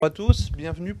Bonjour à tous,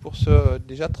 bienvenue pour ce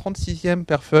déjà 36e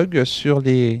Perfug sur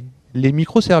les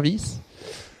microservices.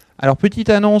 Alors petite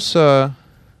annonce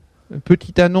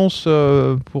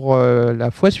pour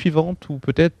la fois suivante ou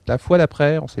peut-être la fois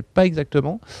d'après, on ne sait pas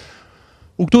exactement.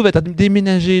 Octo va être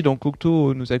déménagé, donc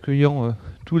Octo nous accueillant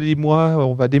tous les mois,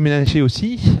 on va déménager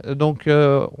aussi. Donc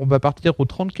on va partir au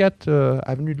 34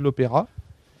 avenue de l'Opéra.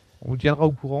 On vous tiendra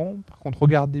au courant. Par contre,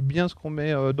 regardez bien ce qu'on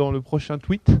met dans le prochain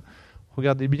tweet.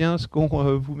 Regardez bien ce qu'on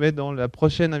vous met dans la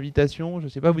prochaine invitation. Je ne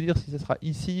sais pas vous dire si ça sera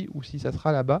ici ou si ça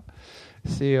sera là-bas.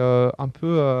 C'est un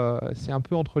peu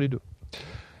entre les deux.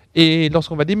 Et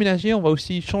lorsqu'on va déménager, on va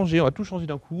aussi changer. On va tout changer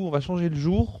d'un coup. On va changer le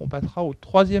jour. On passera au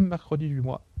 3e mercredi du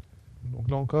mois. Donc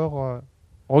là encore,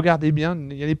 regardez bien.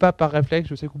 N'y allez pas par réflexe.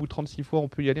 Je sais qu'au bout de 36 fois, on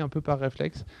peut y aller un peu par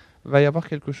réflexe. Il va y avoir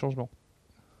quelques changements.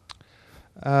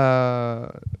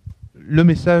 Le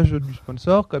message du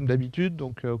sponsor, comme d'habitude,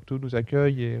 donc Octo nous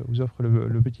accueille et vous offre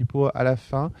le petit pot à la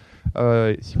fin.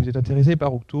 Si vous êtes intéressé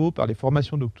par Octo, par les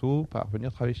formations d'Octo, par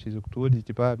venir travailler chez Octo,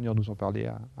 n'hésitez pas à venir nous en parler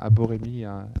à Borémy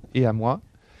et à moi.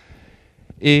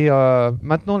 Et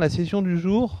maintenant, la session du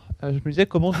jour, je me disais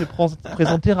comment je vais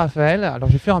présenter Raphaël. Alors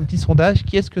je vais faire un petit sondage.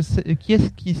 Qui est-ce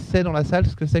qui sait dans la salle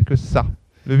ce que c'est que ça?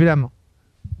 Levez la main.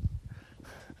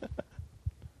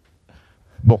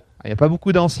 Bon, il n'y a pas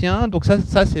beaucoup d'anciens, donc ça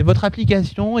c'est votre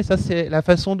application et ça c'est la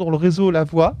façon dont le réseau la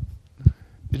voit.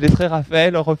 Je laisserai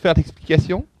Raphaël refaire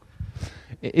l'explication.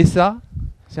 Et ça,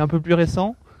 c'est un peu plus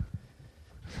récent.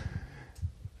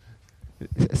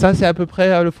 Ça c'est à peu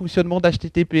près le fonctionnement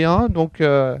d'HTTP1, donc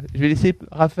je vais laisser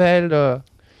Raphaël,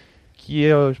 qui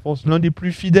est je pense l'un des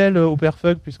plus fidèles au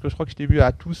Perfug, puisque je crois que je t'ai vu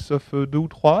à tous sauf 2 ou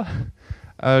 3.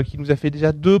 Qui nous a fait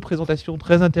déjà 2 présentations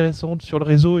très intéressantes sur le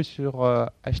réseau et sur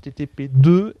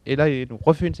HTTP2. Et là, il nous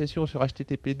refait une session sur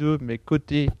HTTP2, mais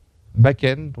côté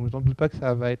back-end. Donc, je n'en doute pas que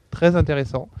ça va être très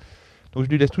intéressant. Donc, je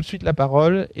lui laisse tout de suite la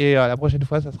parole. Et la prochaine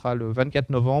fois, ça sera le 24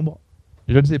 novembre.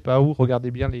 Je ne sais pas où. Regardez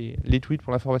bien les tweets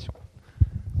pour l'information.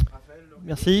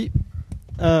 Merci.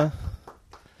 Alors,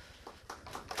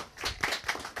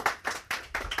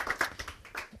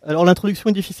 l'introduction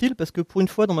est difficile parce que pour une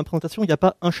fois, dans ma présentation, il n'y a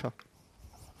pas un chat.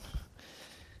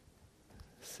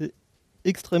 C'est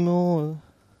extrêmement...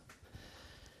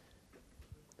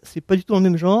 c'est pas du tout dans le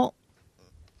même genre.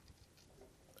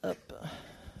 Hop.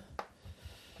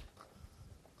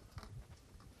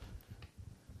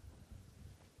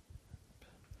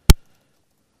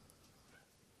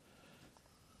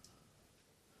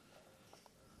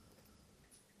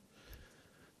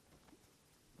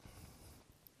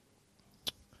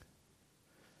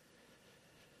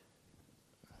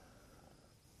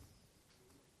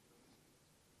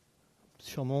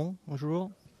 Sûrement, un jour.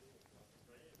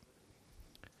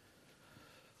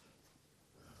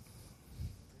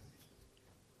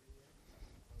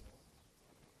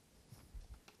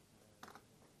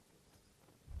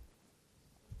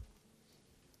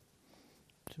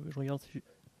 Je regarde si...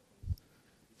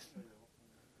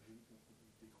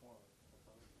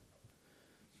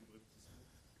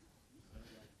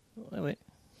 Ouais.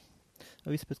 Ah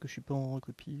oui, c'est parce que je suis pas en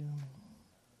recopie.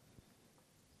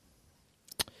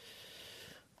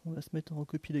 On va se mettre en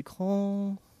recopie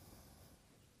d'écran.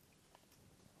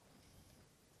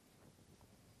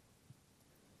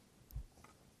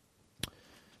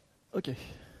 Ok. Eh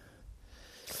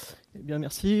bien,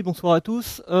 merci. Bonsoir à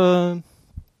tous.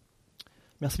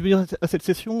 Merci de venir à cette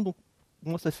session. Donc,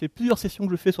 moi, ça fait plusieurs sessions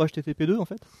que je fais sur HTTP2, en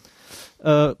fait.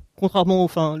 Contrairement,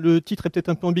 le titre est peut-être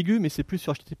un peu ambigu, mais c'est plus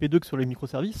sur HTTP2 que sur les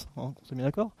microservices, hein, on s'est bien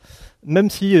d'accord. Même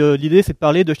si l'idée, c'est de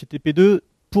parler de HTTP2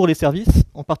 pour les services.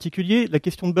 En particulier, la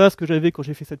question de base que j'avais quand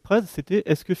j'ai fait cette presse, c'était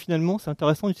est-ce que finalement, c'est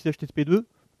intéressant d'utiliser HTTP2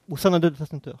 au sein d'un data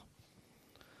center?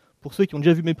 Pour ceux qui ont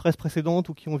déjà vu mes presses précédentes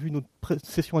ou qui ont vu notre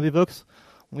session à Devox,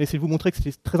 on a essayé de vous montrer que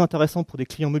c'était très intéressant pour des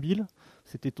clients mobiles.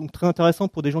 C'était donc très intéressant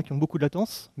pour des gens qui ont beaucoup de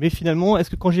latence. Mais finalement, est-ce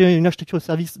que quand j'ai une architecture de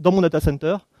service dans mon data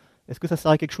center, est-ce que ça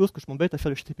sert à quelque chose que je m'embête à faire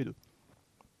le HTTP2?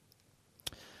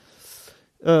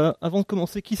 Avant de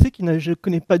commencer, qui c'est qui ne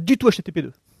connaît pas du tout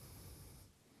HTTP2?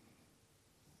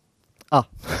 Ah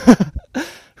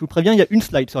je vous préviens, il y a une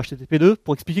slide sur HTTP2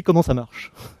 pour expliquer comment ça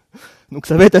marche. Donc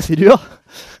ça va être assez dur.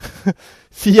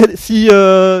 S'il y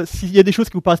a des choses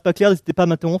qui vous paraissent pas claires, n'hésitez pas à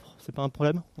m'interrompre, c'est pas un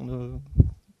problème. On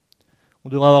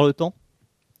devrait avoir le temps.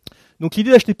 Donc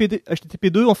l'idée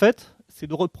d'HTTP2, en fait, c'est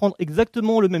de reprendre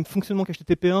exactement le même fonctionnement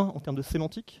qu'HTTP1 en termes de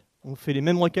sémantique. On fait les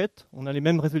mêmes requêtes, on a les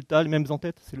mêmes résultats, les mêmes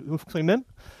entêtes, le fonctionnement est le même.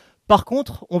 Par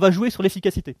contre, on va jouer sur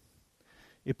l'efficacité.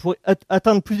 Et pour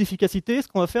atteindre plus d'efficacité, ce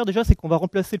qu'on va faire déjà, c'est qu'on va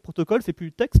remplacer le protocole, c'est plus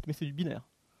du texte, mais c'est du binaire.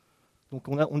 Donc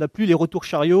on n'a plus les retours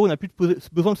chariots, on n'a plus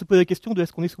besoin de se poser la question de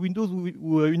est-ce qu'on est sous Windows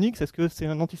ou Unix, est-ce que c'est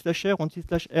un anti/R ou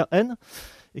anti/RN,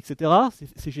 etc.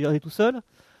 C'est géré tout seul.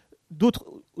 D'autres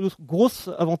gros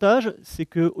avantages, c'est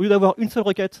qu'au lieu d'avoir une seule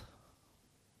requête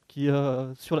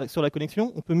sur la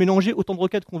connexion, on peut mélanger autant de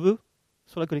requêtes qu'on veut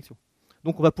sur la connexion.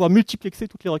 Donc on va pouvoir multiplexer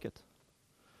toutes les requêtes.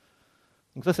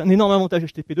 Donc ça, c'est un énorme avantage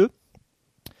HTTP2.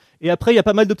 Et après, il y a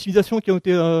pas mal d'optimisations qui ont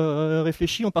été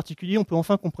réfléchies. En particulier, on peut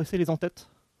enfin compresser les entêtes,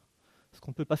 ce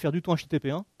qu'on ne peut pas faire du tout en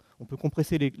HTTP1. On peut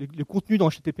compresser le contenu dans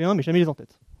HTTP1, mais jamais les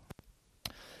entêtes.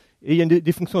 Et il y a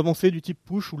des fonctions avancées du type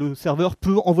push, où le serveur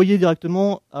peut envoyer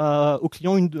directement au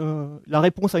client la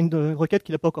réponse à une requête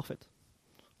qu'il n'a pas encore faite,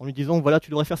 en lui disant, voilà, tu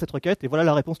devrais faire cette requête, et voilà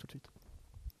la réponse tout de suite.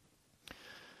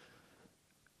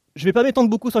 Je ne vais pas m'étendre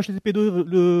beaucoup sur HTTP2,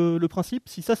 le principe.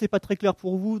 Si ça, c'est pas très clair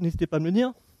pour vous, n'hésitez pas à me le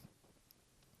dire.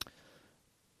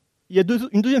 Il y a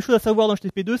une deuxième chose à savoir dans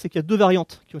HTTP2, c'est qu'il y a deux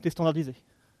variantes qui ont été standardisées.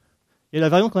 Il y a la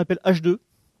variante qu'on appelle H2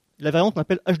 et la variante qu'on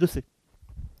appelle H2C.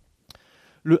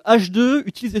 Le H2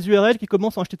 utilise des URL qui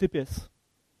commencent en HTTPS.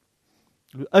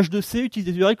 Le H2C utilise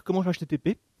des URL qui commencent en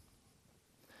HTTP.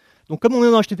 Donc comme on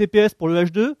est dans HTTPS pour le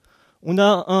H2, on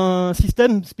a un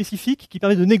système spécifique qui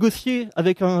permet de négocier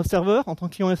avec un serveur, entre un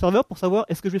client et un serveur, pour savoir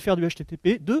est-ce que je vais faire du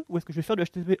HTTP2 ou est-ce que je vais faire du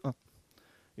HTTP1.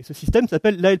 Et ce système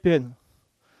s'appelle l'ALPN.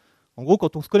 En gros,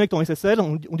 quand on se connecte en SSL,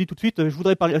 on dit tout de suite je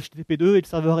voudrais parler HTTP2 et le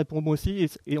serveur répond moi aussi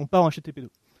et on part en HTTP2.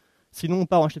 Sinon, on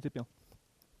part en HTTP1.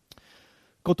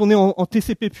 Quand on est en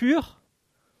TCP pur,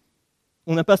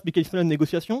 on n'a pas ce mécanisme-là de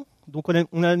négociation. Donc on a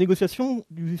la négociation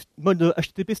du mode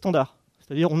HTTP standard.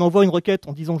 C'est-à-dire on envoie une requête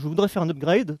en disant je voudrais faire un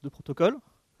upgrade de protocole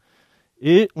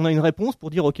et on a une réponse pour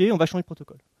dire ok, on va changer de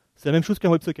protocole. C'est la même chose qu'un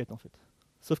WebSocket en fait.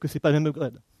 Sauf que c'est pas le même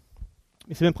upgrade.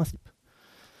 Mais c'est le même principe.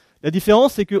 La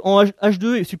différence, c'est que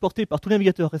H2 est supporté par tous les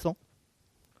navigateurs récents.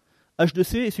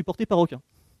 H2C est supporté par aucun.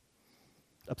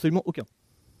 Absolument aucun.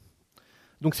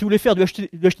 Donc si vous voulez faire du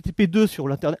HTTP2 sur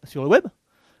le web,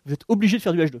 vous êtes obligé de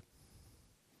faire du H2.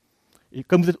 Et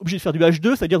comme vous êtes obligé de faire du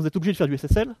H2, c'est-à-dire que vous êtes obligé de faire du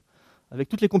SSL, avec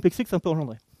toutes les complexités que ça peut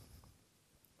engendrer.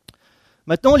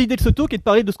 Maintenant, l'idée de ce talk est de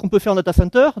parler de ce qu'on peut faire en data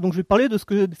center, donc je vais parler de ce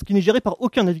qui n'est géré par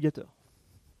aucun navigateur.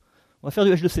 On va faire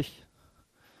du H2C.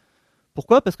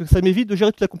 Pourquoi ? Parce que ça m'évite de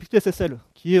gérer toute la complexité SSL,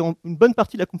 qui est une bonne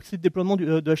partie de la complexité de déploiement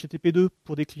de HTTP2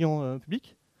 pour des clients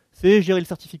publics, c'est gérer le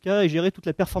certificat et gérer toute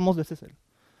la performance de SSL.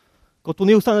 Quand on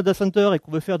est au sein d'un data center et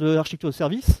qu'on veut faire de l'architecture de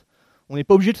service, on n'est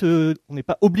pas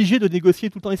obligé de négocier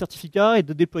tout le temps les certificats et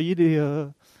de déployer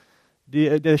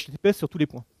des HTTPS sur tous les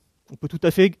points. On peut tout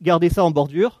à fait garder ça en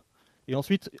bordure et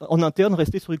ensuite, en interne,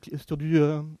 rester sur du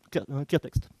clear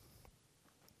text.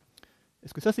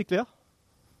 Est-ce que ça, c'est clair ?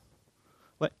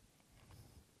 Ouais.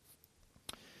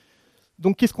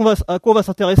 Donc, à quoi on va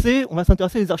s'intéresser ? On va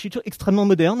s'intéresser à des architectures extrêmement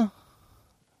modernes,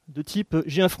 de type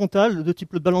j'ai un frontal, de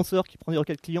type load balancer qui prend des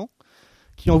requêtes clients,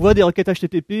 qui envoie des requêtes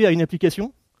HTTP à une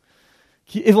application,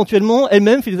 qui éventuellement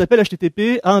elle-même fait des appels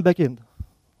HTTP à un back-end.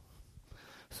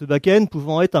 Ce back-end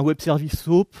pouvant être un web service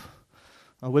SOAP,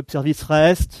 un web service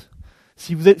REST.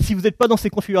 Si vous n'êtes pas dans ces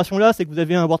configurations-là, c'est que vous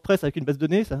avez un WordPress avec une base de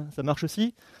données, ça marche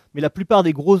aussi. Mais la plupart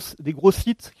des gros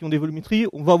sites qui ont des volumétries,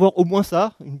 on va avoir au moins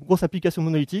ça, une grosse application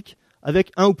monolithique,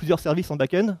 avec un ou plusieurs services en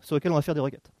back-end sur lesquels on va faire des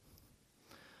requêtes.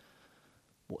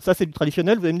 Bon, ça c'est du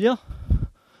traditionnel, vous allez me dire.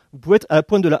 Vous pouvez être à la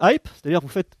pointe de la hype, c'est-à-dire que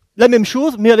vous faites la même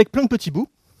chose, mais avec plein de petits bouts.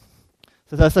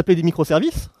 Ça va s'appeler des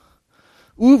microservices.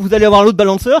 Ou vous allez avoir un load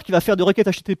balancer qui va faire des requêtes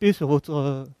HTTP sur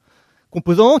votre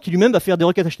composant, qui lui-même va faire des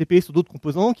requêtes HTTP sur d'autres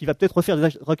composants, qui va peut-être refaire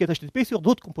des requêtes HTTP sur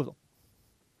d'autres composants.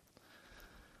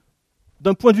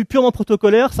 D'un point de vue purement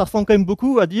protocolaire, ça ressemble quand même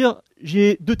beaucoup à dire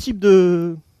j'ai deux types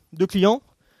de clients.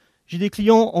 J'ai des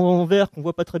clients en vert qu'on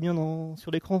voit pas très bien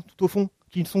sur l'écran tout au fond,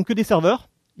 qui ne sont que des serveurs.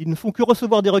 Ils ne font que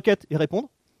recevoir des requêtes et répondre.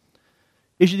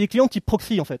 Et j'ai des clients type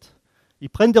proxy en fait. Ils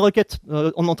prennent des requêtes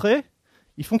en entrée,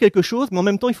 ils font quelque chose, mais en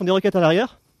même temps ils font des requêtes à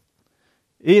l'arrière,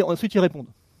 et ensuite ils répondent.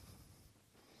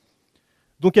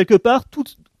 Donc quelque part,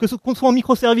 qu'on soit en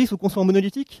microservice ou qu'on soit en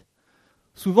monolithique,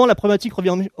 souvent la problématique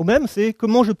revient au même, c'est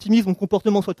comment j'optimise mon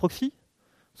comportement soit de proxy,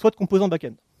 soit de composant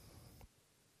back-end.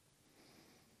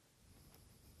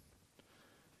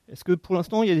 Est-ce que pour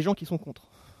l'instant il y a des gens qui sont contre ?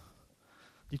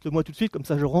 Dites-le moi tout de suite, comme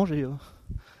ça je range et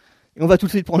on va tout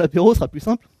de suite prendre l'apéro, ce sera plus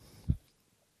simple.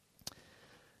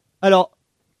 Alors,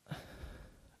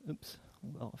 on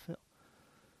va refaire.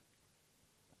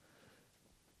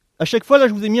 À chaque fois, là,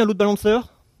 je vous ai mis un load balancer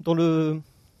dans le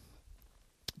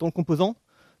composant.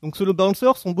 Donc, ce load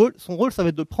balancer, son rôle, ça va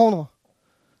être de prendre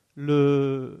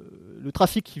le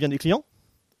trafic qui vient des clients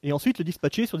et ensuite le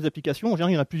dispatcher sur des applications. En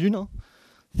général, il y en a plus d'une. Hein.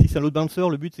 Si c'est un load balancer,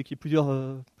 le but, c'est qu'il y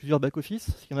ait plusieurs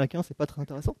back-office. S'il y en a qu'un, c'est pas très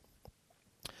intéressant.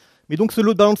 Mais donc ce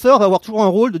load balancer va avoir toujours un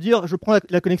rôle de dire je prends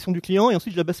la connexion du client et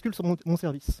ensuite je la bascule sur mon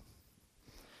service.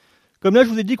 Comme là je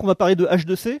vous ai dit qu'on va parler de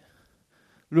H2C,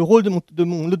 le rôle de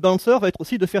mon load balancer va être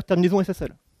aussi de faire terminaison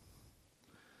SSL.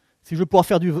 Si je veux pouvoir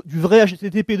faire du vrai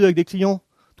HTTP2 avec des clients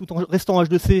tout en restant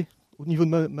H2C au niveau de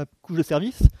ma couche de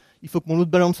service, il faut que mon load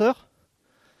balancer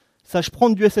sache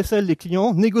prendre du SSL des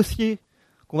clients, négocier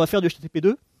qu'on va faire du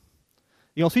HTTP2,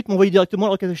 et ensuite m'envoyer directement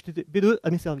la requête HTTP2 à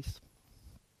mes services.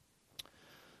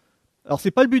 Alors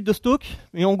c'est pas le but de Stalk,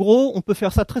 mais en gros on peut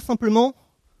faire ça très simplement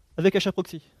avec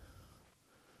HAProxy.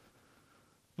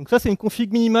 Donc ça c'est une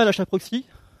config minimale HAProxy.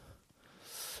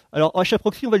 Alors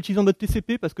HAProxy on va l'utiliser en mode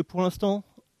TCP parce que pour l'instant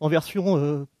en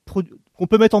version qu'on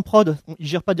peut mettre en prod, il ne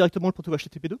gère pas directement le protocole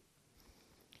HTTP2.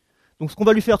 Donc ce qu'on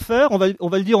va lui faire, on va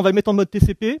le mettre en mode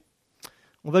TCP,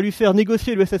 on va lui faire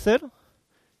négocier le SSL,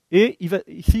 et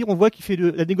ici on voit qu'il fait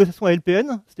la négociation à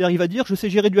LPN, c'est-à-dire il va dire je sais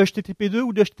gérer du HTTP2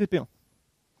 ou du HTTP1.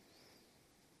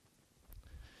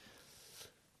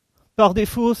 Par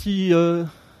défaut, si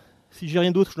j'ai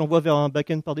rien d'autre, je l'envoie vers un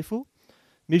backend par défaut.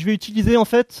 Mais je vais utiliser en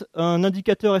fait un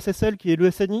indicateur SSL qui est le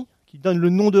SNI, qui donne le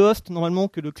nom de host normalement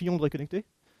que le client devrait connecter,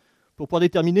 pour pouvoir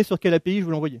déterminer sur quelle API je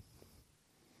veux l'envoyer.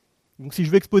 Donc si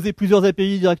je veux exposer plusieurs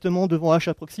API directement devant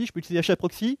HAProxy, je peux utiliser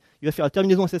HAProxy, il va faire la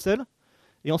terminaison SSL,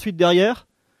 et ensuite derrière,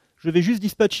 je vais juste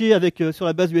dispatcher sur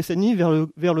la base du SNI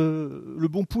vers le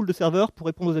bon pool de serveurs pour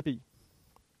répondre aux API.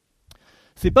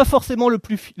 C'est pas forcément le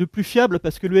plus fiable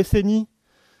parce que le SNI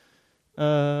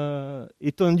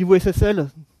est un niveau SSL.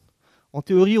 En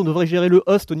théorie, on devrait gérer le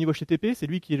host au niveau HTTP, c'est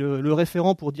lui qui est le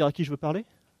référent pour dire à qui je veux parler.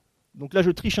 Donc là,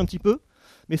 je triche un petit peu,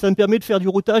 mais ça me permet de faire du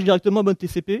routage directement en mode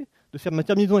TCP, de faire ma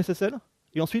terminaison SSL,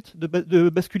 et ensuite de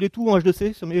basculer tout en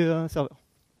H2C sur mes serveurs.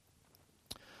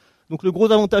 Donc le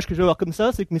gros avantage que je vais avoir comme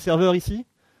ça, c'est que mes serveurs ici,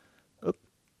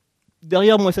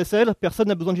 derrière mon SSL, personne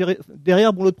n'a besoin de gérer.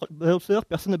 Derrière mon load balancer,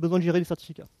 personne n'a besoin de gérer les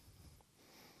certificats.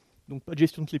 Donc pas de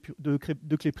gestion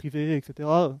de clés privées, etc.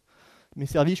 Mes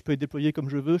services, je peux les déployer comme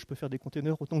je veux, je peux faire des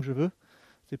containers autant que je veux.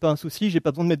 C'est pas un souci, j'ai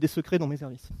pas besoin de mettre des secrets dans mes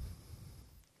services.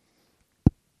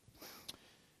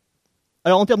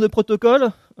 Alors en termes de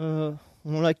protocole, on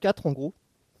en a 4 en gros.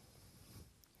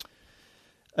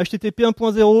 HTTP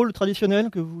 1.0, le traditionnel,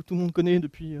 que tout le monde connaît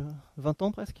depuis 20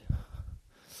 ans presque.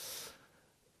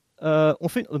 On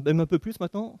fait, même un peu plus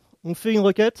maintenant, on fait une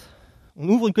requête, on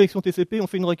ouvre une connexion TCP, on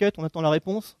fait une requête, on attend la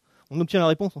réponse, on obtient la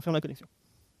réponse, on ferme la connexion.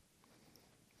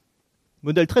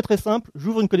 Modèle très très simple,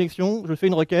 j'ouvre une connexion, je fais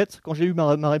une requête, quand j'ai eu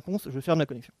ma réponse, je ferme la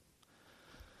connexion.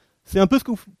 C'est un peu ce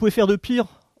que vous pouvez faire de pire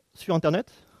sur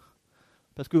Internet,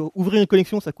 parce que ouvrir une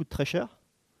connexion, ça coûte très cher.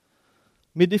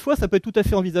 Mais des fois, ça peut être tout à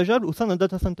fait envisageable au sein d'un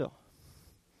data center.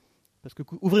 Parce que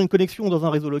ouvrir une connexion dans un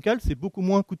réseau local, c'est beaucoup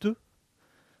moins coûteux.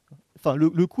 Enfin,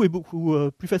 le coût est beaucoup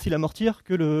plus facile à amortir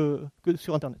que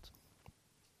sur Internet.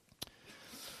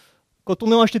 Quand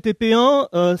on est en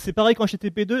HTTP1, c'est pareil qu'en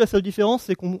HTTP2. La seule différence,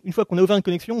 c'est qu'une fois qu'on a ouvert une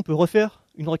connexion, on peut refaire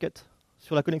une requête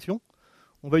sur la connexion.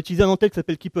 On va utiliser un entête qui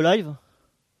s'appelle Keep Alive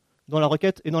dans la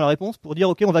requête et dans la réponse pour dire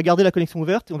OK, on va garder la connexion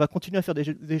ouverte et on va continuer à faire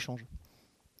des échanges.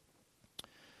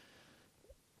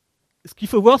 Ce qu'il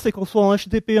faut voir, c'est qu'on soit en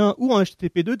HTTP1 ou en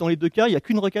HTTP2, dans les deux cas, il n'y a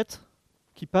qu'une requête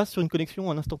qui passe sur une connexion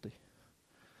à un instant T.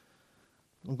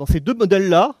 Donc dans ces deux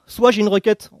modèles-là, soit j'ai une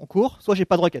requête en cours, soit j'ai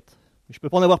pas de requête. Mais je peux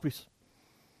pas en avoir plus.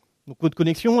 Donc votre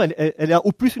connexion, elle a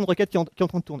au plus une requête qui est en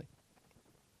train de tourner.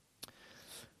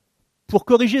 Pour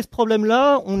corriger ce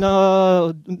problème-là, on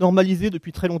a normalisé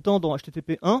depuis très longtemps dans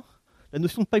HTTP1 la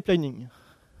notion de pipelining.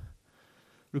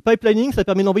 Le pipelining, ça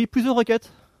permet d'envoyer plusieurs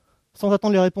requêtes sans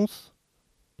attendre les réponses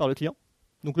par le client.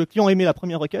 Donc le client émet la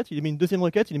première requête, il émet une deuxième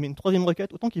requête, il émet une troisième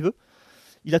requête, autant qu'il veut.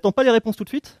 Il n'attend pas les réponses tout de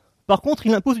suite. Par contre,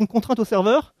 il impose une contrainte au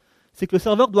serveur, c'est que le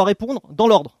serveur doit répondre dans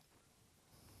l'ordre.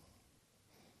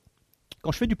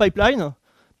 Quand je fais du pipeline,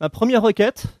 ma première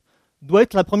requête doit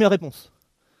être la première réponse.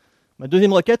 Ma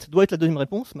deuxième requête doit être la deuxième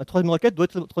réponse. Ma troisième requête doit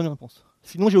être la troisième réponse.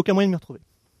 Sinon, j'ai aucun moyen de m'y retrouver.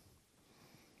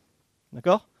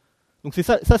 D'accord ? Donc c'est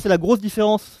ça c'est la grosse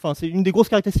différence. Enfin, c'est une des grosses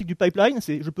caractéristiques du pipeline.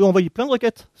 C'est je peux envoyer plein de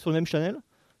requêtes sur le même channel.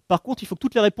 Par contre, il faut que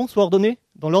toutes les réponses soient ordonnées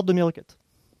dans l'ordre de mes requêtes.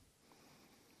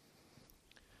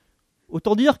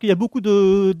 Autant dire qu'il y a beaucoup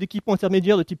d'équipements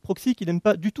intermédiaires de type proxy qui n'aiment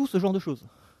pas du tout ce genre de choses.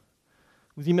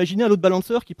 Vous imaginez un load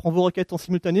balancer qui prend vos requêtes en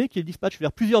simultané, qui les dispatche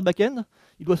vers plusieurs backends,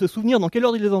 il doit se souvenir dans quel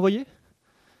ordre il les a envoyées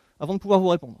avant de pouvoir vous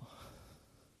répondre.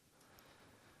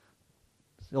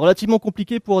 C'est relativement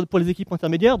compliqué pour les équipes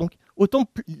intermédiaires, donc autant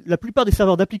la plupart des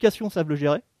serveurs d'application savent le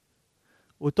gérer,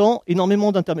 autant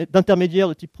énormément d'intermédiaires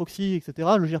de type proxy, etc.,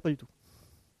 ne le gèrent pas du tout.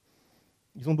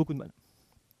 Ils ont beaucoup de mal.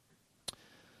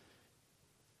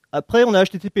 Après, on a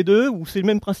HTTP2, où c'est le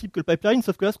même principe que le pipeline,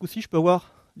 sauf que là, ce coup-ci, je peux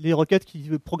avoir les requêtes qui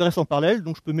progressent en parallèle,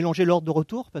 donc je peux mélanger l'ordre de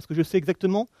retour, parce que je sais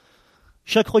exactement,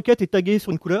 chaque requête est taguée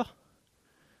sur une couleur.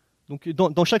 Donc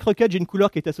dans chaque requête, j'ai une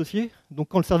couleur qui est associée, donc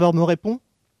quand le serveur me répond,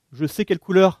 je sais quelle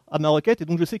couleur a ma requête, et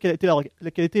donc je sais quelle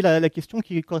était la question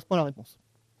qui correspond à la réponse.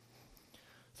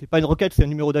 C'est pas une requête, c'est un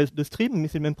numéro de stream, mais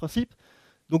c'est le même principe.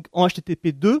 Donc en HTTP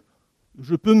 2,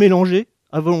 je peux mélanger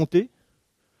à volonté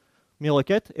mes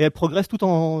requêtes, et elles progressent toutes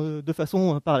de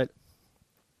façon parallèle.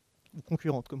 Ou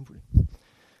concurrente, comme vous voulez.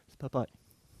 C'est pas pareil.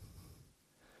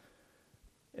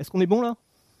 Est-ce qu'on est bon là?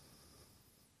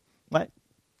 Ouais.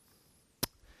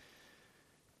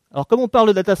 Alors comme on parle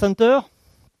de data center,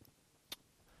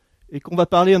 et qu'on va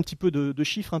parler un petit peu de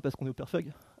chiffres, parce qu'on est au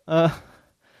Perfug,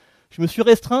 je me suis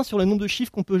restreint sur le nombre de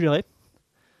chiffres qu'on peut gérer.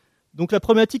 Donc la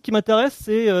problématique qui m'intéresse,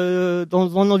 c'est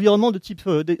dans un environnement de type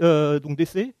donc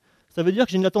DC, ça veut dire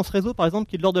que j'ai une latence réseau, par exemple,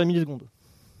 qui est de l'ordre de la milliseconde.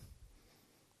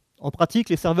 En pratique,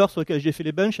 les serveurs sur lesquels j'ai fait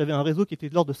les benches avaient un réseau qui était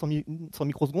de l'ordre de 100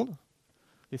 microsecondes,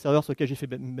 les serveurs sur lesquels j'ai fait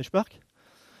Benchmark.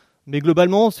 Mais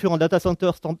globalement, sur un data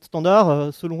center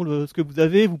standard, selon ce que vous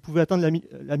avez, vous pouvez atteindre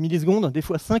la milliseconde, des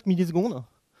fois 5 millisecondes.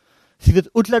 Si vous êtes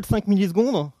au-delà de 5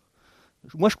 millisecondes,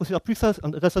 moi je ne considère plus ça un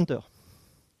data center.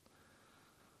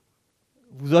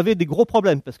 Vous avez des gros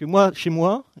problèmes, parce que moi, chez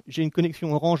moi, j'ai une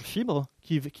connexion Orange fibre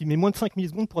qui met moins de 5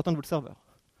 millisecondes pour atteindre votre serveur.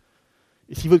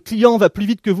 Et si votre client va plus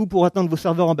vite que vous pour atteindre vos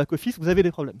serveurs en back-office, vous avez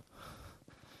des problèmes.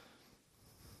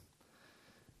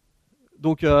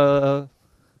 Donc,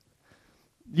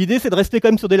 l'idée, c'est de rester quand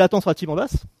même sur des latences relativement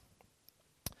basses.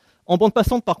 En bande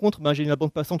passante, par contre, j'ai une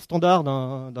bande passante standard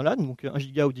d'un LAN, donc 1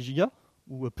 giga ou 10 gigas,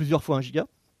 ou plusieurs fois 1 giga.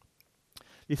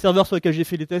 Les serveurs sur lesquels j'ai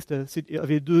fait les tests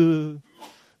avaient deux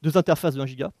interfaces de 1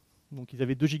 giga, donc ils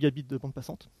avaient 2 gigabits de bande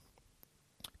passante,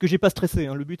 que j'ai pas stressé,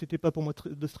 le but n'était pas pour moi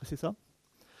de stresser ça.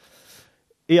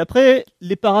 Et après,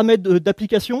 les paramètres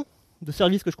d'application, de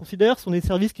services que je considère, sont des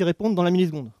services qui répondent dans la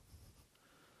milliseconde.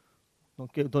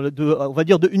 Donc on va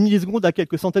dire de 1 milliseconde à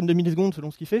quelques centaines de millisecondes selon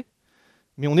ce qu'il fait,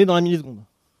 mais on est dans la milliseconde.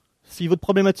 Si votre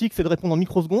problématique c'est de répondre en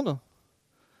microsecondes,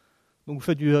 donc vous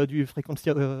faites du frequency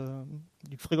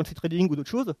trading ou d'autres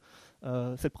choses,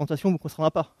 cette présentation ne vous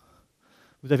concernera pas.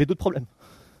 Vous avez d'autres problèmes.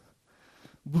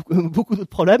 Beaucoup d'autres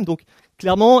problèmes. Donc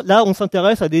clairement, là, on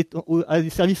s'intéresse à des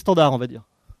services standards, on va dire.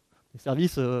 Des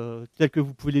services tels que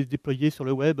vous pouvez les déployer sur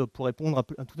le web pour répondre à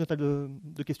tout un tas de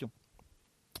questions.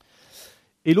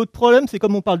 Et l'autre problème, c'est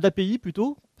comme on parle d'API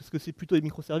plutôt, parce que c'est plutôt des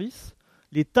microservices,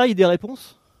 les tailles des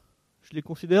réponses, je les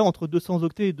considère entre 200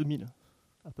 octets et 2000,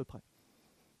 à peu près.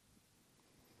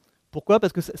 Pourquoi?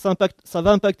 Parce que ça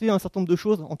va impacter un certain nombre de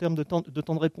choses en termes de temps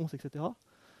de réponse, etc.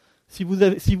 Si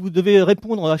vous devez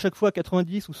répondre à chaque fois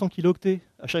 90 ou 100 kilooctets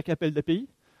à chaque appel d'API,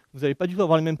 vous n'allez pas du tout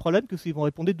avoir les mêmes problèmes que si vous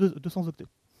répondez 200 octets.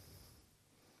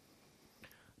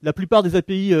 La plupart des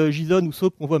API JSON ou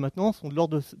SOAP qu'on voit maintenant sont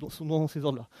dans ces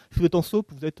ordres-là. Si vous êtes en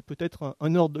SOAP, vous êtes peut-être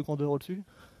un ordre de grandeur au-dessus.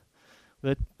 Vous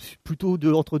êtes plutôt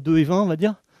entre 2 et 20, on va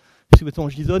dire. Si vous êtes en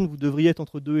JSON, vous devriez être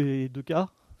entre 2 et 2K,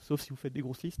 sauf si vous faites des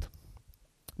grosses listes.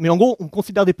 Mais en gros, on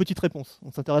considère des petites réponses. On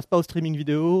ne s'intéresse pas au streaming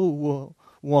vidéo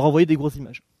ou à renvoyer des grosses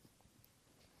images.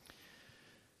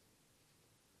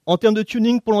 En termes de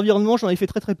tuning pour l'environnement, j'en ai fait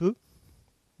très très peu.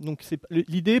 Donc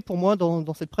l'idée pour moi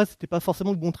dans cette presse, c'était pas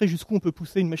forcément de montrer jusqu'où on peut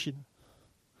pousser une machine.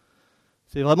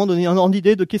 C'est vraiment donner un ordre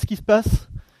d'idée de qu'est-ce qui se passe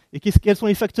et quels sont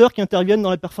les facteurs qui interviennent dans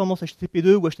la performance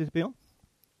HTTP2 ou HTTP1.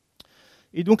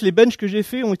 Et donc les benches que j'ai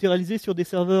fait ont été réalisés sur des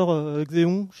serveurs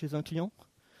Xeon chez un client.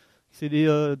 C'est des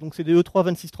E3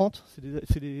 2630,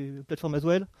 c'est des plateformes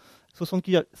Haswell, 60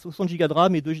 Go de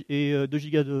RAM et 2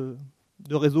 Go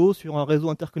de réseau sur un réseau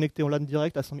interconnecté en LAN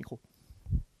direct à 100 micros.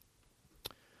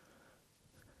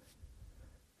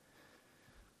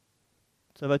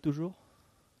 Ça va toujours?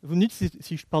 Vous me dites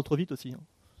si je parle trop vite aussi.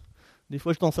 Des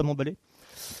fois, je tendance à m'emballer.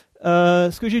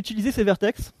 Ce que j'ai utilisé, c'est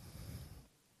Vertex.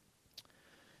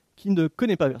 Qui ne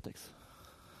connaît pas Vertex?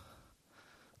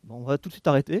 Bon, on va tout de suite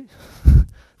arrêter.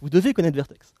 Vous devez connaître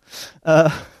Vertex.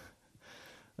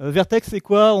 Vertex, c'est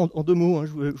quoi en 2 mots,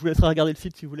 je vous laisserai regarder le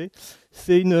site si vous voulez.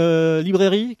 C'est une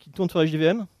librairie qui tourne sur la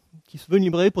JVM, qui se veut une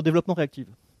librairie pour développement réactif.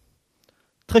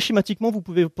 Très schématiquement, vous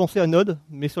pouvez penser à Node,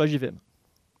 mais sur la JVM.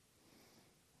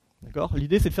 D'accord ?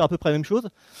 L'idée, c'est de faire à peu près la même chose.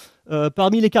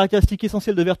 Parmi les caractéristiques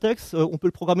essentielles de Vertex, on peut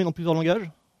le programmer dans plusieurs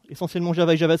langages, essentiellement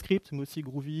Java et JavaScript, mais aussi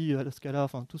Groovy, Scala,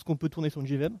 enfin tout ce qu'on peut tourner sur une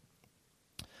JVM.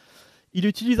 Il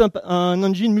utilise un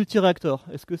engine multi-réacteur.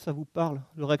 Est-ce que ça vous parle,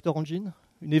 le réacteur engine?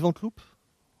 Une event loop?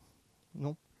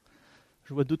 Non.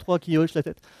 Je vois 2-3 qui hochent la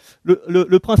tête.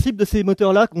 Le principe de ces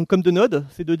moteurs-là, comme de Node,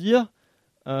 c'est de dire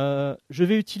je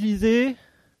vais utiliser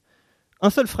un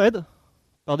seul thread,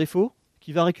 par défaut,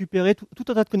 qui va récupérer tout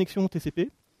un tas de connexions TCP,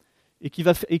 et qui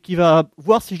va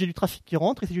voir si j'ai du trafic qui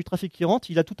rentre, et si j'ai du trafic qui rentre,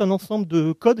 il a tout un ensemble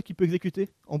de codes qu'il peut exécuter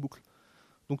en boucle.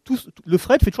 Donc le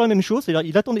thread fait toujours la même chose, c'est-à-dire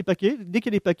il attend des paquets, dès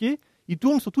qu'il y a des paquets, il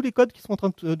tourne sur tous les codes qui sont en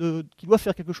train qui doivent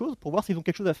faire quelque chose pour voir s'ils ont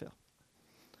quelque chose à faire.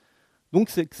 Donc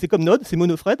c'est comme Node, c'est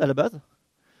monothread à la base,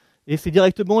 et c'est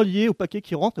directement lié aux paquets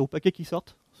qui rentrent et aux paquets qui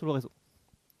sortent sur le réseau.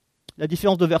 La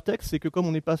différence de Vertex, c'est que comme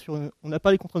on n'a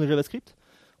pas les contraintes de JavaScript,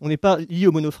 on n'est pas lié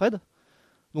au monothread,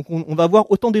 donc on va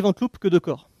avoir autant d'event loops que de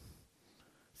corps.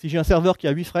 Si j'ai un serveur qui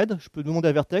a 8 threads, je peux demander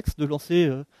à Vertex de lancer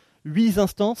 8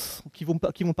 instances qui vont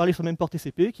parler sur le même port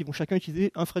TCP, qui vont chacun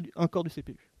utiliser un corps du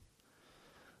CPU.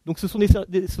 Donc ce sont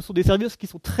des services qui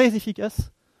sont très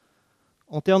efficaces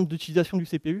en termes d'utilisation du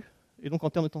CPU et donc en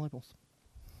termes de temps de réponse.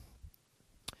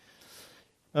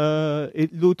 Et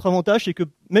l'autre avantage, c'est que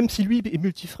même si lui est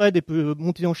multithread et peut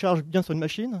monter en charge bien sur une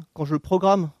machine, quand je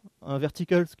programme un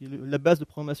vertical, ce qui est la base de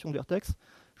programmation de Vertex,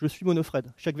 je suis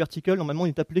monothread. Chaque vertical, normalement,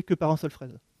 n'est appelé que par un seul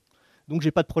thread. Donc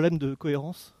j'ai pas de problème de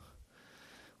cohérence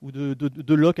ou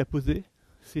de lock à poser.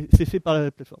 C'est fait par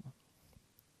la plateforme.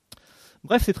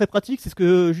 Bref, c'est très pratique, c'est ce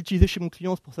que j'utilisais chez mon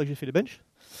client, c'est pour ça que j'ai fait les benches.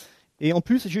 Et en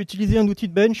plus, j'ai utilisé un outil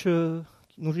de bench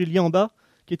dont j'ai le lien en bas,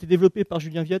 qui a été développé par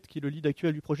Julien Viette, qui est le lead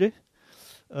actuel du projet,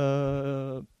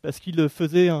 parce qu'il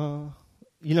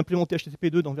il implémentait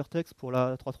HTTP2 dans Vertex pour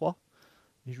la 3.3,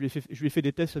 et je lui ai fait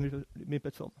des tests sur mes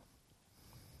plateformes.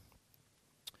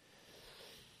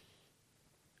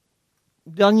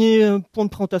 Dernier point de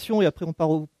présentation, et après on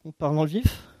part dans le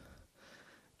vif.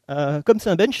 Comme c'est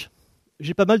un bench,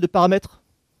 j'ai pas mal de paramètres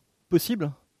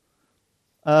possibles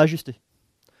à ajuster.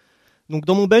 Donc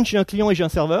dans mon bench, j'ai un client et j'ai un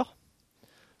serveur.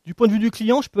 Du point de vue du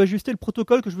client, je peux ajuster le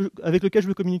protocole avec lequel je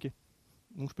veux communiquer.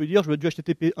 Donc je peux dire, je veux du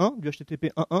HTTP 1, du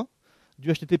HTTP 1.1,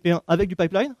 du HTTP 1 avec du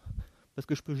pipeline, parce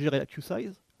que je peux gérer la queue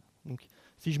size. Donc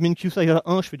si je mets une queue size à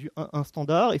 1, je fais du 1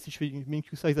 standard, et si je mets une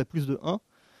queue size à plus de 1,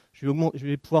 je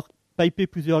vais pouvoir piper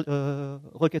plusieurs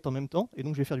requêtes en même temps, et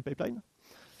donc je vais faire du pipeline.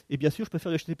 Et bien sûr, je peux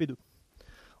faire du HTTP 2.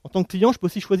 En tant que client, je peux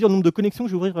aussi choisir le nombre de connexions que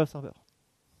je vais ouvrir vers le serveur.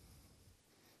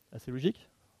 Assez logique.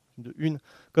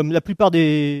 Comme la plupart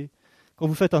des... Quand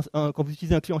vous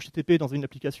utilisez un client HTTP dans une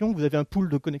application, vous avez un pool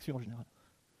de connexions en général.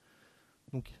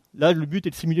 Donc là, le but est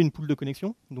de simuler une pool de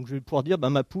connexions. Donc je vais pouvoir dire,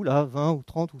 ma pool a 20 ou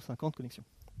 30 ou 50 connexions.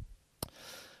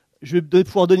 Je vais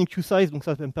pouvoir donner une queue size, donc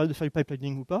ça va me permettre de faire du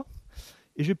pipelining ou pas.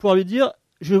 Et je vais pouvoir lui dire,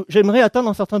 j'aimerais atteindre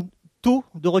un certain taux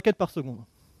de requêtes par seconde.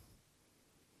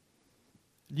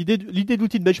 L'idée de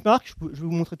l'outil de benchmark, je vais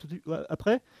vous montrer tout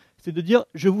après, c'est de dire,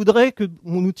 je voudrais que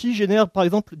mon outil génère par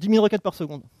exemple 10 000 requêtes par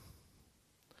seconde.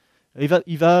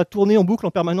 Il va tourner en boucle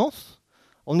en permanence,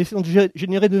 en essayant de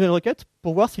générer de nouvelles requêtes,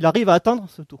 pour voir s'il arrive à atteindre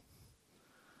ce taux.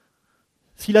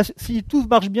 Si tout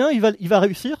marche bien, il va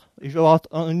réussir, et je vais avoir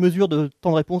une mesure de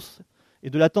temps de réponse et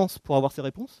de latence pour avoir ces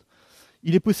réponses.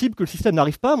 Il est possible que le système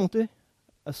n'arrive pas à monter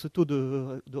à ce taux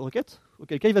de requêtes,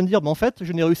 auquel cas il va me dire, en fait,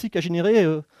 je n'ai réussi qu'à générer,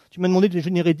 tu m'as demandé de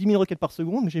générer 10 000 requêtes par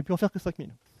seconde, mais j'ai pu en faire que 5 000.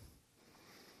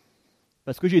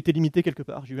 Parce que j'ai été limité quelque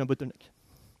part, j'ai eu un bottleneck.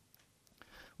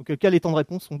 Auquel cas les temps de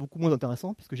réponse sont beaucoup moins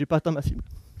intéressants, puisque je n'ai pas atteint ma cible.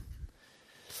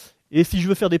 Et si je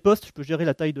veux faire des posts, je peux gérer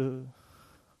la taille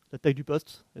du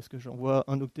post. Est-ce que j'envoie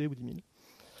 1 octet ou 10 000 ?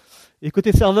 Et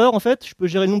côté serveur, en fait, je peux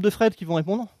gérer le nombre de threads qui vont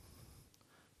répondre.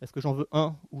 Est-ce que j'en veux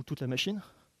un ou toute la machine ?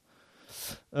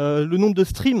 Le nombre de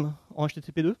streams en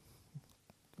HTTP2,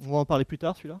 on va en parler plus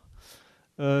tard celui-là.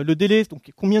 Le délai,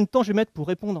 donc combien de temps je vais mettre pour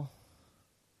répondre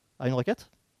à une requête ?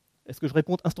 Est-ce que je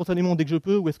réponds instantanément dès que je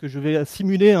peux, ou est-ce que je vais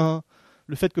simuler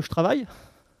le fait que je travaille ?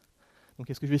 Donc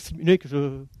est-ce que je vais simuler que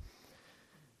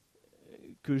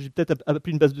j'ai peut-être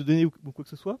appelé une base de données ou quoi que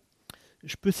ce soit ?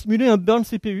 Je peux simuler un burn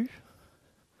CPU,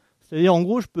 c'est-à-dire en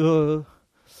gros je peux...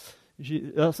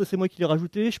 alors ça c'est moi qui l'ai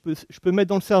rajouté, je peux mettre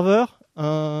dans le serveur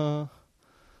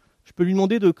je peux lui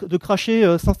demander de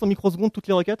crasher 500 microsecondes toutes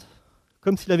les requêtes,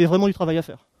 comme s'il avait vraiment du travail à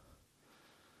faire.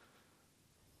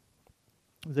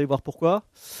 Vous allez voir pourquoi.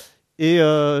 Et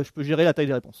je peux gérer la taille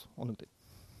des réponses en octets.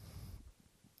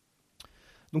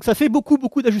 Donc ça fait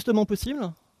beaucoup d'ajustements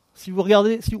possibles. Si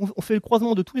on fait le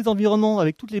croisement de tous les environnements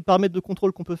avec tous les paramètres de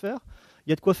contrôle qu'on peut faire, il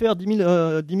y a de quoi faire 10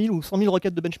 000 ou 100 000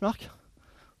 requêtes de benchmark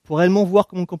pour réellement voir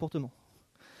mon comportement.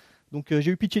 Donc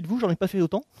j'ai eu pitié de vous, j'en ai pas fait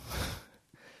autant.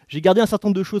 J'ai gardé un certain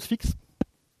nombre de choses fixes.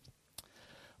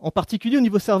 En particulier au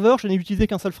niveau serveur, je n'ai utilisé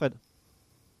qu'un seul thread.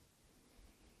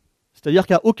 C'est-à-dire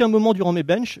qu'à aucun moment durant mes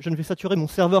benches, je ne vais saturer mon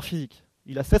serveur physique.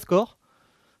 Il a 16 corps,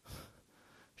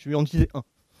 je vais en utiliser un.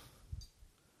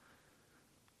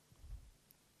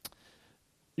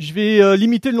 Je vais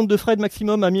limiter le nombre de threads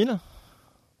maximum à 1000,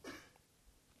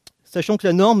 sachant que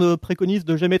la norme préconise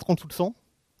de jamais être en dessous de 100.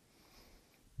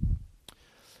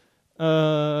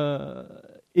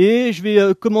 Et je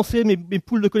vais commencer mes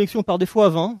pools de connexion par défaut à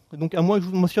 20. Donc à moins que je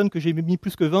vous mentionne que j'ai mis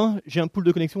plus que 20, j'ai un pool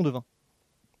de connexion de 20.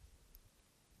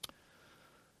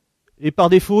 Et par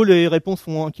défaut, les réponses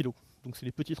font 1 kg. Donc c'est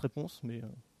des petites réponses, mais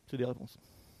c'est des réponses.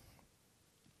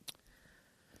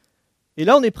 Et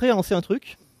là, on est prêt à lancer un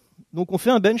truc. Donc on fait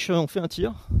un bench, on fait un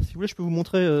tir. Si vous voulez, je peux vous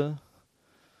montrer,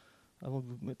 avant de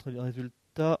vous mettre les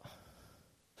résultats,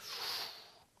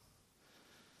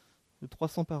 de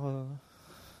 300 par...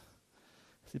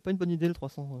 C'est pas une bonne idée le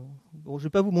 300. Bon, je vais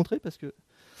pas vous montrer parce que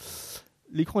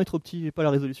l'écran est trop petit et pas la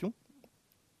résolution.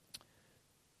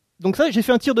 Donc ça, j'ai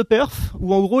fait un tir de perf,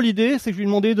 où en gros l'idée c'est que je lui ai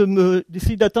demandé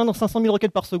d'essayer d'atteindre 500 000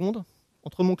 requêtes par seconde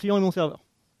entre mon client et mon serveur.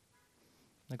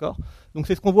 D'accord ? Donc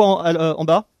c'est ce qu'on voit en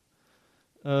bas.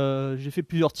 J'ai fait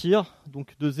plusieurs tirs,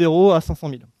 donc de 0 à 500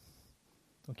 000.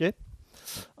 Okay ?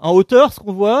 En hauteur, ce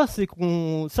qu'on voit, c'est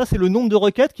ça c'est le nombre de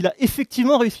requêtes qu'il a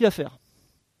effectivement réussi à faire.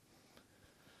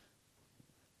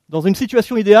 Dans une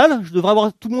situation idéale, je devrais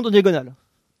avoir tout le monde en diagonale.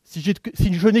 Si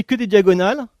je n'ai que des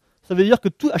diagonales, ça veut dire que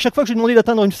à chaque fois que j'ai demandé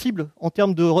d'atteindre une cible en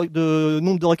termes de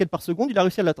nombre de requêtes par seconde, il a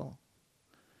réussi à l'atteindre.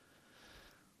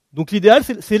 Donc l'idéal,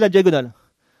 c'est la diagonale.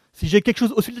 Si j'ai quelque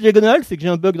chose au-dessus de la diagonale, c'est que j'ai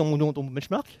un bug dans mon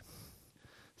benchmark.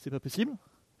 C'est pas possible.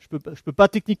 Je peux pas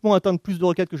techniquement atteindre plus de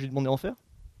requêtes que j'ai demandé à en faire.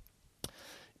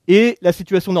 Et la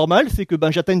situation normale, c'est que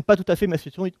j'atteigne pas tout à fait ma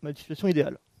situation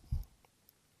idéale.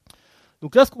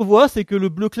 Donc là, ce qu'on voit, c'est que le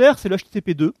bleu clair, c'est le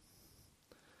HTTP 2.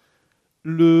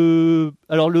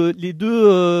 Les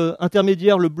deux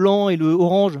intermédiaires, le blanc et le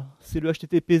orange, c'est le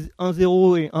HTTP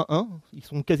 1.0 et 1.1. Ils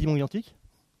sont quasiment identiques.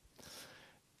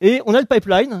 Et on a le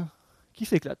pipeline qui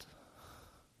s'éclate.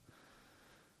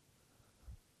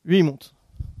 Lui, il monte.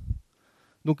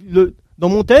 Donc, dans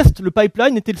mon test, le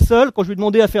pipeline était le seul, quand je lui ai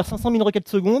demandé à faire 500 000 requêtes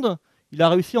secondes, il a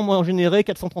réussi à en générer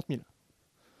 430 000.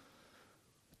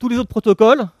 Tous les autres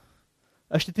protocoles,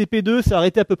 HTTP 2 s'est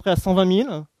arrêté à peu près à 120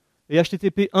 000, et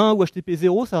HTTP 1 ou HTTP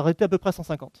 0 s'est arrêté à peu près à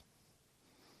 150.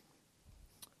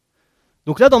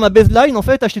 Donc là, dans ma baseline, en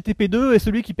fait, HTTP 2 est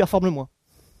celui qui performe le moins.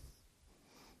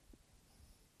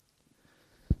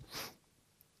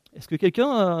 Est-ce que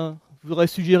quelqu'un voudrait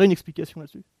suggérer une explication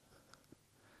là-dessus ?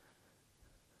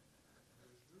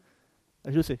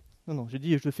 H2C. Non, j'ai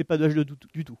dit je ne fais pas de H2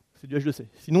 du tout. C'est du H2C.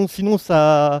 Sinon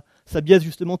ça biaise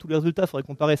justement tous les résultats. Il faudrait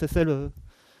comparer SSL.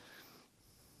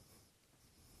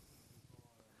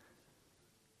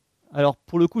 Alors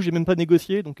pour le coup, j'ai même pas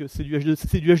négocié, donc c'est du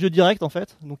H2 direct en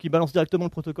fait. Donc il balance directement le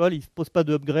protocole, il ne pose pas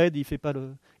de upgrade, il fait pas le. Et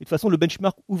de toute façon, le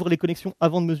benchmark ouvre les connexions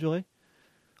avant de mesurer.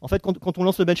 En fait, quand on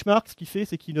lance le benchmark, ce qu'il fait,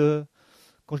 c'est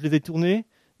quand je les ai tournés,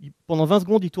 pendant 20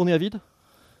 secondes, il tournait à vide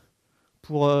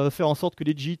pour faire en sorte que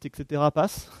les JIT, etc.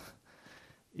 passent.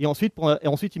 Et ensuite,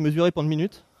 il mesurait pendant une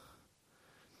minute.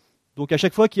 Donc à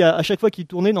chaque fois qu'il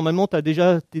tournait, normalement,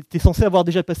 t'es censé avoir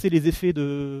déjà passé les effets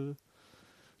de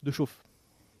chauffe.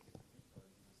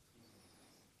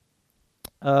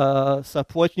 Ça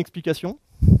pourrait être une explication.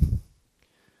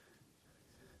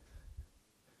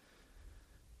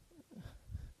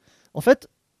 En fait,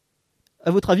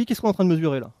 à votre avis, qu'est-ce qu'on est en train de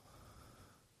mesurer là ?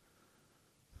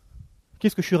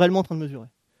 Qu'est-ce que je suis réellement en train de mesurer ?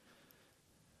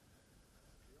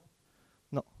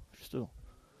 Non, justement.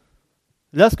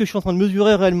 Là, ce que je suis en train de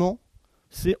mesurer réellement,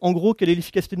 c'est en gros quelle est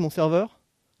l'efficacité de mon serveur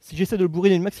si j'essaie de le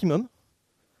bourriner le maximum,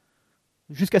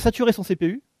 jusqu'à saturer son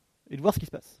CPU, et de voir ce qui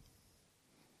se passe.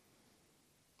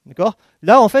 D'accord ?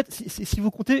 Là, en fait, si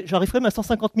vous comptez, j'arriverai à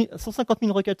 150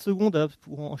 000 requêtes secondes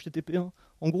en HTTP1.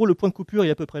 En gros, le point de coupure est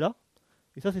à peu près là.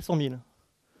 Et ça, c'est 100 000.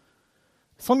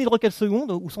 100 000 requêtes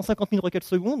secondes ou 150 000 requêtes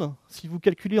secondes, si vous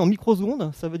calculez en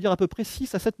microsecondes, ça veut dire à peu près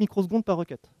 6 à 7 microsecondes par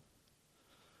requête.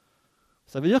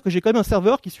 Ça veut dire que j'ai quand même un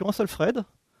serveur qui, sur un seul thread,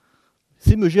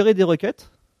 sait me gérer des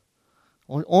requêtes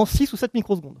en 6 ou 7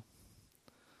 microsecondes.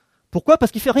 Pourquoi ?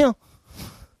 Parce qu'il ne fait rien.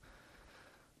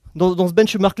 Dans ce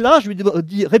benchmark-là, je lui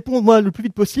dis réponds-moi le plus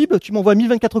vite possible, tu m'envoies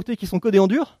 1024 octets qui sont codés en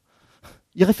dur.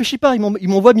 Il ne réfléchit pas, il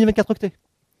m'envoie 1024 octets.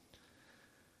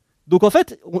 Donc en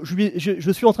fait,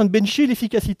 je suis en train de bencher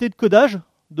l'efficacité de codage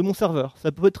de mon serveur.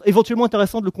 Ça peut être éventuellement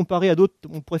intéressant de le comparer à d'autres.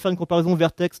 On pourrait faire une comparaison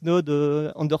Vertex, Node,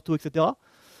 Undertow, etc.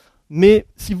 Mais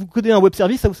si vous codez un web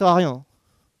service, ça ne vous sert à rien.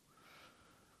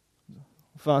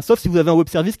 Enfin, sauf si vous avez un web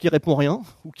service qui répond rien,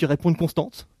 ou qui répond une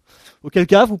constante. Auquel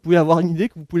cas, vous pouvez avoir une idée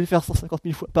que vous pouvez faire 150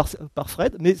 000 fois par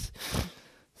thread, mais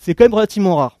c'est quand même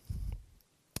relativement rare.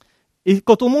 Et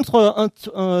quand on montre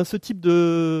ce type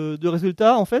de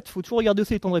résultat, en fait, il faut toujours regarder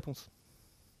aussi les temps de réponse.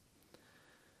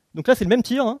 Donc là, c'est le même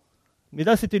tir, hein, mais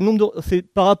là, c'est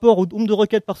par rapport au nombre de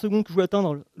requêtes par seconde que je voulais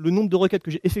atteindre, le nombre de requêtes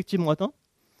que j'ai effectivement atteint.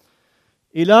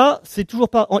 Et là, c'est toujours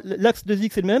pas l'axe de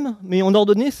X est le même, mais en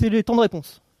ordonnée, c'est les temps de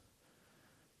réponse.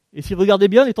 Et si vous regardez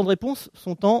bien, les temps de réponse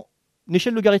sont en une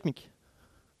échelle logarithmique.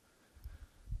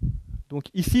 Donc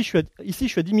ici je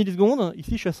suis à 10 millisecondes,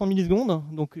 ici je suis à 100 millisecondes,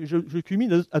 donc je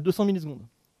culmine à 200 millisecondes.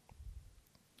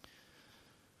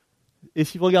 Et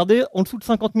si vous regardez, en dessous de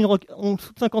 50 000,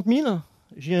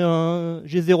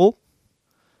 j'ai 0,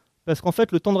 parce qu'en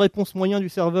fait le temps de réponse moyen du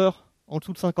serveur en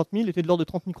dessous de 50 000 était de l'ordre de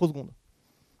 30 microsecondes.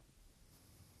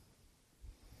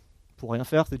 Pour rien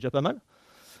faire, c'est déjà pas mal.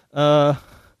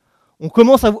 On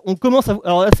commence à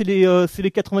alors là c'est les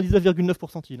 99,9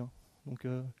 percentiles. Donc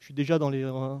je suis déjà dans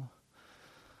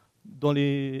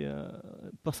les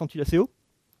percentiles assez hauts.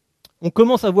 On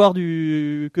commence à voir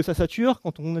que ça sature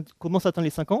quand on commence à atteindre les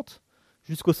 50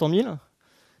 jusqu'aux 100 000.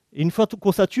 Et une fois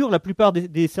qu'on sature, la plupart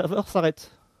des serveurs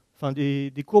s'arrêtent. Enfin,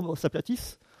 des courbes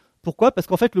s'aplatissent. Pourquoi ? Parce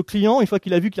qu'en fait, le client, une fois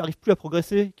qu'il a vu qu'il n'arrive plus à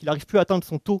progresser, qu'il n'arrive plus à atteindre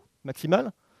son taux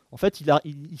maximal, en fait, il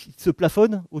se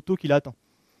plafonne au taux qu'il a atteint.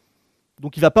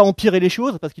 Donc, il ne va pas empirer les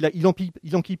choses parce qu'il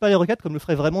n'empile pas les requêtes comme le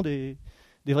feraient vraiment des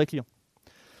vrais clients.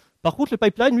 Par contre, le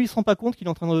pipeline, lui, il ne se rend pas compte qu'il est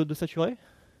en train de saturer.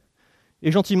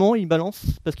 Et gentiment, il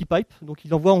balance parce qu'il pipe. Donc,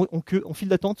 il envoie en file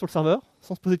d'attente sur le serveur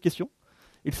sans se poser de questions.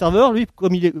 Et le serveur, lui,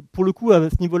 comme il est, pour le coup, à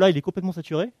ce niveau-là, il est complètement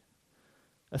saturé.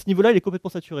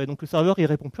 Donc, le serveur, il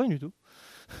répond plus rien du tout.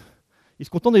 Il se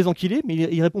contente de les enquiler, mais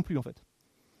il répond plus, en fait.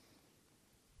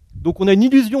 Donc, on a une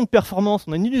illusion de performance,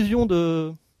 on a une illusion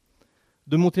de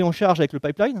montée en charge avec le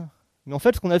pipeline. Mais en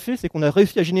fait, ce qu'on a fait, c'est qu'on a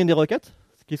réussi à générer des requêtes,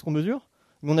 ce qui est ce qu'on mesure,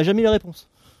 mais on n'a jamais les réponses.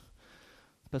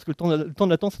 Parce que le temps de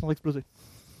latence est en train d'exploser.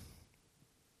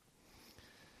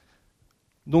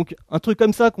 Donc, un truc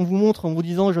comme ça qu'on vous montre en vous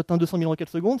disant j'atteins 200 000 requêtes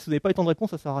secondes, si vous n'avez pas les temps de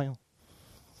réponse, ça sert à rien.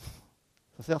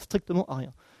 Ça sert strictement à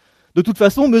rien. De toute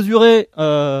façon, mesurer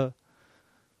le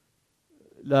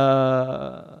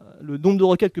nombre de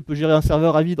requêtes que peut gérer un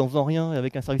serveur à vide en faisant rien et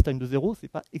avec un service time de 0, c'est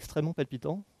pas extrêmement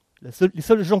palpitant. Les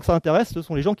seuls gens que ça intéresse, ce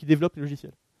sont les gens qui développent les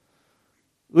logiciels.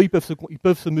 Eux, ils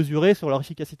peuvent se mesurer sur leur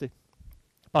efficacité.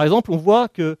 Par exemple, on voit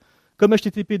que comme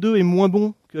HTTP 2 est moins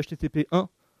bon que HTTP 1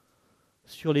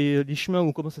 sur les chemins où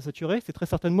on commence à saturer, c'est très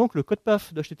certainement que le code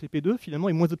path de HTTP 2 finalement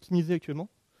est moins optimisé actuellement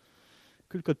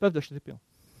que le code path de HTTP 1.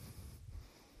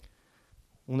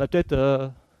 On a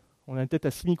peut-être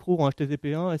à 6 micros en HTTP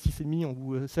 1, à 6,5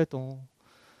 ou 7 en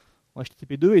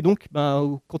HTTP 2, et donc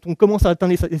quand on commence à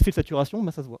atteindre les effets de saturation,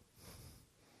 ça se voit.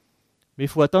 Mais il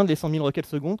faut atteindre les 100 000 requêtes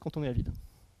secondes quand on est à vide.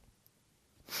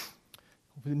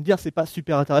 Vous allez me dire, c'est pas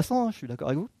super intéressant, je suis d'accord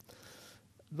avec vous.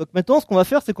 Donc maintenant, ce qu'on va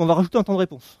faire, c'est qu'on va rajouter un temps de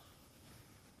réponse.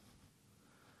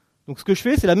 Donc ce que je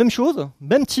fais, c'est la même chose,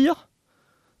 même tir,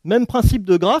 même principe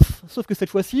de graphe, sauf que cette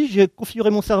fois-ci, j'ai configuré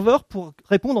mon serveur pour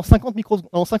répondre en 50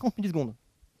 millisecondes.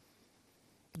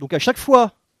 Donc à chaque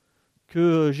fois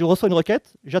que je reçois une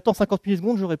requête, j'attends 50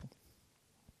 millisecondes, je réponds.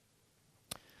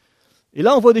 Et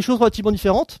là, on voit des choses relativement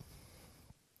différentes.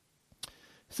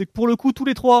 C'est que pour le coup, tous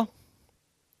les trois,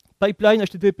 pipeline,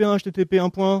 HTTP1,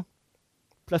 HTTP1.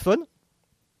 Plafonne,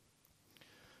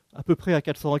 à peu près à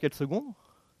 400 requêtes secondes.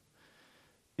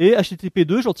 Et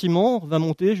HTTP2, gentiment, va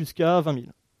monter jusqu'à 20 000.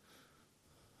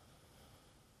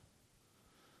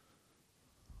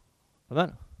 Pas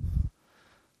mal.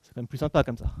 C'est quand même plus sympa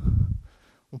comme ça.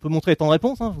 On peut montrer les temps de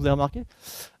réponse, vous avez remarqué.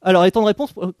 Alors, les temps de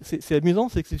réponse, c'est amusant,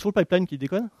 c'est que c'est sur le pipeline qui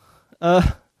déconne.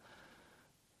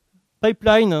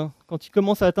 Pipeline, quand il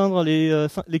commence à atteindre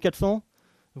les 400,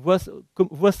 voit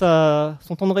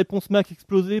son temps de réponse max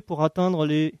exploser pour atteindre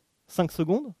les 5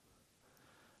 secondes,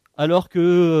 alors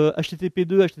que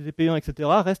HTTP2, HTTP1, etc.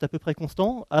 restent à peu près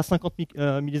constants à 50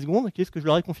 millisecondes, qui est ce que je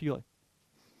leur ai configuré.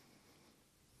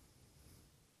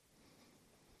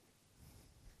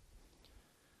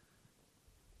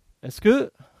 Est-ce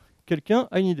que quelqu'un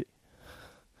a une idée ?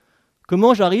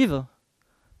 Comment j'arrive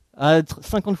à être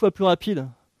 50 fois plus rapide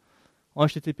en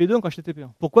HTTP2 qu'en HTTP1 ?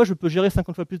 Pourquoi je peux gérer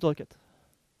 50 fois plus de requêtes ?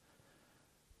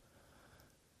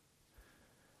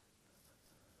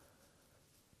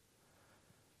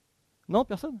 Non,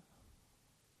 personne ?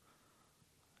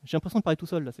 J'ai l'impression de parler tout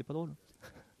seul là, c'est pas drôle.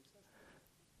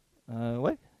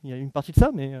 Ouais, il y a une partie de ça,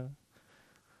 mais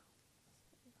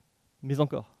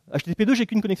encore. HTTP2, j'ai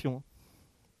qu'une connexion.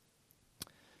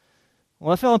 On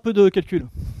va faire un peu de calcul.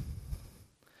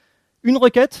 Une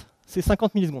requête, c'est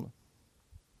 50 millisecondes.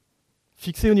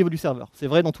 Fixée au niveau du serveur. C'est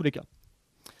vrai dans tous les cas.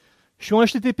 Je suis en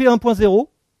HTTP 1.0.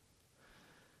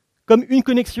 Comme une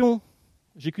connexion,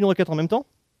 j'ai qu'une requête en même temps.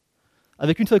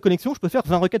 Avec une seule connexion, je peux faire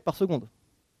 20 requêtes par seconde.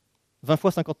 20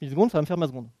 fois 50 millisecondes, ça va me faire ma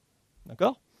seconde.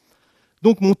 D'accord ?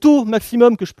 Donc mon taux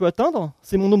maximum que je peux atteindre,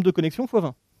 c'est mon nombre de connexions fois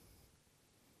 20.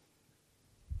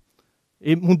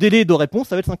 Et mon délai de réponse,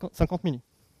 ça va être 50 milli.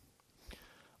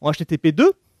 En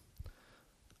HTTP2,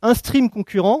 un stream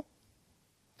concurrent,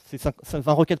 c'est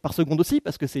 20 requêtes par seconde aussi,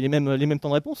 parce que c'est les mêmes temps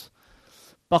de réponse.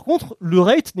 Par contre, le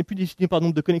rate n'est plus défini par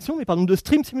nombre de connexions, mais par nombre de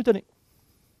streams simultanés.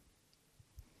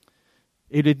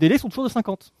 Et les délais sont toujours de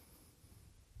 50.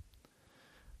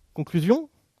 Conclusion,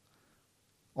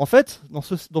 en fait, dans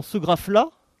ce graphe-là,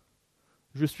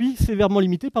 je suis sévèrement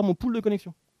limité par mon pool de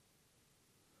connexions.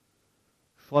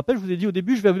 Je vous rappelle, je vous ai dit au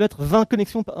début, je vais vous mettre 20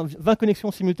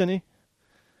 connexions simultanées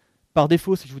par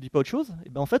défaut si je ne vous dis pas autre chose. Et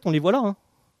ben en fait, on les voit là. Hein.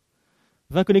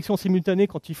 20 connexions simultanées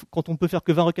quand on peut faire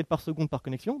que 20 requêtes par seconde par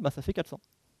connexion, ben ça fait 400.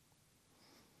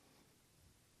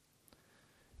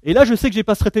 Et là, je sais que je n'ai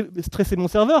pas stressé mon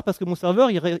serveur parce que mon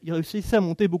serveur, il réussissait à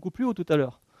monter beaucoup plus haut tout à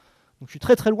l'heure. Donc je suis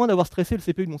très très loin d'avoir stressé le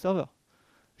CPU de mon serveur.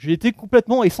 J'ai été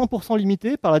complètement et 100%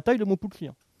 limité par la taille de mon pool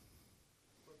client.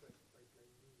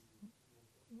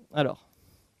 Alors,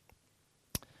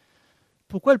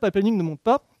 pourquoi le pipelining ne monte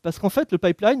pas? Parce qu'en fait, le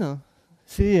pipeline,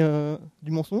 c'est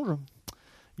du mensonge.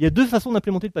 Il y a deux façons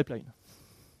d'implémenter le pipeline.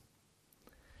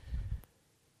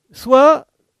 Soit,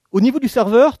 au niveau du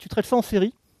serveur, tu traites ça en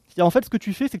série. C'est-à-dire, en fait, ce que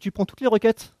tu fais, c'est que tu prends toutes les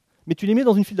requêtes, mais tu les mets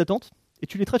dans une file d'attente, et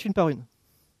tu les traites une par une.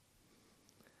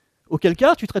 Auquel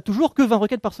cas, tu traites toujours que 20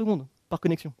 requêtes par seconde, par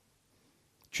connexion.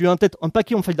 Tu as un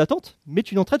paquet en file d'attente, mais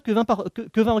tu n'en traites que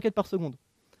 20 requêtes par seconde.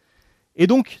 Et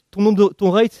donc,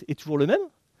 ton rate est toujours le même.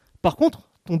 Par contre,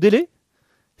 ton délai,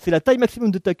 c'est la taille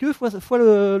maximum de ta queue fois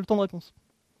le temps de réponse.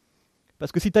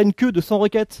 Parce que si tu as une queue de 100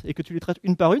 requêtes et que tu les traites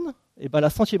une par une, et ben la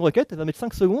 100e requête, elle va mettre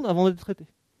 5 secondes avant d'être traitée.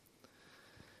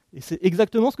 Et c'est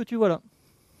exactement ce que tu vois là.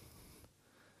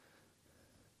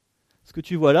 Ce que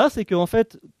tu vois là, c'est qu'en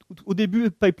fait, au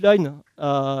début, pipeline,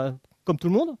 comme tout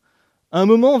le monde, à un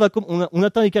moment, on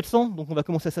atteint les 400, donc on va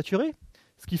commencer à saturer.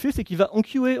 Ce qu'il fait, c'est qu'il va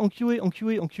enqueuer,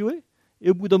 et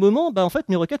au bout d'un moment, en fait,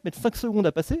 mes requêtes mettent 5 secondes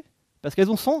à passer, parce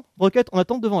qu'elles ont 100 requêtes en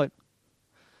attente devant elles.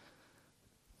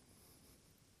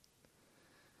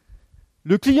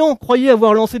 Le client croyait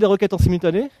avoir lancé des requêtes en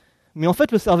simultané, mais en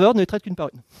fait, le serveur ne les traite qu'une par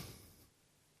une.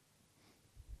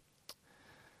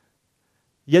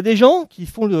 Il y a des gens qui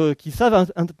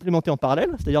savent implémenter en parallèle,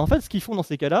 c'est-à-dire en fait, ce qu'ils font dans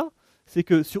ces cas-là, c'est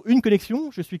que sur une connexion,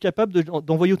 je suis capable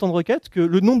d'envoyer autant de requêtes que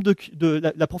le nombre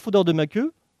de la profondeur de ma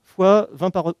queue fois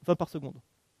 20 par seconde.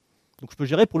 Donc je peux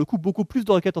gérer pour le coup beaucoup plus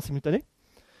de requêtes en simultané.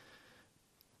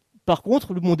 Par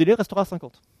contre, mon délai restera à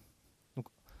 50. Donc,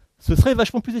 ce serait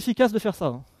vachement plus efficace de faire ça.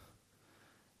 Hein.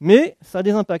 Mais ça a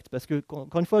des impacts, parce que,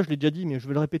 encore une fois, je l'ai déjà dit, mais je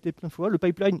vais le répéter plein de fois, le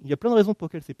pipeline, il y a plein de raisons pour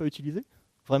lesquelles ce n'est pas utilisé,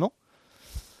 vraiment.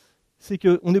 C'est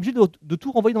qu'on est obligé de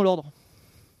tout renvoyer dans l'ordre.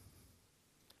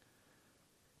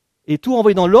 Et tout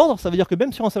renvoyer dans l'ordre, ça veut dire que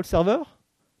même sur un seul serveur,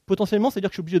 potentiellement, ça veut dire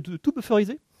que je suis obligé de tout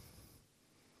bufferiser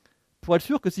pour être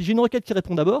sûr que si j'ai une requête qui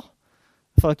répond d'abord,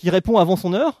 enfin qui répond avant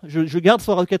son heure, je garde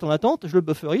sa requête en attente, je le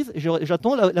bufferise et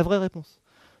j'attends la vraie réponse.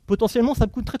 Potentiellement, ça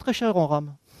me coûte très très cher en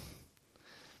RAM.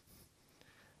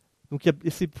 Donc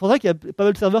c'est pour ça qu'il y a pas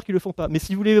mal de serveurs qui ne le font pas. Mais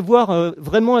si vous voulez voir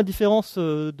vraiment la différence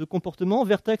de comportement,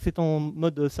 Vertex est en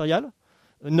mode serial,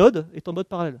 Node est en mode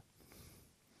parallèle.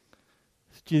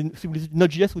 Si vous lisez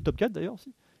Node.js ou Tomcat d'ailleurs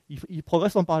aussi, il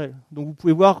progresse en parallèle. Donc vous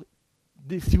pouvez voir,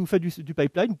 si vous faites du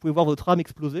pipeline, vous pouvez voir votre RAM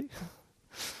exploser.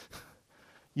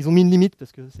 Ils ont mis une limite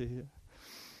parce que c'est...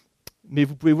 Mais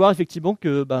vous pouvez voir effectivement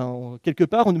que quelque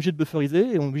part on est obligé de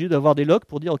bufferiser et on est obligé d'avoir des logs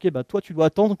pour dire ok, toi tu dois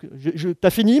attendre,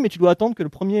 t'as fini mais tu dois attendre que le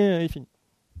premier est fini.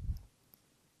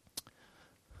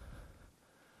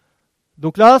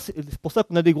 Donc là, c'est pour ça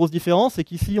qu'on a des grosses différences, c'est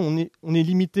qu'ici on est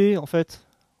limité en fait.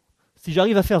 Si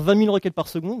j'arrive à faire 20 000 requêtes par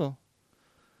seconde,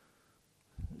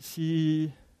 si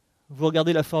vous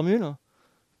regardez la formule,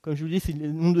 comme je vous dis, c'est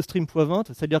le nombre de streams x 20,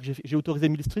 c'est-à-dire que j'ai autorisé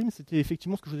 1000 streams, c'était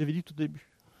effectivement ce que je vous avais dit tout au début.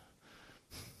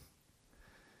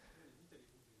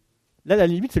 Là, la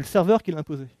limite, c'est le serveur qui l'a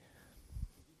imposé.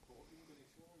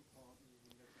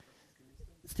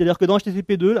 C'est-à-dire que dans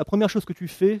HTTP2, la première chose que tu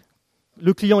fais,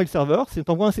 le client et le serveur, c'est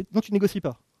t'envoies un... Non, tu négocies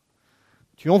pas.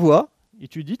 Tu envoies et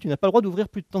tu dis tu n'as pas le droit d'ouvrir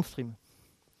plus de temps de stream.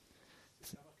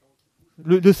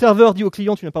 Le serveur dit au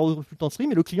client tu n'as pas le droit d'ouvrir plus de temps de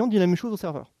stream et le client dit la même chose au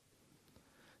serveur.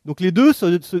 Donc les deux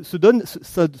se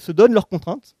donnent leurs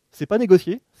contraintes. C'est pas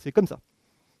négocié, c'est comme ça.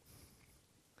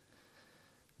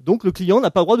 Donc le client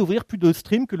n'a pas le droit d'ouvrir plus de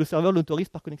stream que le serveur l'autorise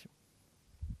par connexion.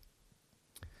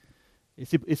 Et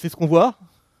c'est ce qu'on voit.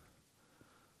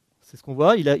 C'est ce qu'on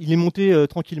voit. Il est monté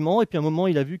tranquillement et puis à un moment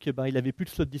il a vu qu'il avait plus de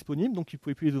slots disponibles, donc il ne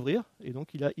pouvait plus les ouvrir et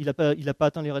donc il a pas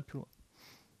atteint les raids plus loin.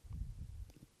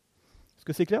 Est-ce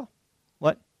que c'est clair?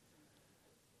 Ouais.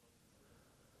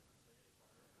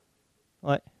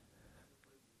 Ouais.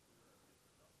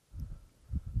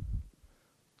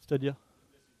 C'est-à-dire?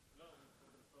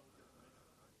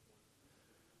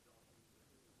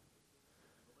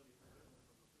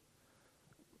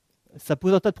 Ça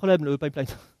pose un tas de problèmes, le pipeline.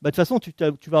 De toute façon, tu vas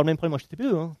avoir le même problème en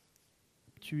HTTP2.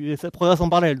 Hein. Ça progresse en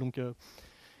parallèle. Donc,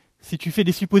 Si tu fais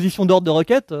des suppositions d'ordre de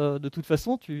requête, de toute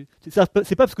façon,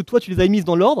 c'est pas parce que toi tu les as mises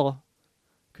dans l'ordre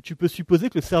que tu peux supposer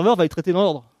que le serveur va les traiter dans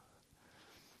l'ordre.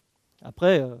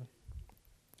 Après,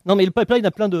 non, mais le pipeline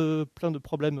a plein de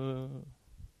problèmes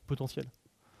potentiels.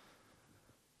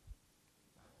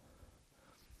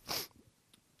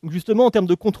 Donc justement, en termes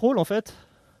de contrôle, en fait,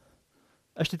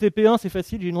 HTTP1, c'est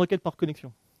facile, j'ai une requête par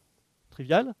connexion.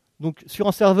 Trivial. Donc sur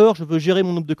un serveur, je veux gérer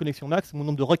mon nombre de connexions max, mon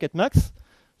nombre de requêtes max.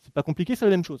 C'est pas compliqué, c'est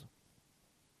la même chose.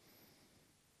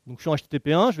 Donc je suis en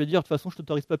HTTP1, je vais dire de toute façon je ne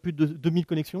t'autorise pas plus de 2000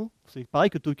 connexions. C'est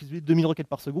pareil que tu utilises 2000 requêtes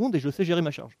par seconde et je sais gérer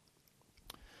ma charge.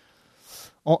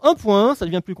 En 1.1, ça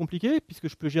devient plus compliqué puisque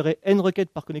je peux gérer n requêtes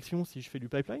par connexion si je fais du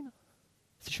pipeline.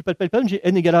 Si je ne fais pas de pipeline, j'ai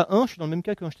n égale à 1, je suis dans le même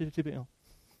cas qu'un HTTP1.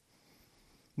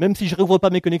 Même si je ne réouvre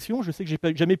pas mes connexions, je sais que j'ai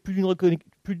jamais plus d'une requête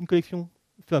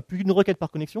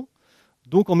par connexion.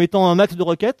 Donc en mettant un max de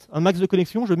requêtes, un max de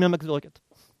connexions, je mets un max de requêtes.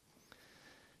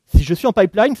 Si je suis en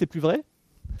pipeline, c'est plus vrai.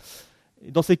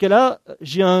 Et dans ces cas-là,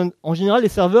 en général, les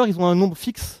serveurs, ils ont un nombre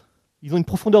fixe. Ils ont une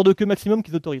profondeur de queue maximum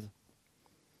qu'ils autorisent.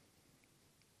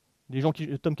 Les gens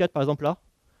Tomcat, par exemple, là,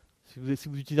 si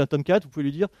vous utilisez un Tomcat, vous pouvez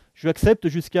lui dire « Je accepte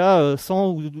jusqu'à 100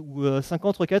 ou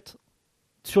 50 requêtes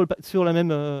sur la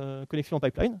même connexion en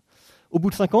pipeline. Au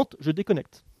bout de 50, je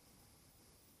déconnecte. »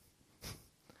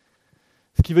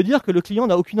 Ce qui veut dire que le client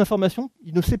n'a aucune information,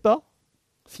 il ne sait pas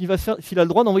s'il a le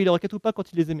droit d'envoyer les requêtes ou pas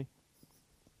quand il les émet.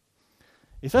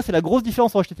 Et ça, c'est la grosse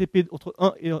différence entre HTTP entre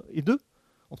 1 et 2,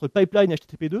 entre pipeline et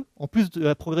HTTP 2, en plus de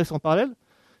la progression en parallèle,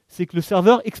 c'est que le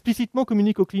serveur explicitement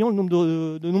communique au client le nombre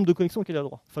de connexions auquel il a le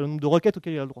droit, enfin le nombre de requêtes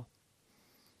auquel il a le droit.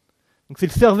 Donc c'est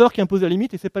le serveur qui impose la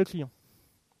limite et c'est pas le client.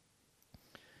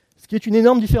 Ce qui est une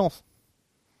énorme différence.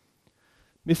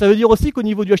 Mais ça veut dire aussi qu'au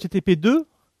niveau du HTTP 2,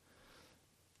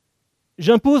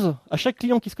 j'impose à chaque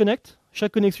client qui se connecte,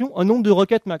 chaque connexion, un nombre de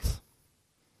requêtes max,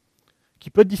 qui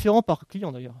peut être différent par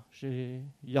client d'ailleurs. Il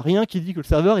n'y a rien qui dit que le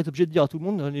serveur est obligé de dire à tout le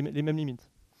monde les mêmes limites.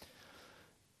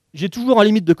 J'ai toujours un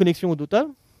limite de connexion au total,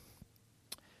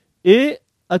 et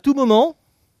à tout moment,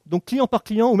 donc client par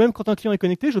client, ou même quand un client est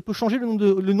connecté, je peux changer le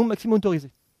nombre maximum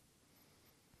autorisé.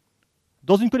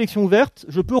 Dans une connexion ouverte,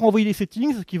 je peux renvoyer les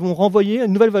settings qui vont renvoyer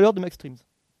une nouvelle valeur de maxstreams.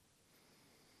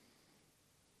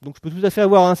 Donc je peux tout à fait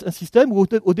avoir un système où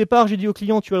au départ j'ai dit au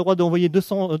client tu as le droit d'envoyer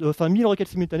 1000 requêtes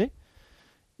simultanées,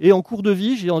 et en cours de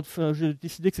vie j'ai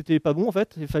décidé que c'était pas bon en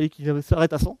fait, il fallait qu'il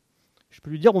s'arrête à 100. Je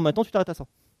peux lui dire bon maintenant tu t'arrêtes à 100.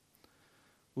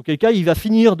 Auquel cas il va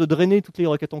finir de drainer toutes les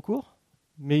requêtes en cours,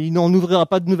 mais il n'en ouvrira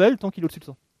pas de nouvelles tant qu'il est au-dessus de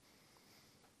 100.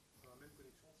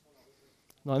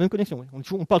 Dans la même connexion, oui.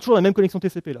 On parle toujours de la même connexion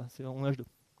TCP là, c'est en H2.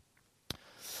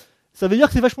 Ça veut dire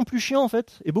que c'est vachement plus chiant en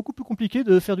fait, et beaucoup plus compliqué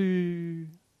de faire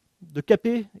de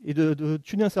caper et de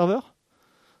tuner un serveur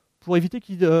pour éviter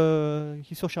qu'il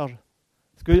surcharge.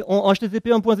 Parce qu'en HTTP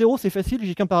 1.0, c'est facile,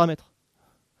 j'ai qu'un paramètre.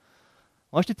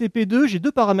 En HTTP 2, j'ai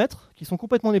deux paramètres qui sont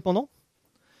complètement dépendants.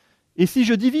 Et si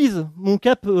je divise mon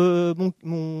cap,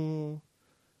 mon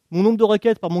nombre de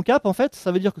requêtes par mon cap, en fait,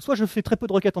 ça veut dire que soit je fais très peu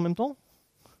de requêtes en même temps,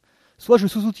 soit je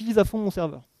sous-utilise à fond mon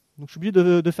serveur. Donc je suis obligé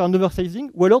de faire un oversizing,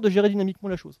 ou alors de gérer dynamiquement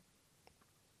la chose.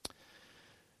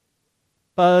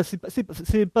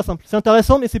 C'est pas simple. C'est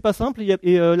intéressant, mais c'est pas simple.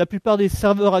 Et la plupart des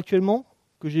serveurs actuellement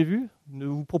que j'ai vus ne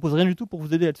vous proposent rien du tout pour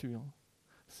vous aider là-dessus.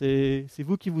 C'est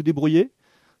vous qui vous débrouillez.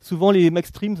 Souvent, les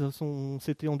maxstreams sont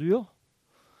setés en dur.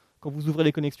 Quand vous ouvrez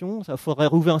les connexions, il faudrait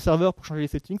rouvrir un serveur pour changer les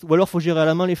settings, ou alors il faut gérer à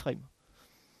la main les frames.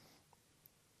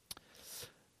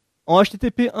 En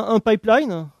HTTP 1.1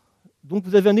 pipeline, donc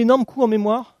vous avez un énorme coût en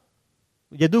mémoire.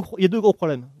 Il y a deux gros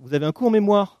problèmes. Vous avez un coût en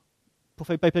mémoire pour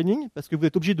faire le pipelining, parce que vous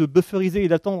êtes obligé de bufferiser et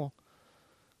d'attendre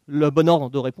le bon ordre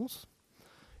de réponse.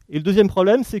 Et le deuxième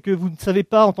problème, c'est que vous ne savez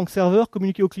pas, en tant que serveur,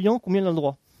 communiquer au client combien il a le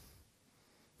droit.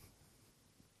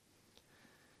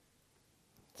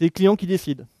 C'est le client qui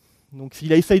décide. Donc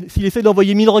s'il essaie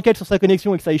d'envoyer 1000 requêtes sur sa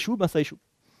connexion et que ça échoue, ben ça échoue.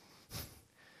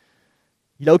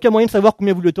 Il n'a aucun moyen de savoir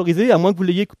combien vous l'autorisez, à moins que vous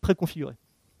l'ayez préconfiguré.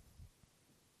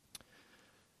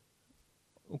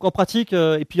 Donc en pratique,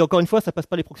 et puis encore une fois, ça passe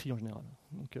pas les proxys en général.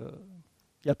 Donc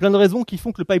il y a plein de raisons qui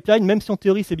font que le pipeline, même si en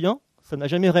théorie c'est bien, ça n'a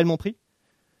jamais réellement pris.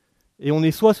 Et on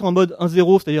est soit sur un mode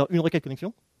 1.0, c'est-à-dire une requête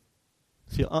connexion,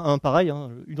 c'est 1.1 pareil,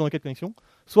 une requête connexion,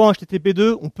 soit en HTTP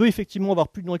 2, on peut effectivement avoir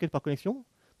plus d'une requête par connexion,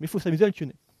 mais il faut s'amuser à le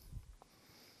tuner.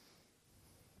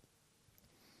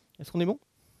 Est-ce qu'on est bon?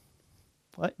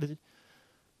 Ouais, vas-y.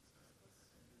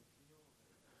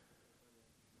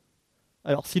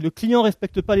 Alors, si le client ne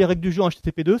respecte pas les règles du jeu en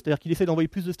HTTP 2, c'est-à-dire qu'il essaie d'envoyer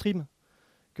plus de streams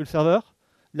que le serveur,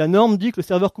 la norme dit que le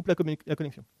serveur coupe la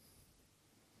connexion.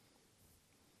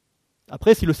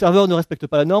 Après, si le serveur ne respecte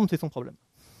pas la norme, c'est son problème.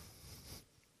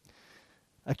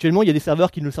 Actuellement, il y a des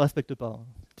serveurs qui ne le respectent pas,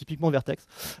 typiquement Vertex.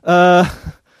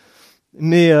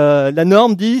 Mais la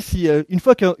norme dit si une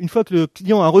fois que le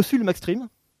client a reçu le MaxStream,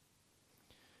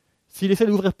 s'il essaie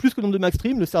d'ouvrir plus que le nombre de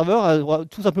MaxStream, le serveur a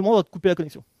tout simplement va couper la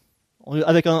connexion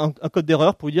avec un code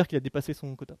d'erreur pour lui dire qu'il a dépassé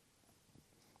son quota.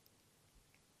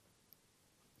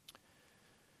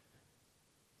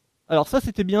 Alors ça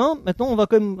c'était bien. Maintenant on va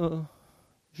quand même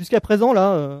jusqu'à présent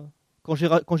là,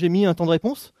 quand j'ai mis un temps de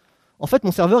réponse, en fait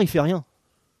mon serveur il fait rien.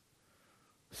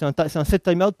 C'est un set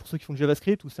timeout pour ceux qui font du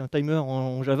JavaScript ou c'est un timer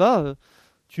en Java.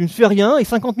 Tu ne fais rien et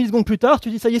 50 millisecondes plus tard, tu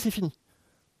dis ça y est, c'est fini.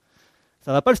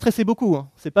 Ça va pas le stresser beaucoup. Hein.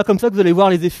 C'est pas comme ça que vous allez voir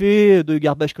les effets de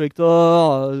garbage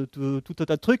collector, tout un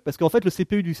tas de trucs, parce qu'en fait le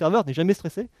CPU du serveur n'est jamais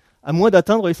stressé, à moins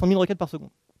d'atteindre les 100 000 requêtes par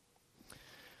seconde.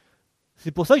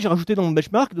 C'est pour ça que j'ai rajouté dans mon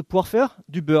benchmark de pouvoir faire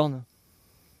du burn.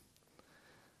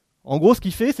 En gros, ce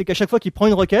qu'il fait, c'est qu'à chaque fois qu'il prend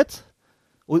une requête,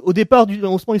 au départ du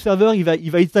lancement du serveur, il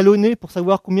va étalonner pour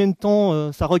savoir combien de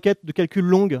temps sa requête de calcul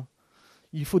longue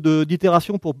il faut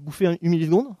d'itération pour bouffer une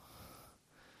milliseconde.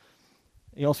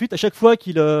 Et ensuite, à chaque fois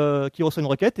qu'il reçoit une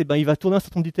requête, eh ben, il va tourner un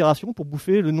certain nombre d'itérations pour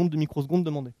bouffer le nombre de microsecondes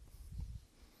demandées.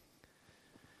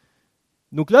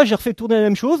 Donc là, j'ai refait tourner la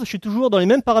même chose. Je suis toujours dans les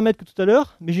mêmes paramètres que tout à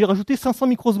l'heure, mais j'ai rajouté 500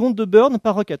 microsecondes de burn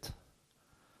par requête.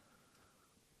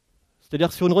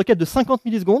 C'est-à-dire sur une requête de 50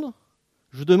 millisecondes,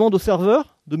 je demande au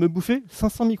serveur de me bouffer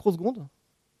 500 microsecondes,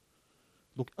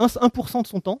 donc 1% de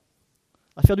son temps,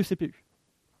 à faire du CPU.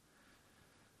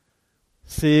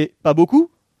 C'est pas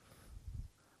beaucoup,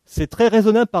 c'est très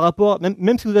raisonnable par rapport,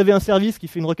 même si vous avez un service qui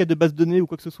fait une requête de base de données ou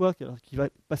quoi que ce soit, qui va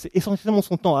passer essentiellement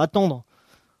son temps à attendre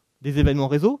des événements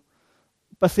réseau,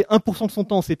 passer 1% de son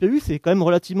temps en CPU, c'est quand même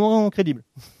relativement crédible.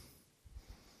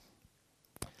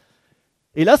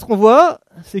 Et là, ce qu'on voit,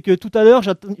 c'est que tout à l'heure,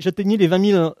 j'atteignais les 20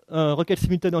 000 requêtes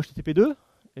simultanées en HTTP2,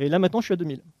 et là, maintenant, je suis à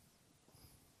 2000.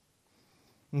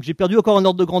 Donc j'ai perdu encore un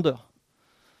ordre de grandeur,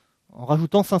 en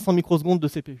rajoutant 500 microsecondes de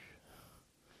CPU.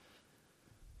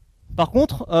 Par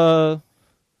contre,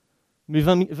 mes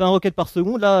 20 requêtes par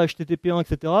seconde, là, HTTP1,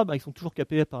 etc., bah, ils sont toujours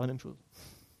capés par la même chose.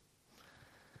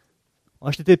 En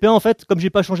HTTP1, en fait, comme je n'ai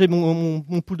pas changé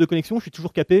mon pool de connexion, je suis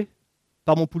toujours capé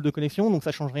par mon pool de connexion, donc ça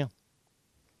ne change rien.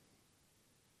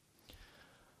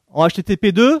 En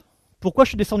HTTP2, pourquoi je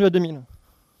suis descendu à 2000 ?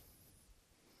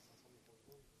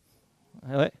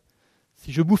 Ouais.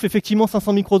 Si je bouffe effectivement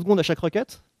 500 microsecondes à chaque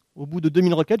requête, au bout de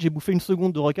 2000 requêtes, j'ai bouffé une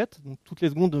seconde de requête. Donc toutes les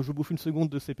secondes, je bouffe une seconde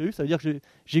de CPU. Ça veut dire que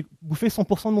j'ai bouffé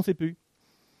 100% de mon CPU.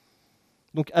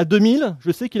 Donc à 2000,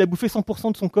 je sais qu'il a bouffé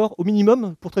 100% de son corps au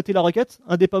minimum pour traiter la requête,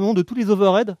 indépendamment de tous les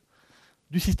overheads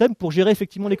du système pour gérer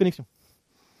effectivement les connexions.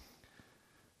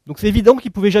 Donc c'est évident qu'il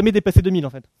ne pouvait jamais dépasser 2000 en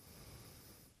fait.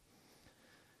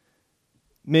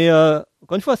 Mais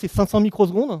encore une fois, c'est 500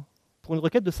 microsecondes pour une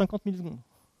requête de 50 millisecondes.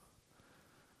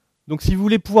 Donc si vous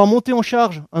voulez pouvoir monter en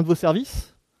charge un de vos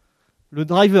services, le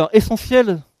driver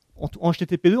essentiel, en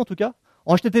HTTP2 en tout cas,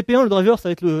 en HTTP1 le driver ça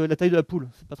va être la taille de la poule,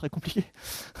 c'est pas très compliqué.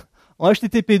 En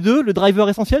HTTP2, le driver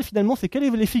essentiel finalement c'est quelle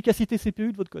est l'efficacité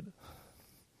CPU de votre code.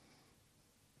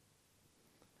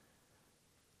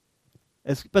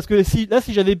 Parce que si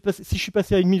je suis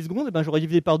passé à 1 milliseconde, eh ben, j'aurais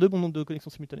divisé par 2 mon nombre de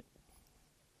connexions simultanées.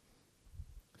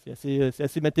 C'est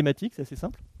assez mathématique, c'est assez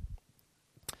simple.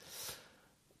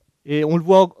 Et on le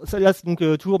voit, ça là, c'est donc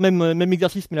toujours même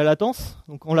exercice, mais la latence.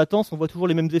 Donc en latence, on voit toujours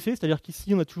les mêmes effets, c'est-à-dire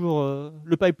qu'ici, on a toujours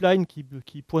le pipeline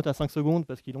qui pointe à 5 secondes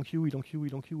parce qu'il en queue,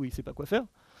 il ne sait pas quoi faire.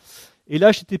 Et là,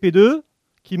 HTTP2,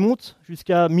 qui monte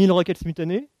jusqu'à 1000 requêtes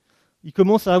simultanées, il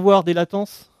commence à avoir des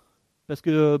latences parce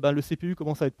que le CPU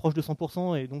commence à être proche de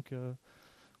 100% et donc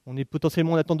on est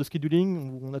potentiellement en attente de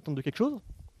scheduling ou en attente de quelque chose.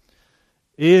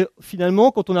 Et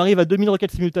finalement, quand on arrive à 2000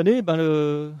 requêtes simultanées,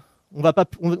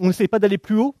 on n'essaie pas d'aller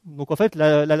plus haut, donc en fait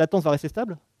la latence va rester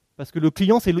stable, parce que le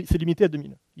client s'est limité à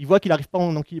 2000. Il voit qu'il n'arrive pas à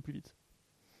en enquiller plus vite.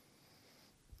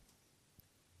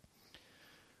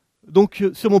 Donc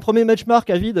sur mon premier benchmark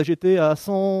à vide, j'étais à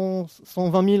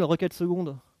 120 000 requêtes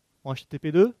secondes en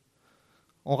HTTP2.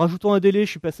 En rajoutant un délai,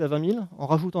 je suis passé à 20 000. En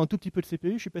rajoutant un tout petit peu de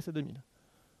CPU, je suis passé à 2000.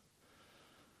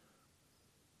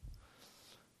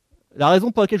 La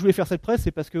raison pour laquelle je voulais faire cette presse,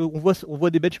 c'est parce qu'on voit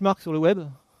des benchmarks sur le web.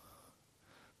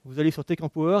 Vous allez sur Tech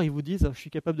Empower, ils vous disent je suis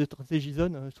capable de traiter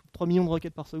JSON, 3 millions de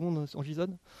requêtes par seconde en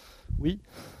JSON. Oui,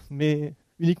 mais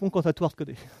uniquement quand tu as tout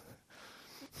hardcodé.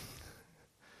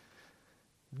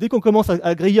 Dès qu'on commence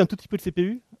à griller un tout petit peu de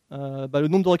CPU, le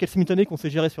nombre de requêtes simultanées qu'on sait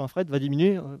gérer sur un thread va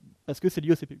diminuer parce que c'est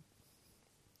lié au CPU.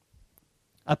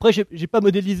 Après, j'ai pas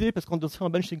modélisé, parce qu'en sur un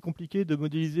bench, c'est compliqué de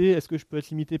modéliser est-ce que je peux être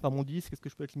limité par mon disque, est-ce que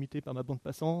je peux être limité par ma bande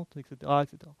passante, etc.,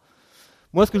 etc.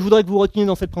 Moi, ce que je voudrais que vous reteniez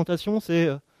dans cette présentation, c'est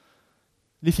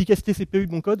l'efficacité CPU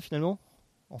de mon code, finalement.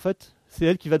 En fait, c'est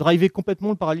elle qui va driver complètement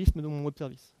le parallélisme de mon web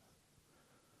service.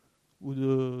 ou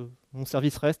de mon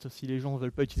service REST si les gens ne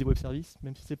veulent pas utiliser web service,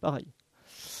 même si c'est pareil.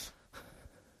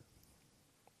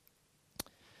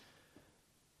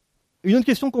 Une autre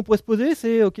question qu'on pourrait se poser,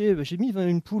 c'est ok, j'ai mis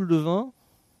une pool de 20,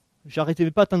 j'arrêtais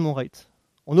pas d'atteindre mon rate.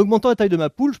 En augmentant la taille de ma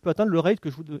pool, je peux atteindre le rate que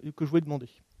je voulais demander.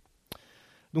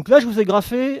 Donc là, je vous ai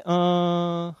graphé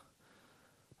un...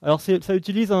 Alors ça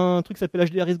utilise un truc qui s'appelle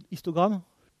HDR histogramme,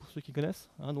 pour ceux qui connaissent.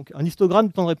 Hein, donc un histogramme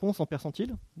de temps de réponse en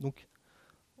percentile. Donc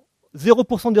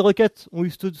 0% des requêtes ont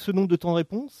eu ce nombre de temps de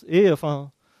réponse, et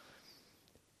enfin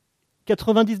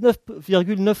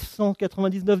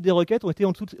 99,999 des requêtes ont été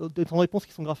en dessous des temps de réponse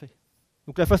qui sont graphés.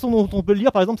 Donc la façon dont on peut le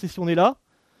lire, par exemple, c'est si on est là,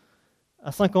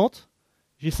 à 50,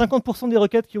 j'ai 50% des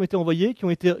requêtes qui ont été envoyées, qui ont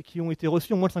été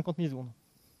reçues en moins de 50 millisecondes.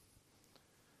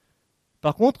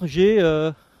 Par contre, j'ai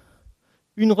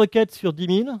une requête sur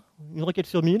 10 000, une requête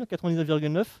sur 1000,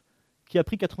 99,9, qui a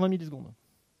pris 80 millisecondes.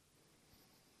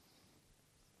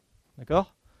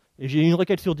 D'accord ? Et j'ai une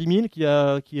requête sur 10 000 qui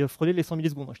a frôlé les 100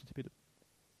 millisecondes en HTTP2.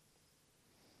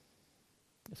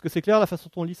 Est-ce que c'est clair la façon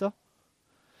dont on lit ça ?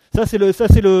 Ça, c'est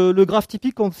le graphe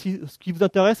typique. Ce qui vous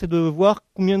intéresse, c'est de voir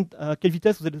à quelle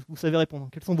vitesse vous savez répondre.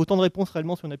 Quels sont vos temps de réponse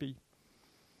réellement sur une API.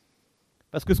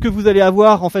 Parce que ce que vous allez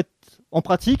avoir en fait en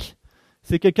pratique,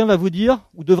 c'est que quelqu'un va vous dire,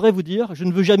 ou devrait vous dire, je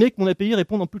ne veux jamais que mon API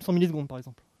réponde en plus de 100 millisecondes, par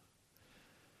exemple.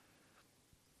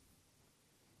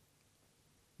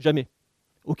 Jamais.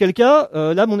 Auquel cas,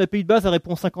 là, mon API de base, elle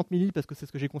répond 50 milli parce que c'est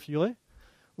ce que j'ai configuré.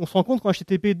 On se rend compte qu'en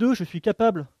HTTP2, je suis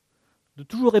capable de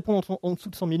toujours répondre en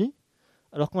dessous de 100 milli,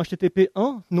 alors qu'en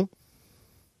HTTP1, non.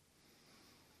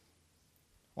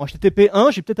 En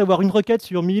HTTP1, je vais peut-être avoir une requête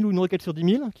sur 1000 ou une requête sur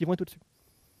 10 000 qui vont être au-dessus.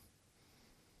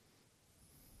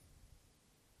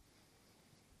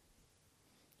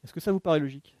 Est-ce que ça vous paraît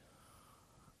logique ?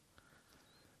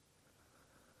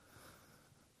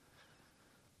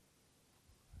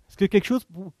 Est-ce que quelque chose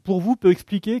pour vous peut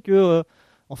expliquer que,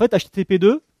 en fait,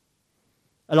 HTTP2,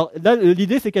 alors là,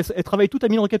 l'idée c'est qu'elle travaille toutes à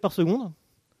 1000 requêtes par seconde.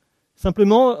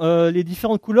 Simplement, les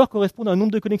différentes couleurs correspondent à un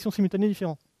nombre de connexions simultanées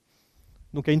différent.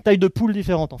 Donc à une taille de pool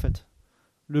différente en fait.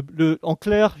 En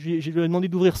clair, j'ai demandé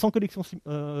d'ouvrir 100 connexions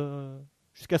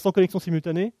jusqu'à 100 connexions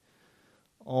simultanées.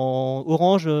 En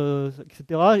orange,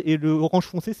 etc. Et le orange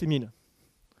foncé, c'est 1000.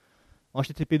 En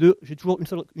HTTP2, j'ai toujours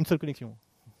une seule connexion.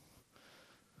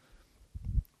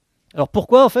 Alors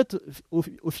pourquoi, en fait,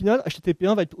 au final,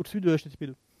 HTTP1 va être au-dessus de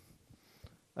HTTP2 ?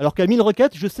 Alors qu'à 1000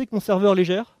 requêtes, je sais que mon serveur les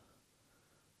gère,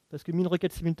 parce que 1000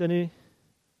 requêtes simultanées,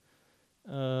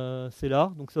 c'est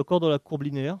là, donc c'est encore dans la courbe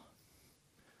linéaire.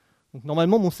 Donc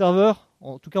normalement, mon serveur,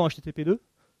 en tout cas en HTTP2,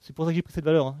 c'est pour ça que j'ai pris cette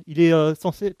valeur, hein, il est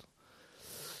censé être...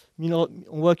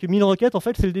 On voit que 1000 requêtes, en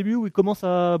fait, c'est le début où il commence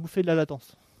à bouffer de la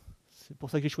latence. C'est pour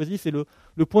ça que j'ai choisi, c'est le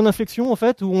point d'inflexion, en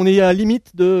fait, où on est à la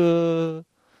limite de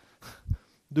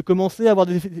commencer à avoir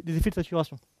des effets de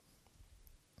saturation.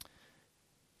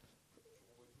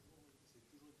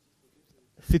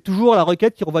 C'est toujours la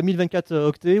requête qui renvoie 1024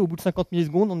 octets au bout de 50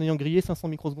 millisecondes en ayant grillé 500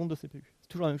 microsecondes de CPU. C'est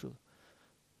toujours la même chose.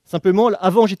 Simplement,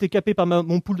 avant, j'étais capé par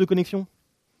mon pool de connexion.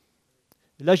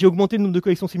 Là, j'ai augmenté le nombre de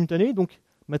connexions simultanées, donc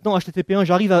maintenant, HTTP1,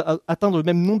 j'arrive à atteindre le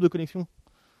même nombre de connexions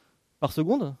par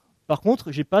seconde. Par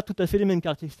contre, je n'ai pas tout à fait les mêmes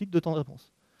caractéristiques de temps de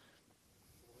réponse.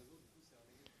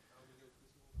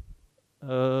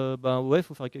 Ouais, il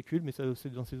faut faire un calcul, mais c'est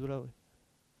dans ces eaux-là. Ouais.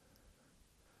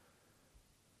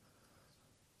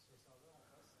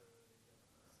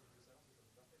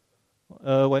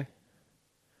 Ouais.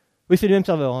 Oui, c'est le même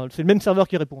serveur. Hein. C'est le même serveur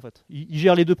qui répond en fait. Il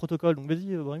gère les deux protocoles. Donc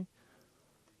vas-y, Brahim.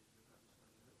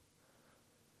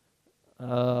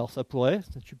 Alors ça pourrait.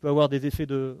 Tu peux avoir des effets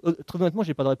de. Très honnêtement,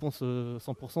 j'ai pas de réponse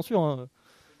 100% sûre. Hein.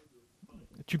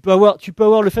 Tu peux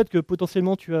avoir le fait que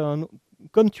potentiellement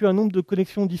comme tu as un nombre de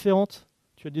connexions différentes,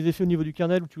 tu as des effets au niveau du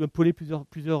kernel où tu vas poler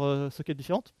plusieurs sockets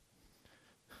différentes.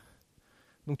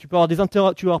 Donc tu peux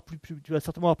avoir tu vas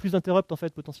certainement avoir plus d'interrupts en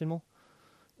fait potentiellement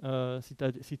si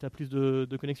tu as plus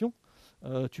de connexions.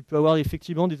 Tu peux avoir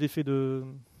effectivement des effets de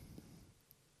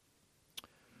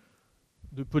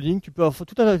polling. Tu peux avoir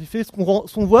tout à fait. Ce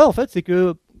qu'on voit en fait, c'est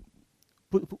que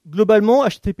globalement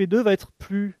HTTP2 va être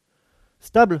plus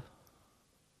stable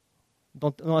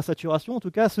dans la saturation, en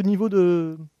tout cas à ce niveau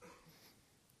de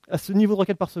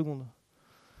requêtes par seconde.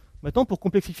 Maintenant, pour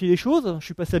complexifier les choses, je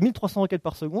suis passé à 1300 requêtes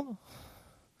par seconde.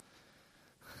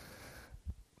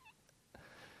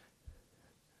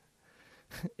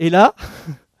 Et là,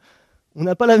 on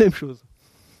n'a pas la même chose.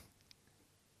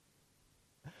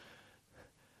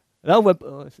 Là,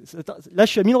 je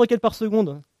suis à 1000 requêtes par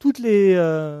seconde. Toutes les,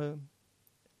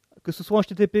 que ce soit en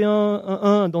HTTP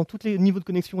 1.1, dans tous les niveaux de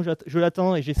connexion, je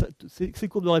l'atteins et j'ai ces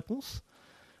courbes de réponse.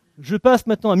 Je passe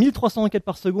maintenant à 1300 requêtes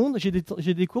par seconde. J'ai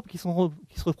des courbes qui se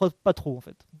refroidissent pas trop en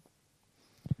fait.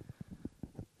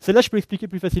 Celle-là, je peux l'expliquer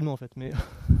plus facilement en fait. Mais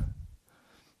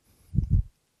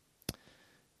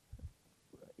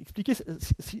expliquer,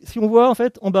 si on voit en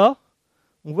fait en bas,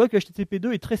 on voit que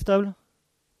HTTP2 est très stable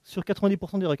sur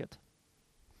 90% des requêtes.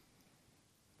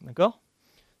 D'accord?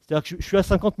 C'est-à-dire que je suis à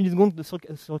 50 millisecondes sur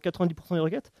 90% des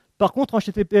requêtes. Par contre, en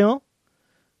HTTP1,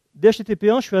 dès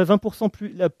HTTP1, je suis à 20%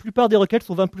 plus. La plupart des requêtes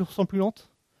sont 20% plus lentes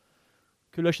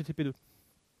que le HTTP2.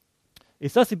 Et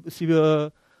ça,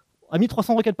 à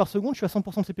 1300 requêtes par seconde, je suis à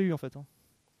 100% de CPU en fait.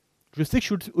 Je sais que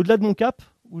je suis au-delà de mon cap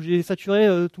où j'ai saturé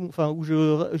où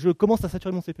je commence à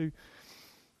saturer mon CPU.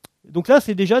 Donc là,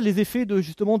 c'est déjà les effets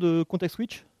justement de context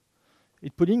switch et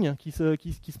de polling qui se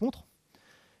montrent.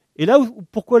 Et là,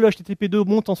 pourquoi le HTTP2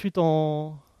 monte ensuite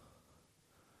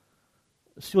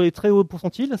sur les très hauts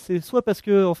pourcentiles, c'est soit parce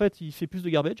que en fait, il fait plus de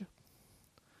garbage,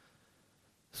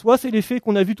 soit c'est l'effet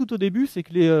qu'on a vu tout au début, c'est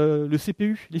que le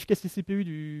CPU, l'efficacité CPU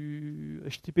du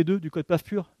HTTP2, du code PAF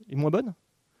pur, est moins bonne.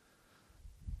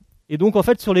 Et donc en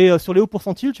fait, sur les hauts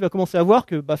pourcentiles, tu vas commencer à voir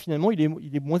que finalement, il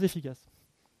est moins efficace.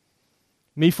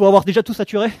 Mais il faut avoir déjà tout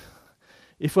saturé.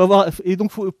 Et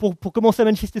donc pour commencer à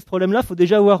manifester ce problème-là, il faut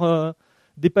déjà avoir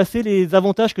dépasser les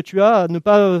avantages que tu as à ne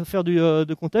pas faire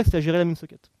de contexte et à gérer la même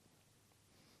socket.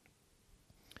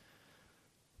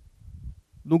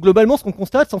 Donc globalement, ce qu'on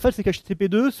constate, en fait, c'est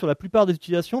qu'HTTP2, sur la plupart des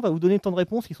utilisations, va vous donner des temps de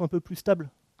réponse qui sont un peu plus stables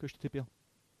que HTTP1.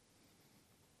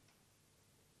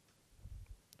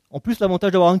 En plus,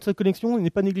 l'avantage d'avoir une seule connexion n'est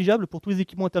pas négligeable pour tous les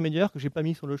équipements intermédiaires que je n'ai pas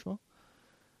mis sur le chemin.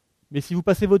 Mais si vous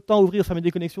passez votre temps à ouvrir et fermer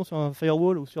des connexions sur un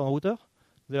firewall ou sur un routeur,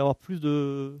 vous allez avoir plus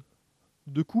de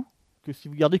coûts que si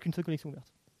vous gardez qu'une seule connexion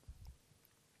ouverte.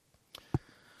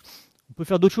 On peut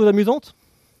faire d'autres choses amusantes.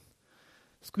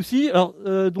 Ce coup-ci,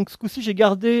 j'ai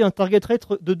gardé un target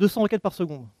rate de 200 requêtes par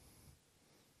seconde.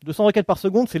 200 requêtes par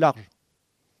seconde, c'est large.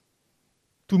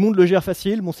 Tout le monde le gère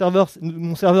facile. Mon serveur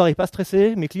n'est pas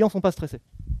stressé. Mes clients ne sont pas stressés.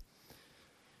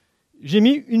 J'ai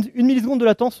mis une milliseconde de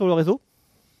latence sur le réseau,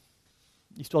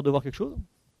 histoire de voir quelque chose.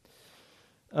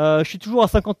 Je suis toujours à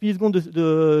 50 millisecondes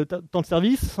de temps de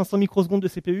service, 500 microsecondes de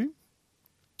CPU.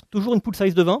 Toujours une pool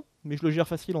size de 20, mais je le gère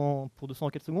facile pour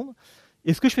 204 secondes.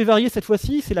 Et ce que je fais varier cette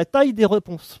fois-ci, c'est la taille des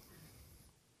réponses.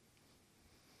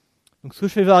 Donc ce que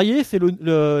je fais varier, c'est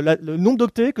le nombre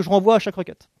d'octets que je renvoie à chaque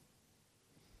requête.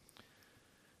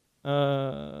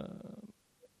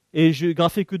 Et je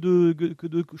graphais que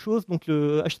deux choses, donc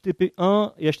le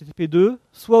HTTP1 et HTTP2,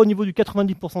 soit au niveau du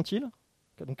 90 percentile,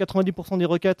 donc 90% des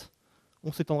requêtes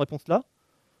ont ces temps de réponse-là,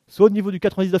 soit au niveau du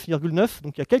 99,9,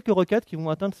 donc il y a quelques requêtes qui vont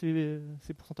atteindre ces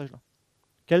pourcentages-là.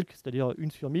 Quelques, c'est-à-dire 1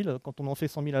 sur 1000, quand on en fait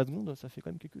 100 000 à la seconde, ça fait quand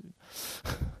même quelques...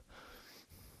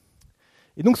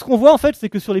 Et donc ce qu'on voit en fait, c'est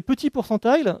que sur les petits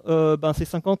pourcentiles, c'est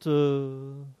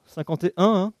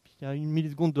 51, il y a 1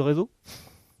 milliseconde de réseau.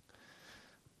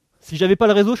 Si j'avais pas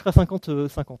le réseau, je serais à 50. Je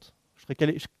serais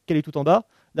calé tout en bas.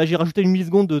 Là, j'ai rajouté 1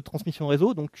 milliseconde de transmission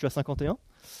réseau, donc je suis à 51.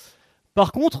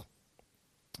 Par contre,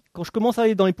 quand je commence à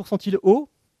aller dans les pourcentiles hauts,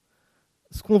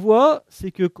 ce qu'on voit,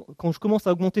 c'est que quand je commence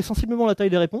à augmenter sensiblement la taille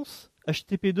des réponses,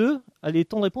 HTTP2 a les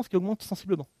temps de réponse qui augmentent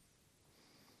sensiblement.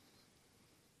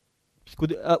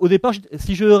 Au départ,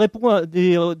 si je réponds à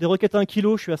des requêtes à 1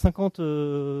 kg, je suis à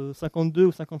 52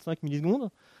 ou 55 millisecondes.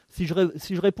 Si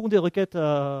je réponds des requêtes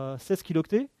à 16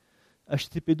 kilooctets,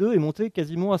 HTTP2 est monté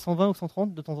quasiment à 120 ou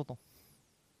 130 de temps en temps.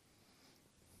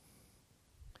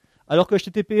 Alors que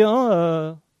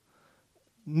HTTP1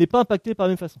 n'est pas impacté par la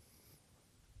même façon.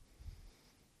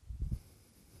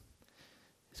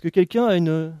 Est-ce que quelqu'un a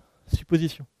une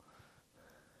supposition ?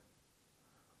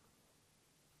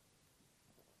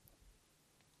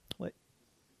 Ouais.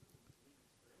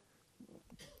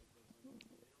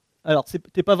 Alors,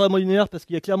 c'était pas vraiment linéaire parce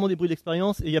qu'il y a clairement des bruits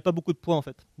d'expérience et il n'y a pas beaucoup de points en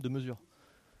fait, de mesure.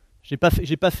 J'ai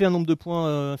pas fait un nombre de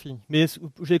points infini. Mais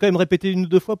j'ai quand même répété 1 ou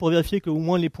 2 fois pour vérifier qu'au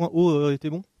moins les points hauts étaient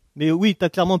bons. Mais oui, tu as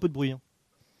clairement un peu de bruit. Hein.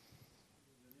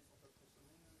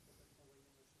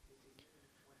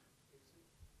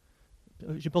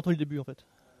 J'ai pas entendu le début en fait.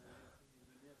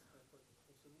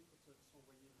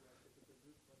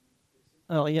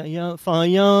 Alors il y a un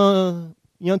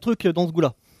truc dans ce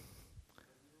goût-là.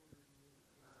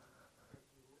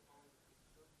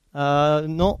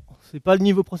 Non, c'est pas le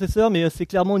niveau processeur, mais c'est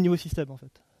clairement le niveau système en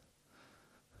fait.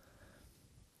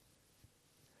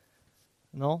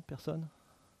 Non, personne.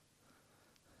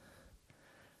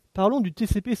 Parlons du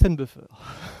TCP SendBuffer.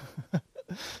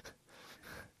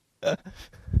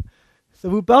 Ça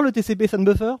vous parle le TCP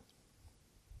SendBuffer ?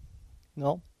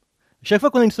 Non. Chaque fois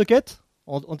qu'on a une socket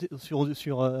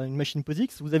sur une machine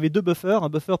POSIX, vous avez 2 buffers, un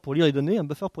buffer pour lire les données, un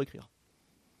buffer pour écrire.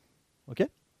 Ok ?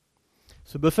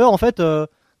 Ce buffer, en fait,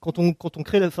 quand on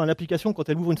crée l'application, quand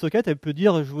elle ouvre une socket, elle peut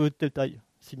dire je veux telle taille.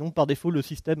 Sinon, par défaut, le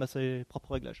système a ses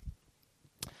propres réglages.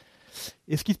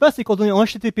 Et ce qui se passe, c'est quand on est en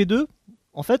HTTP2,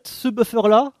 en fait, ce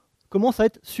buffer-là commence à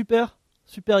être super,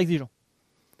 super exigeant.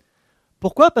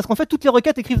 Pourquoi ? Parce qu'en fait, toutes les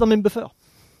requêtes écrivent dans le même buffer.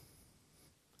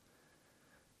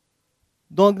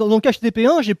 Dans le cas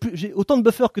HTTP1, j'ai autant de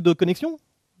buffers que de connexions,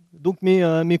 donc mes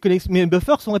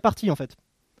buffers sont répartis en fait.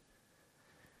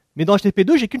 Mais dans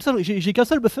HTTP2, j'ai qu'un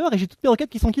seul buffer et j'ai toutes mes requêtes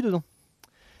qui sont dedans.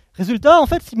 Résultat, en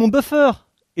fait, si mon buffer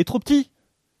est trop petit,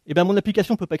 eh ben mon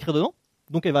application ne peut pas écrire dedans,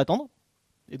 donc elle va attendre,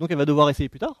 et donc elle va devoir essayer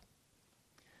plus tard.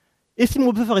 Et si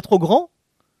mon buffer est trop grand,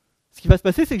 ce qui va se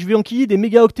passer, c'est que je vais enquiller des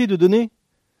mégaoctets de données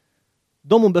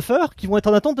dans mon buffer qui vont être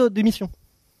en attente d'émission.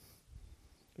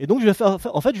 Et donc je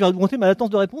vais augmenter ma latence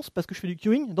de réponse parce que je fais du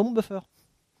queuing dans mon buffer.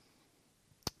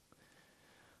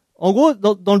 En gros,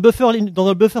 dans le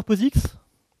buffer POSIX,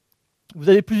 vous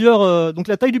avez plusieurs. Donc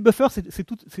la taille du buffer, c'est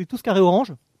tout ce carré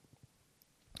orange.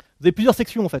 Vous avez plusieurs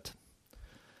sections en fait.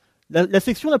 La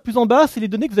section la plus en bas, c'est les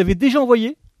données que vous avez déjà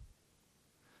envoyées,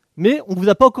 mais on ne vous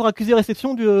a pas encore accusé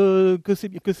réception que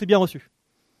c'est bien reçu.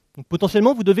 Donc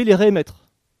potentiellement, vous devez les réémettre.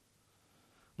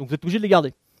 Donc vous êtes obligé de les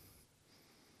garder.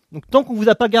 Donc tant qu'on ne vous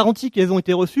a pas garanti qu'elles ont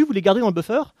été reçues, vous les gardez dans le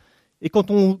buffer. Et quand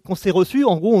c'est reçu,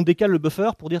 en gros, on décale le buffer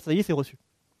pour dire ça y est, c'est reçu.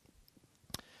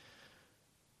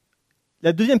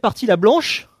 La deuxième partie, la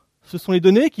blanche, ce sont les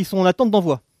données qui sont en attente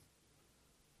d'envoi.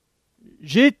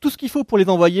 J'ai tout ce qu'il faut pour les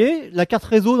envoyer. La carte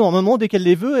réseau, normalement, dès qu'elle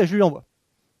les veut, je lui envoie.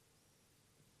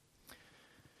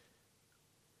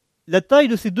 La taille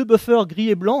de ces deux buffers gris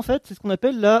et blanc, en fait, c'est ce qu'on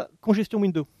appelle la congestion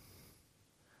window.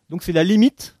 Donc c'est la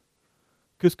limite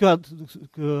que ce qu'a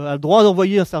le droit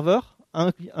d'envoyer un serveur à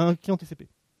un client TCP.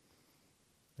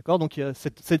 D'accord ? Donc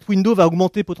cette window va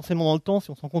augmenter potentiellement dans le temps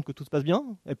si on se rend compte que tout se passe bien.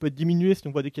 Elle peut être diminuée si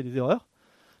on voit dès qu'il y a des erreurs.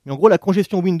 Mais en gros, la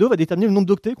congestion window va déterminer le nombre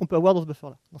d'octets qu'on peut avoir dans ce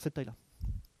buffer-là, dans cette taille-là.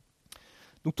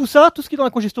 Donc tout ça, tout ce qui est dans la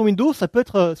congestion window, ça peut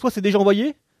être soit c'est déjà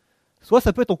envoyé, soit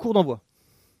ça peut être en cours d'envoi.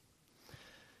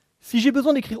 Si j'ai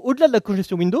besoin d'écrire au-delà de la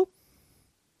congestion window,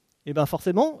 eh ben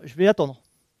forcément, je vais attendre.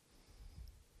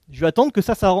 Je vais attendre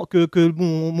que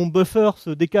mon buffer se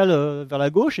décale vers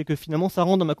la gauche et que finalement ça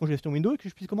rentre dans ma congestion window et que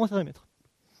je puisse commencer à remettre.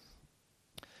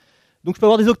 Donc je peux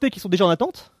avoir des octets qui sont déjà en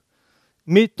attente,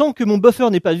 mais tant que mon buffer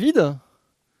n'est pas vide,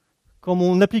 quand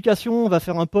mon application va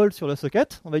faire un poll sur la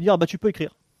socket, on va dire bah tu peux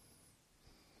écrire.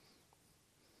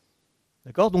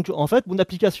 D'accord ? Donc en fait, mon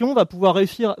application va pouvoir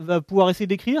essayer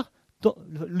d'écrire.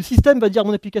 Le système va dire à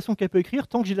mon application qu'elle peut écrire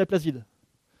tant que j'ai de la place vide.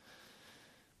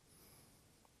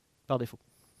 Par défaut.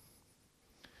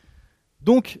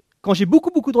 Donc, quand j'ai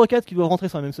beaucoup de requêtes qui doivent rentrer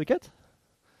sur la même socket,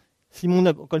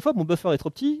 encore une fois, mon buffer est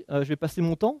trop petit, je vais passer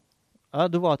mon temps à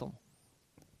devoir attendre.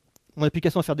 Mon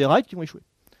application va faire des writes qui vont échouer.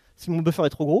 Si mon buffer est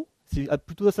trop gros, c'est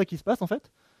plutôt ça qui se passe en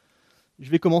fait, je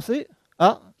vais commencer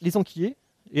à les enquiller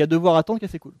et à devoir attendre qu'elles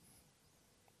s'écoulent.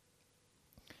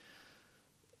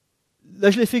 Là,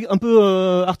 je l'ai fait un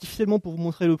peu artificiellement pour vous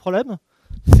montrer le problème.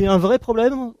 C'est un vrai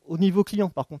problème au niveau client,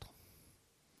 par contre.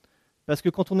 Parce que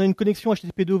quand on a une connexion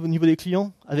HTTP2 au niveau des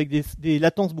clients, avec des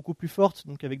latences beaucoup plus fortes,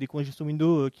 donc avec des congestion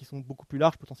window qui sont beaucoup plus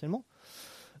larges potentiellement,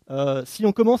 si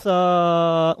on commence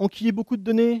à enquiller beaucoup de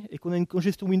données et qu'on a une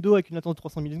congestion window avec une latence de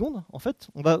 300 millisecondes, en fait,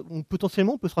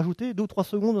 potentiellement, on peut se rajouter 2 ou 3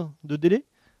 secondes de délai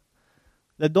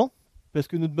là-dedans, parce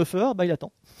que notre buffer, il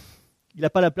attend. Il n'a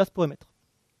pas la place pour émettre.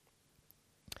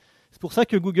 C'est pour ça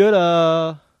que Google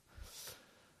a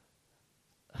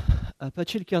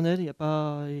patché le kernel il y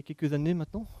a quelques années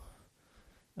maintenant.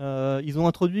 Ils ont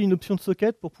introduit une option de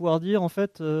socket pour pouvoir dire en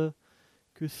fait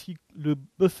que si le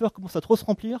buffer commence à trop se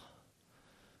remplir,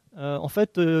 en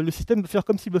fait le système va faire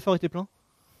comme si le buffer était plein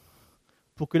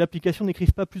pour que l'application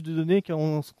n'écrive pas plus de données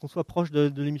qu'on soit proche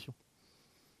de l'émission.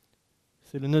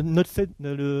 C'est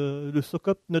le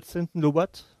SOCOP Not Sent No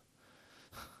What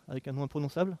avec un nom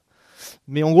imprononçable.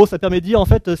 Mais en gros, ça permet de dire en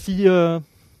fait si je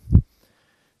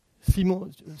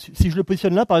le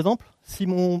positionne là, par exemple, si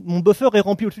mon buffer est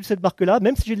rempli au-dessus de cette marque-là,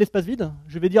 même si j'ai de l'espace vide,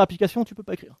 je vais dire application, tu peux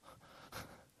pas écrire.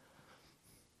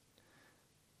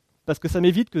 Parce que ça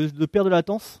m'évite de perdre de la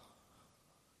latence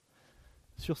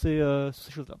sur ces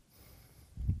choses-là.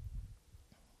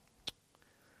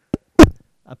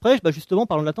 Après, justement,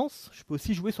 parlant de latence, je peux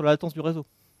aussi jouer sur la latence du réseau.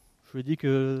 Je vous ai dit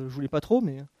que je voulais pas trop,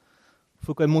 mais il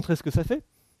faut quand même montrer ce que ça fait.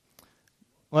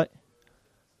 Ouais.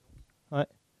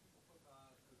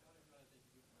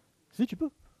 Si, tu peux.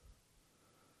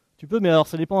 Tu peux, mais alors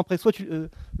ça dépend après.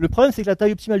 Le problème, c'est que la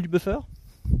taille optimale du buffer,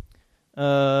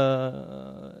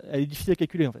 elle est difficile à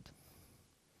calculer en fait.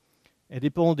 Elle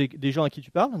dépend des gens à qui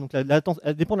tu parles. Donc elle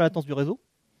dépend de la latence du réseau.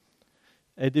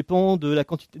 Elle dépend de la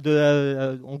quantité,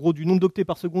 en gros, du nombre d'octets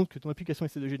par seconde que ton application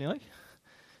essaie de générer.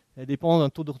 Elle dépend d'un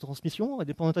taux de retransmission, elle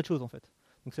dépend d'un tas de choses en fait.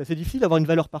 Donc c'est assez difficile d'avoir une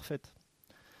valeur parfaite.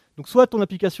 Donc soit ton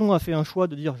application a fait un choix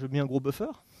de dire je mets un gros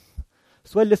buffer,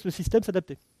 soit elle laisse le système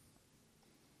s'adapter.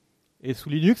 Et sous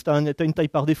Linux, tu as une taille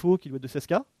par défaut qui doit être de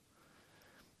 16K,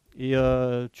 et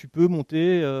tu peux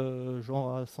monter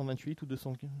genre à 128 ou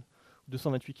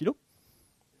 228 kg.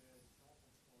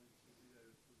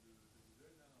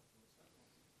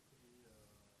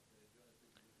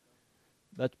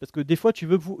 Bah, parce que des fois, tu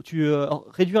veux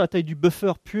réduire la taille du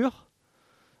buffer pur,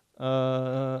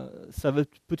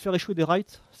 peut te faire échouer des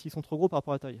writes s'ils sont trop gros par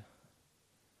rapport à la taille.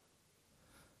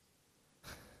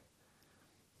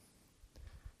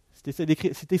 Si tu essaies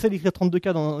d'écrire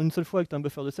 32K dans une seule fois avec un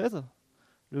buffer de 16,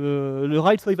 le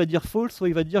write, soit il va dire false, soit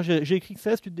il va dire j'ai écrit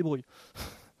 16, tu te débrouilles.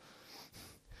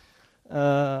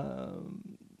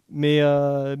 Mais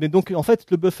donc, en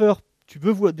fait, le buffer, tu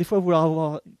veux des fois vouloir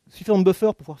avoir suffisamment de buffer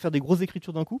pour pouvoir faire des grosses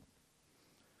écritures d'un coup.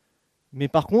 Mais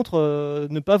par contre,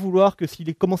 ne pas vouloir que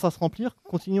s'il commence à se remplir,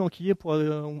 continue à enquiller pour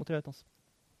augmenter la latence.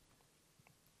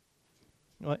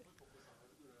 Ouais.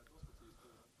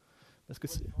 Parce que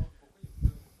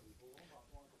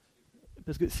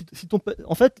si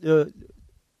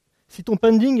ton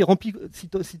pending est rempli,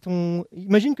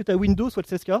 imagine que ta Windows soit de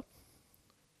 16K,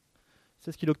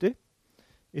 16 kilooctets,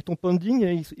 et ton pending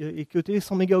est que tu aies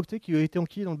 100 mégaoctets qui ont été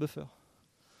enquillés dans le buffer.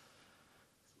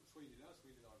 Soit il est là, soit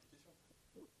il est dans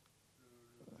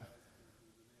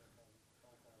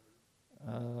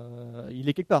l'application. Il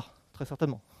est quelque part, très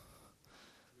certainement.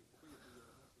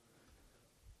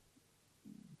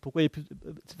 Pourquoi il y a plus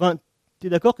tu es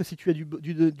d'accord que si tu as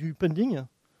du pending,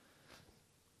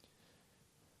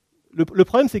 le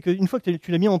problème c'est qu'une fois que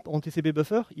tu l'as mis en TCP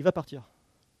buffer, il va partir.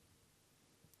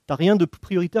 Tu n'as rien de plus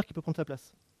prioritaire qui peut prendre sa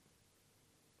place.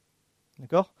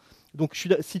 D'accord ? Donc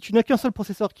si tu n'as qu'un seul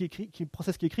processeur qui écrit,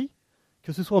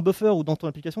 que ce soit en buffer ou dans ton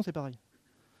application, c'est pareil.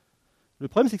 Le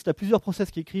problème c'est que si tu as plusieurs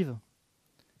process qui écrivent,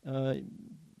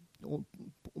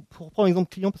 pour reprendre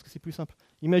l'exemple client parce que c'est plus simple,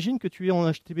 imagine que tu es en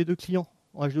HTTP2 client,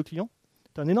 en H2 client,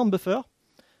 tu as un énorme buffer,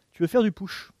 tu veux faire du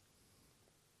push.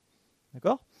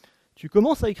 D'accord ? Tu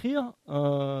commences à écrire,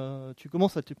 tu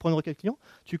prends une requête client,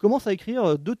 tu commences à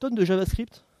écrire 2 tonnes de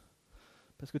JavaScript,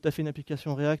 parce que tu as fait une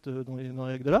application React dans les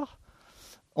React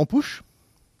en push.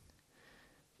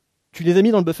 Tu les as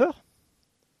mis dans le buffer,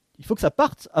 il faut que ça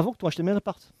parte avant que ton HTML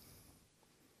parte.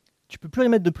 Tu peux plus rien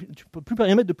mettre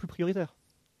de plus prioritaire.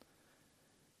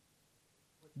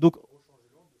 Donc,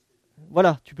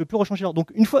 voilà, tu peux plus rechanger l'ordre.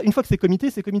 Donc, une fois que c'est committé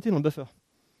dans le buffer.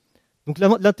 Donc,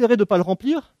 l'intérêt de ne pas le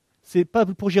remplir, c'est pas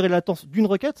pour gérer la latence d'une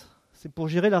requête, c'est pour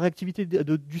gérer la réactivité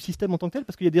du système en tant que tel,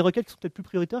 parce qu'il y a des requêtes qui sont peut-être plus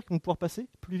prioritaires, qui vont pouvoir passer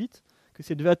plus vite que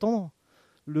si elles devaient attendre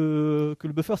que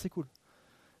le buffer s'écoule.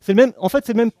 C'est le même. En fait,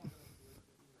 c'est le même.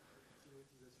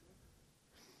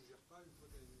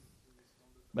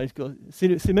 C'est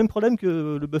le même problème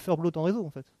que le buffer bloat en réseau, en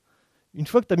fait. Une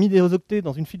fois que tu as mis des octets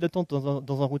dans une file d'attente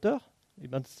dans un routeur, et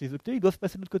ben, ces octets ils doivent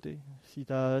passer de l'autre côté. Si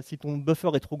ton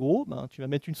buffer est trop gros, ben, tu vas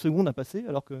mettre 1 seconde à passer,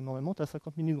 alors que normalement tu as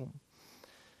 50 millisecondes.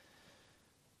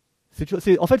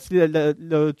 En fait,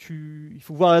 il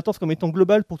faut voir la latence comme étant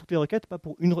globale pour toutes les requêtes, pas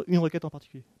pour une requête en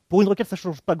particulier. Pour une requête, ça ne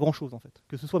change pas grand-chose, en fait.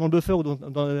 Que ce soit dans le buffer ou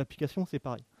dans l'application, c'est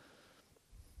pareil.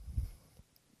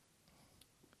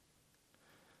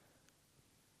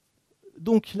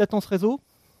 Donc, latence réseau,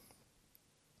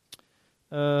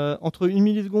 entre 1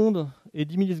 milliseconde et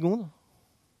 10 millisecondes.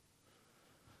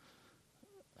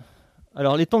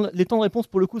 Alors, les temps de réponse,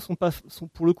 pour le coup,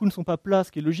 ne sont pas plats,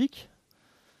 ce qui est logique,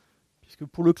 puisque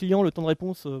pour le client, le temps de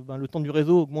réponse, le temps du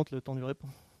réseau augmente le temps de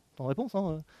réponse.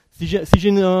 Hein. Si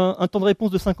j'ai un temps de réponse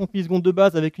de 50 millisecondes de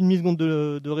base avec 1 milliseconde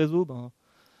de réseau,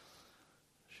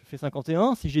 je fais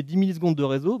 51. Si j'ai 10 millisecondes de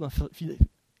réseau,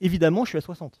 évidemment, je suis à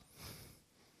 60.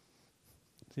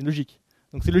 C'est logique.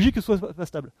 Donc c'est logique que ce soit pas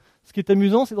stable. Ce qui est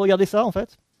amusant, c'est de regarder ça, en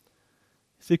fait.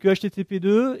 C'est que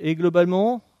HTTP2 est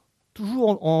globalement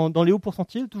toujours dans les hauts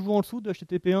pourcentiles, toujours en dessous de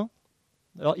HTTP1.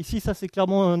 Alors ici, ça, c'est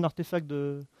clairement un artefact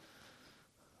de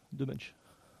Bunch.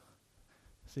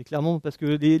 C'est clairement parce que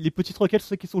les petites requêtes,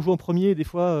 ceux qui sont joués en premier, des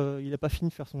fois, il n'a pas fini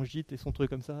de faire son JIT et son truc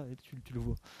comme ça, et tu le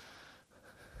vois.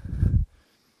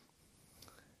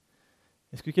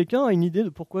 Est-ce que quelqu'un a une idée de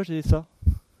pourquoi j'ai ça ?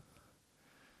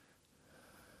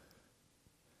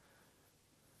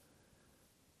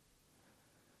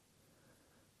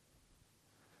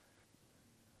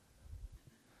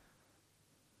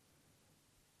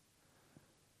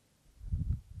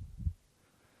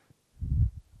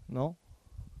 Non ?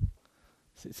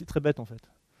 C'est très bête en fait.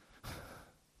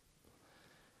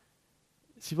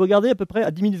 Si vous regardez à peu près à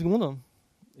 10 millisecondes,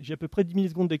 j'ai à peu près 10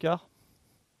 millisecondes d'écart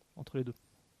entre les deux.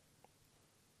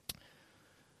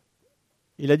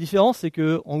 Et la différence, c'est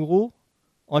que, en gros,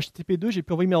 en HTTP2, j'ai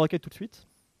pu envoyer mes requêtes tout de suite.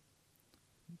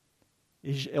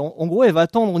 Et en gros, elle va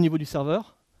attendre au niveau du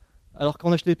serveur, alors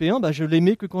qu'en HTTP1, je les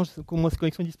mets que quand ma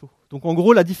connexion est dispo. Donc en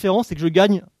gros, la différence, c'est que je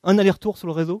gagne un aller-retour sur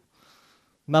le réseau.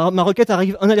 Ma requête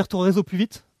arrive un aller-retour réseau plus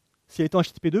vite si elle était en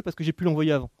HTTP2 parce que j'ai pu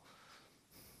l'envoyer avant.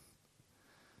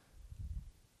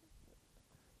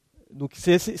 Donc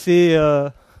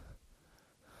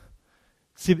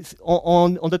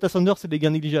en data center, c'est des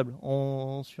gains négligeables.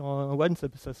 Sur un WAN,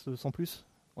 ça se sent plus.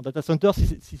 En data center,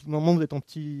 si au moment où vous êtes en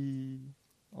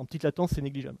petite latence, c'est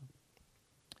négligeable.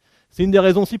 C'est une des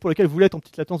raisons aussi pour lesquelles vous voulez être en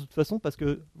petite latence de toute façon, parce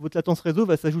que votre latence réseau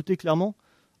va s'ajouter clairement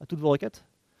à toutes vos requêtes.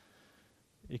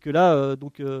 Et que là,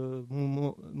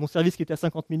 mon service qui était à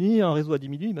 50 milli, un réseau à 10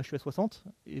 milli, je suis à 60.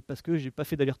 Et parce que j'ai pas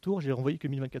fait d'aller-retour, j'ai renvoyé que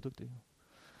 1024 octets.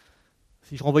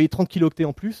 Si je renvoyais 30 kilooctets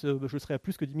en plus, je serais à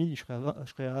plus que 10 milli, je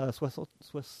serais à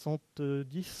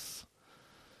 70.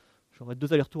 J'aurais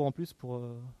 2 allers-retours en plus pour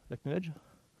l'acknowledge.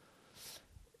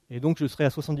 Et donc je serais à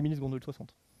 70 millisecondes au lieu de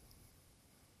 60.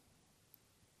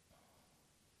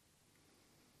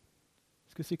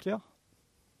 Est-ce que c'est clair?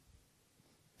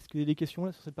 Est-ce qu'il y a des questions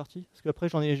là sur cette partie? Parce qu'après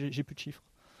j'ai plus de chiffres.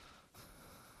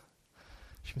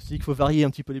 Je me suis dit qu'il faut varier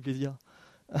un petit peu les plaisirs.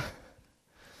 On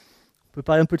peut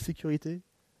parler un peu de sécurité.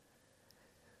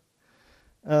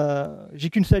 J'ai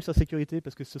qu'une slide sur la sécurité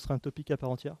parce que ce serait un topic à part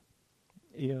entière.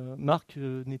 Et Marc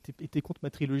était contre ma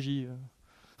trilogie.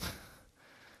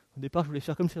 Au départ, je voulais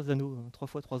faire comme Sir Zano, 3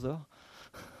 fois 3 heures.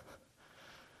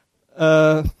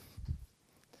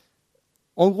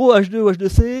 En gros, H2 ou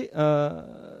H2C,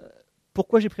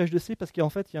 pourquoi j'ai pris H2C? Parce qu'en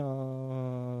fait, il y a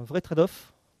un vrai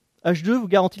trade-off. H2 vous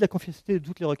garantit la confidentialité de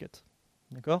toutes les requêtes.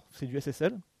 D'accord? C'est du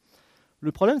SSL.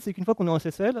 Le problème, c'est qu'une fois qu'on est en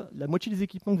SSL, la moitié des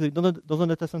équipements que vous avez dans un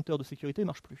data center de sécurité ne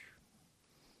marchent plus.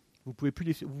 Vous ne pouvez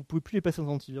plus les passer dans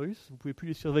un antivirus, vous ne pouvez plus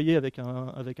les surveiller avec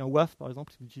un WAF, par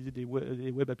exemple, si vous utilisez des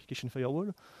Web Application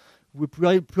Firewall. Vous ne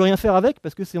pouvez plus rien faire avec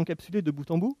parce que c'est encapsulé de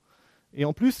bout en bout. Et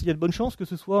en plus, il y a de bonnes chances que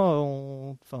ce soit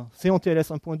c'est en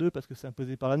TLS 1.2 parce que c'est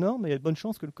imposé par la norme, mais il y a de bonnes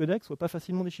chances que le codec ne soit pas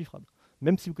facilement déchiffrable,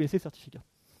 même si vous connaissez le certificat.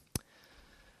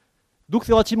 Donc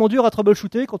c'est relativement dur à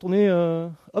troubleshooter quand on est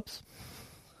Ops.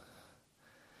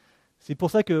 C'est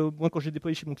pour ça que moi, quand j'ai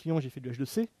déployé chez mon client, j'ai fait du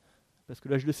H2C. Parce que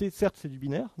le H2C, certes, c'est du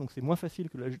binaire, donc c'est moins facile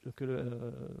que le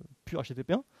pur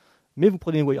HTTP1. Mais vous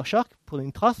prenez une Wireshark, vous prenez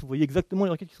une trace, vous voyez exactement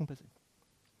les requêtes qui sont passées.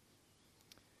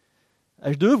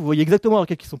 H2, vous voyez exactement les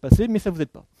requêtes qui sont passées, mais ça ne vous aide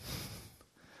pas.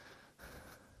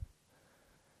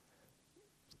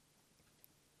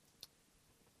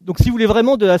 Donc si vous voulez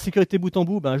vraiment de la sécurité bout en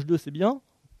bout, H2 c'est bien.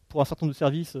 Pour un certain nombre de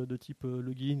services de type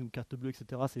login ou carte bleue,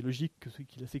 etc., c'est logique que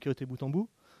qu'il y ait la sécurité bout en bout.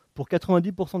 Pour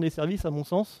 90% des services, à mon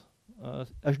sens,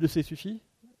 H2C suffit.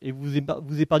 Et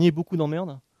vous épargnez beaucoup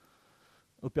d'emmerdes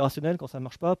opérationnelles quand ça ne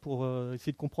marche pas pour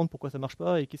essayer de comprendre pourquoi ça ne marche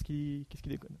pas et qu'est-ce qui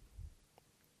déconne.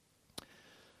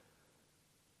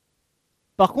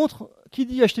 Par contre, qui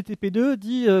dit HTTP2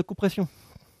 dit compression.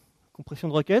 Compression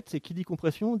de requêtes, et qui dit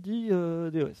compression dit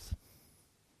DOS.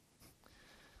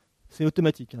 C'est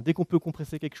automatique. Dès qu'on peut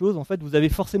compresser quelque chose, en fait, vous avez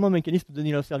forcément un mécanisme de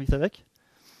denial of service avec.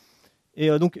 Et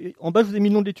donc, en bas, je vous ai mis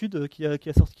le nom de l'étude qui a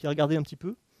regardé un petit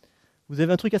peu. Vous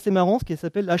avez un truc assez marrant, ce qui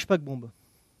s'appelle la HPAC bomb.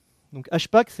 Donc,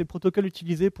 HPAC, c'est le protocole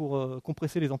utilisé pour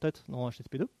compresser les entêtes dans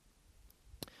HTTP2.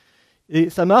 Et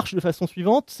ça marche de façon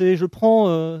suivante, c'est je prends,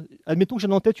 admettons que j'ai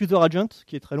un entête user agent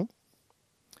qui est très long.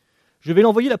 Je vais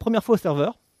l'envoyer la première fois au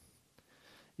serveur.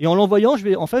 Et en l'envoyant,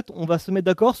 on va se mettre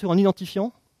d'accord sur un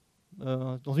identifiant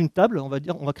dans une table. On va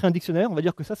créer un dictionnaire. On va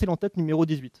dire que ça, c'est l'entête numéro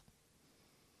 18.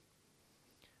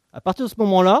 À partir de ce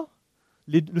moment-là,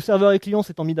 le serveur et le client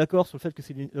s'étant mis d'accord sur le fait que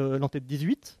c'est l'entête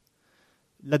 18,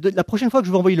 la prochaine fois que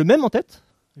je vais envoyer le même entête,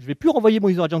 je ne vais plus renvoyer mon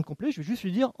user agent complet, je vais juste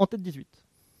lui dire entête 18.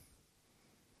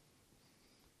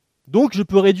 Donc je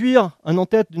peux réduire un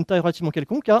entête d'une taille relativement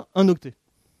quelconque à 1 octet.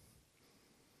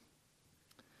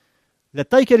 La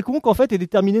taille quelconque, en fait, est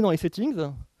déterminée dans les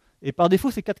settings, et par défaut,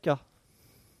 c'est 4K.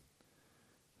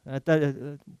 La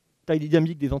taille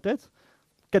dynamique des entêtes,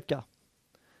 4K.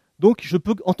 Donc,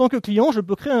 en tant que client, je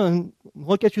peux créer un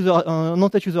entête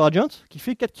user agent qui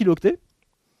fait 4 kilooctets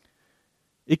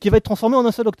et qui va être transformé en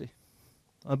un seul octet.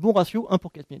 Un bon ratio 1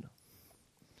 pour 4000.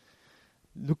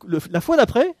 Donc, la fois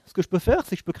d'après, ce que je peux faire,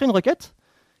 c'est que je peux créer une requête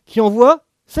qui envoie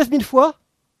 16 000 fois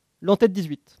l'entête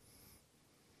 18.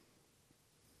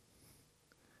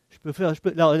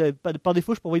 Par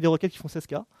défaut, je peux envoyer des requêtes qui font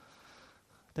 16K,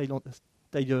 taille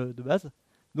de base.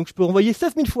 Donc je peux envoyer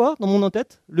 16 000 fois dans mon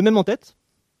entête, le même entête,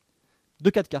 de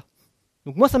 4K.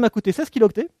 Donc moi, ça m'a coûté 16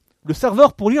 kilooctets. Le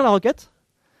serveur, pour lire la requête,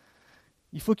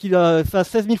 il faut qu'il fasse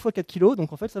 16 000 fois 4 kilos.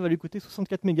 Donc en fait, ça va lui coûter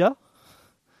 64 mégas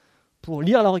pour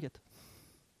lire la requête.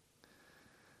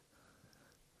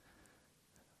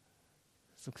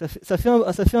 Donc ça fait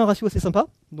un ratio assez sympa.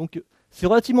 Donc c'est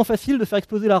relativement facile de faire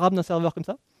exploser la RAM d'un serveur comme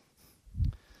ça,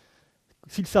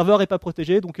 si le serveur n'est pas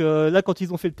protégé. Donc là, quand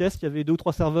ils ont fait le test, il y avait 2 ou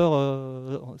 3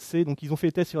 serveurs C. Donc ils ont fait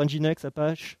le test sur Nginx,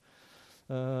 Apache,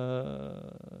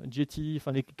 Jetty,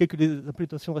 enfin quelques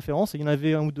implémentations de référence. Et il y en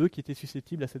avait 1 ou 2 qui étaient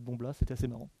susceptibles à cette bombe-là. C'était assez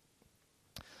marrant.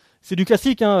 C'est du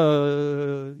classique,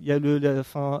 hein. Il y a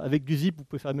avec du zip, vous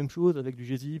pouvez faire la même chose, avec du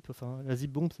gzip. Enfin, la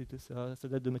zip bombe, ça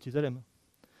date de Mathusalem.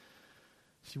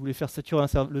 Si vous voulez faire saturer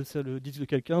le disque de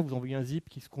quelqu'un, vous envoyez un zip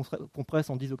qui se compresse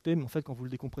en 10 octets, mais en fait, quand vous le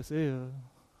décompressez,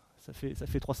 ça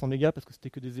fait 300 mégas parce que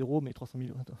c'était que des zéros, mais 300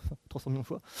 millions de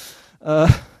fois.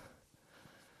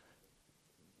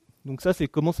 Donc ça, c'est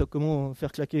comment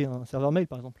faire claquer un serveur mail,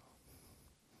 par exemple.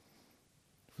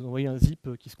 Vous envoyez un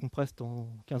zip qui se compresse en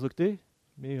 15 octets,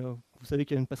 mais vous savez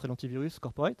qu'il y a une passerelle antivirus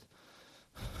corporate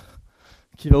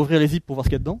qui va ouvrir les zips pour voir ce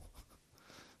qu'il y a dedans.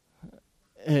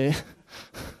 Et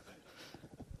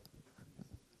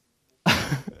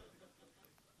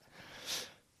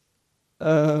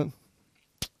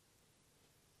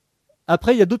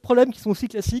après, il y a d'autres problèmes qui sont aussi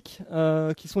classiques,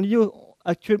 qui sont liés au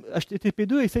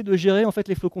HTTP2 essaie de gérer en fait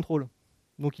les flow control.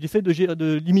 Donc il essaie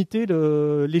de limiter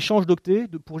l'échange d'octets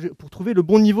pour trouver le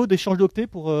bon niveau d'échange d'octets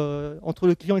entre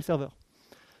le client et le serveur.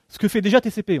 Ce que fait déjà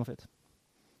TCP en fait.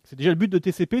 C'est déjà le but de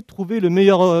TCP de trouver le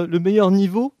meilleur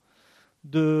niveau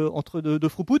de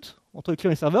throughput entre le client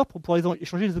et le serveur pour pouvoir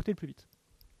échanger les octets le plus vite.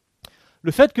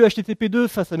 Le fait que HTTP2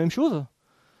 fasse la même chose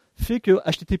fait que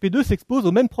HTTP2 s'expose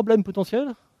au même problème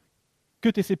potentiel que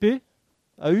TCP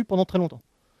a eu pendant très longtemps.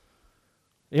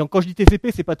 Et quand je dis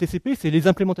TCP, c'est pas TCP, c'est les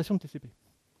implémentations de TCP.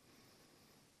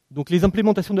 Donc les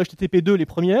implémentations de HTTP2, les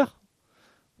premières,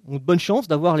 ont de bonnes chances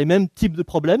d'avoir les mêmes types de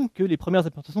problèmes que les premières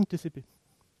implémentations de TCP.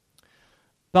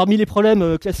 Parmi les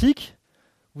problèmes classiques,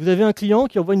 vous avez un client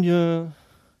qui envoie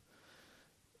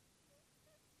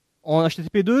en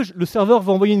HTTP2, le serveur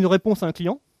va envoyer une réponse à un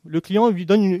client. Le client lui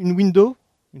donne une window,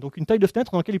 donc une taille de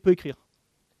fenêtre dans laquelle il peut écrire.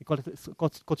 Et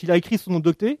quand il a écrit son nom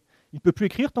d'octet, il ne peut plus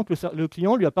écrire tant que le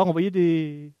client ne lui a pas renvoyé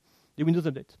des Windows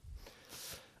Update.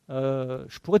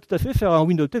 Je pourrais tout à fait faire un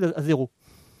Windows Update à 0.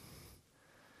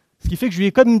 Ce qui fait que je lui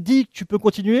ai comme dit que tu peux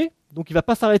continuer, donc il ne va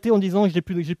pas s'arrêter en disant que j'ai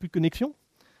plus de connexion.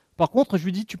 Par contre, je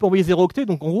lui dis tu peux envoyer 0 octet,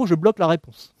 donc en gros je bloque la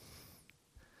réponse.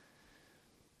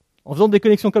 En faisant des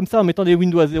connexions comme ça, en mettant des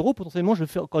Windows à 0, potentiellement je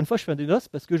fais un DDoS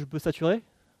parce que je peux saturer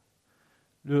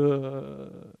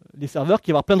les serveurs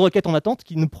qui vont avoir plein de requêtes en attente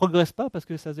qui ne progressent pas parce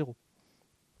que c'est à 0.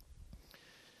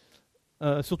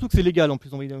 Surtout que c'est légal en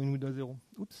plus d'envoyer une Windows à 0.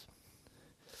 Oups.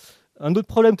 Un autre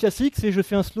problème classique, c'est que je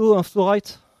fais un slow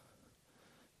write.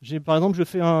 Par exemple, je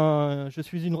suis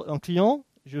un client,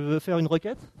 je veux faire une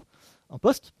requête, un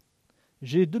post.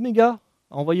 J'ai 2 mégas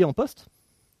à envoyer en post,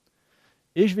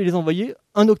 et je vais les envoyer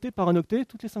 1 octet par 1 octet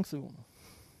toutes les 5 secondes.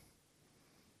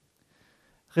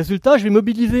 Résultat, je vais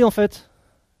mobiliser en fait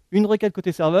une requête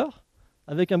côté serveur,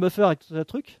 avec un buffer avec tout un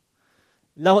truc.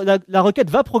 La requête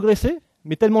va progresser,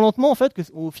 mais tellement lentement en fait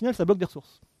qu'au final ça bloque des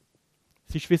ressources.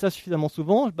 Si je fais ça suffisamment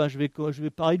souvent, je vais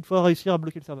pareil une fois réussir à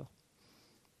bloquer le serveur.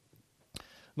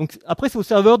 Donc après c'est au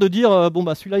serveur de dire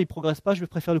celui-là il progresse pas, je vais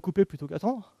préférer le couper plutôt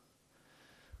qu'attendre.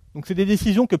 Donc c'est des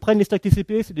décisions que prennent les stacks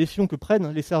TCP, c'est des décisions que prennent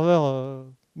les serveurs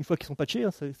une fois qu'ils sont patchés,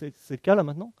 hein, c'est le cas là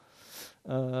maintenant.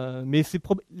 Mais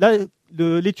là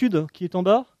l'étude qui est en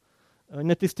bas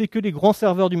n'a testé que les grands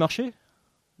serveurs du marché.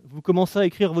 Vous commencez à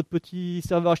écrire votre petit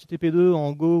serveur HTTP2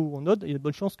 en Go ou en Node, et il y a de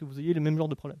bonnes chances que vous ayez le même genre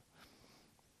de problème.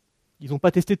 Ils n'ont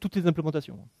pas testé toutes les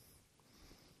implémentations.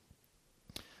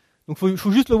 Donc il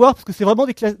faut juste le voir, parce que c'est vraiment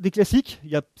des classiques.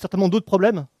 Il y a certainement d'autres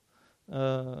problèmes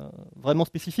vraiment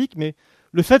spécifiques, mais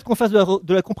le fait qu'on fasse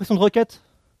de la compression de requêtes,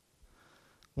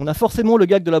 on a forcément le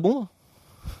gag de la bombe.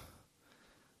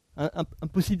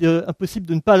 Impossible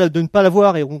de ne pas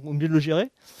l'avoir et on est obligé de le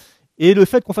gérer. Et le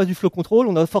fait qu'on fasse du flow control,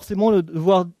 on a forcément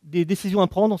devoir des décisions à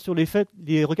prendre sur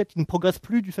les requêtes qui ne progressent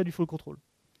plus du fait du flow control.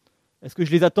 Est-ce que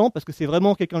je les attends parce que c'est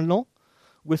vraiment quelqu'un de lent,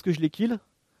 ou est-ce que je les kill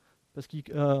parce qu'il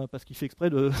fait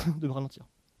exprès de me ralentir?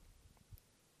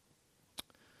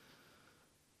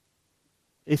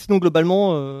 Et sinon,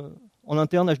 globalement, en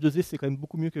interne, H2E, c'est quand même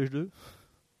beaucoup mieux que H2.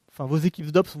 Enfin, vos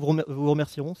équipes d'Ops vous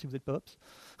remercieront si vous n'êtes pas Ops.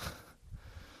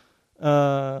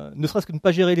 Ne serait-ce que de ne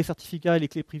pas gérer les certificats et les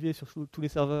clés privées sur tous les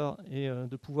serveurs et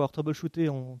de pouvoir troubleshooter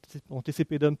en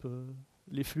TCP dump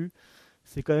les flux,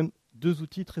 c'est quand même 2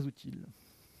 outils très utiles.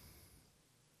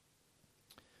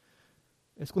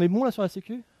 Est-ce qu'on est bon là sur la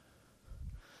sécu?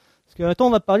 Parce que maintenant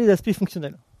on va parler d'aspect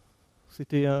fonctionnel.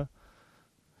 C'était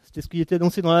ce qui était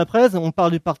annoncé dans la presse. On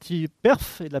parle de partie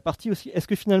perf et de la partie aussi. Est-ce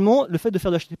que finalement le fait de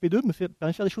faire de HTTP2 me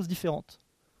permet de faire des choses différentes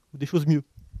ou des choses mieux?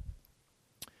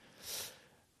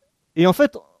 Et en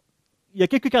fait, il y a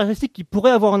quelques caractéristiques qui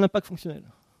pourraient avoir un impact fonctionnel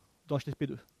dans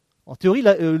HTTP2. En théorie,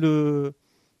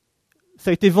 ça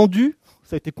a été vendu,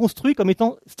 ça a été construit comme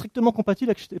étant strictement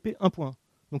compatible avec HTTP 1.1.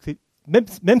 Donc c'est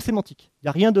même sémantique.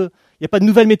 Il n'y a pas de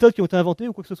nouvelles méthodes qui ont été inventées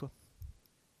ou quoi que ce soit.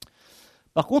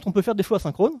 Par contre, on peut faire des flows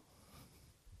asynchrones,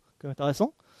 c'est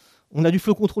intéressant. On a du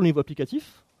flow control au niveau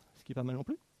applicatif, ce qui est pas mal non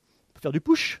plus. On peut faire du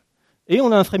push, et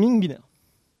on a un framing binaire.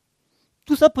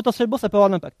 Tout ça, potentiellement, ça peut avoir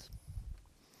un impact.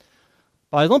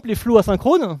 Par exemple, les flows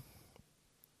asynchrones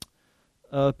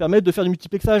permettent de faire du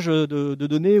multiplexage de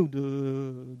données ou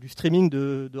du streaming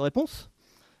de réponses.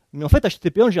 Mais en fait,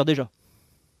 HTTP1 le gère déjà.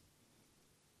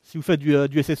 Si vous faites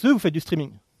du SSE, vous faites du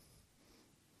streaming.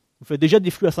 Vous faites déjà des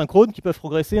flux asynchrones qui peuvent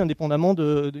progresser indépendamment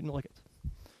d'une requête.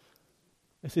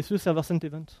 SSE, Server Sent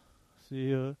Event.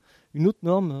 C'est une autre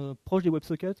norme proche des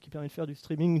WebSockets qui permet de faire du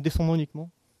streaming descendant uniquement.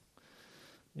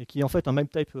 Et qui est en fait un MIME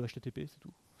type HTTP, c'est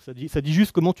tout. Ça dit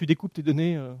juste comment tu découpes tes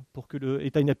données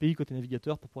et tu as une API côté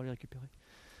navigateur pour pouvoir les récupérer.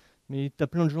 Mais tu as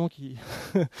plein de gens qui,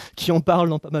 qui en parlent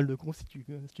dans pas mal de cons, si tu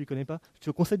les connais pas. Je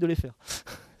te conseille de les faire.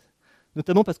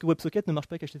 Notamment parce que WebSocket ne marche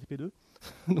pas avec HTTP2.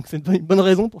 Donc c'est une bonne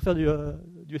raison pour faire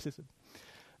du SSE.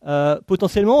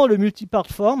 Potentiellement, le multipart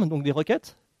form, donc des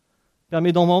requêtes,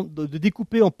 permet de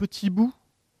découper en petits bouts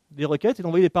des requêtes et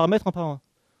d'envoyer des paramètres un par un.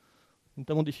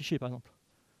 Notamment des fichiers, par exemple.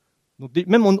 Donc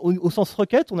même au sens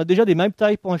requête, on a déjà des MIME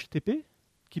types en HTTP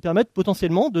qui permettent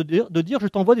potentiellement de dire je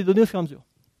t'envoie des données au fur et à mesure.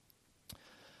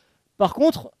 Par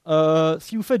contre,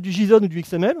 si vous faites du JSON ou du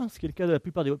XML, ce qui est le cas de la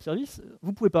plupart des web services,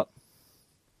 vous ne pouvez pas.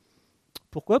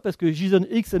 Pourquoi ? Parce que JSON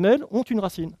et XML ont une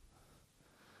racine.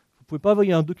 Vous ne pouvez pas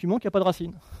envoyer un document qui n'a pas de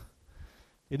racine.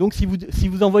 Et donc si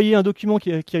vous envoyez un document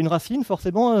qui a une racine,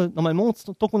 forcément, normalement,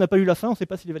 tant qu'on n'a pas eu la fin, on ne sait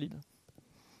pas s'il est valide.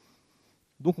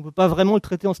 Donc on ne peut pas vraiment le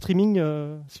traiter en streaming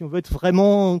si on veut être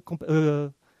vraiment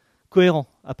cohérent.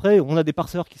 Après, on a des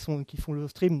parseurs qui font le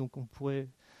stream, donc on pourrait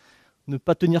ne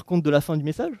pas tenir compte de la fin du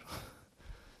message.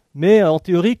 Mais en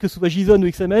théorie, que ce soit JSON ou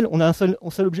XML, on a un seul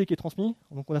objet qui est transmis,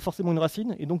 donc on a forcément une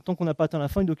racine, et donc tant qu'on n'a pas atteint la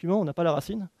fin du document, on n'a pas la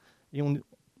racine, et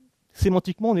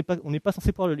sémantiquement, on n'est pas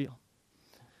censé pouvoir le lire.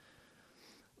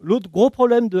 L'autre gros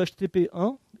problème de HTTP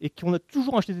 1, et qu'on a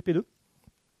toujours en HTTP 2,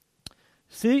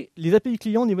 c'est les API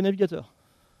clients au niveau navigateur.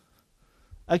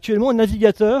 Actuellement, un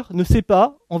navigateur ne sait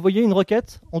pas envoyer une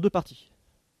requête en deux parties.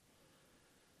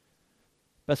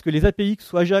 Parce que les API, que ce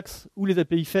soit Ajax ou les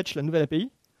API Fetch, la nouvelle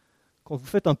API, quand vous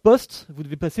faites un post, vous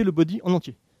devez passer le body en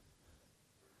entier.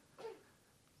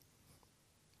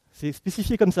 C'est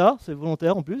spécifié comme ça, c'est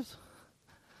volontaire en plus.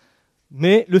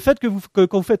 Mais le fait que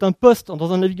quand vous faites un post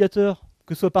dans un navigateur,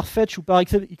 que ce soit par Fetch ou par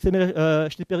XML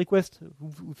HTTP Request,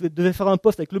 vous devez faire un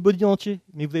post avec le body entier,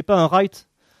 mais vous n'avez pas un write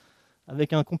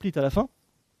avec un complete à la fin,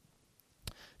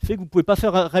 fait que vous ne pouvez pas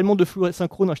faire réellement de flux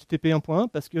asynchrone en HTTP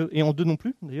 1.1 et en 2 non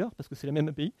plus d'ailleurs, parce que c'est la même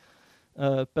API,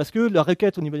 parce que la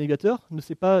requête au niveau navigateur, vous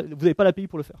n'avez pas l'API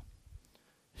pour le faire.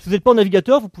 Si vous n'êtes pas en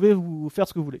navigateur, vous pouvez vous faire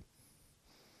ce que vous voulez.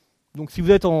 Donc si vous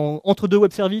êtes entre deux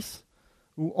web services,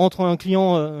 ou entre un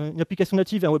client, une application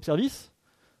native et un web service,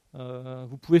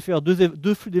 vous pouvez faire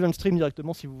deux flux d'event stream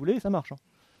directement si vous voulez, et ça marche.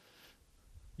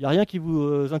 Il n'y a rien qui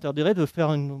vous interdirait de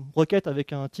faire une requête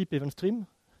avec un type event stream,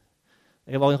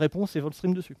 et avoir une réponse event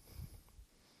stream dessus.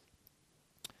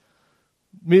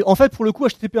 Mais en fait, pour le coup,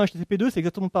 HTTP 1 et HTTP 2, c'est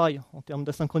exactement pareil en termes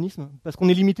d'asynchronisme, parce qu'on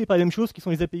est limité par les mêmes choses qui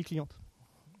sont les API clientes.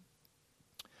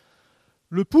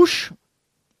 Le push,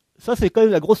 ça c'est quand même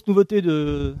la grosse nouveauté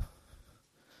de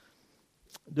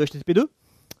HTTP 2.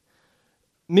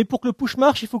 Mais pour que le push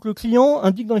marche, il faut que le client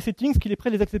indique dans les settings qu'il est prêt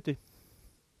à les accepter.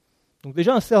 Donc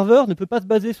déjà, un serveur ne peut pas se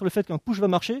baser sur le fait qu'un push va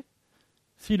marcher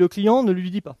si le client ne lui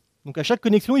dit pas. Donc à chaque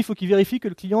connexion, il faut qu'il vérifie que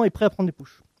le client est prêt à prendre des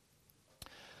pushs.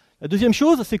 La deuxième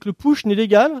chose, c'est que le push n'est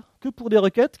légal que pour des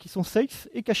requêtes qui sont safe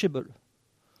et cacheable,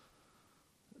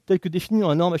 telles que définies dans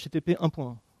la norme HTTP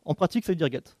 1.1. En pratique, ça veut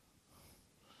dire get.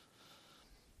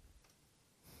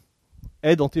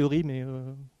 Aide en théorie, mais je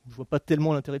ne vois pas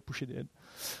tellement l'intérêt de pusher des aides.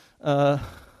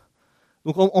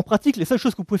 Donc en pratique, les seules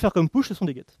choses que vous pouvez faire comme push, ce sont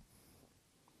des get.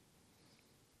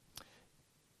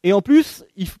 Et en plus,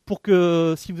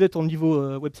 si vous êtes en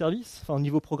niveau web service, enfin au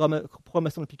niveau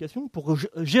programmation d'application, pour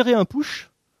gérer un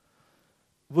push,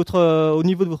 au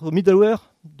niveau de votre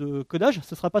middleware de codage,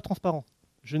 ce ne sera pas transparent.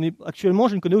 Actuellement,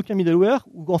 je ne connais aucun middleware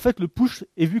où en fait le push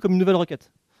est vu comme une nouvelle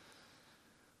requête.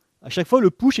 À chaque fois, le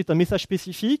push est un message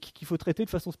spécifique qu'il faut traiter de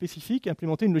façon spécifique et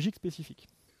implémenter une logique spécifique.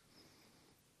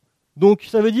 Donc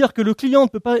ça veut dire que le client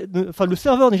le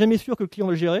serveur n'est jamais sûr que le client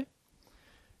va le gérer.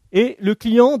 Et le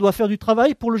client doit faire du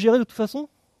travail pour le gérer de toute façon.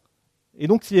 Et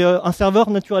donc un serveur,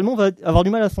 naturellement, va avoir du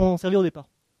mal à s'en servir au départ.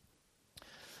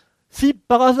 Si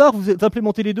par hasard vous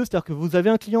implémentez les deux, c'est-à-dire que vous avez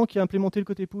un client qui a implémenté le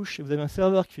côté push et vous avez un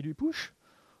serveur qui fait du push,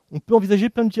 on peut envisager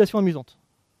plein d'utilisations amusantes.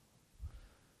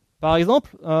 Par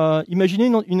exemple,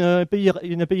 imaginez une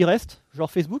API REST,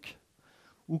 genre Facebook,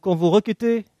 où quand vous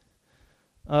requêtez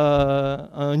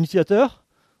un utilisateur,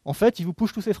 en fait, il vous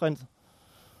push tous ses friends.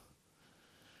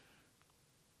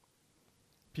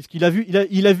 Puisqu'il a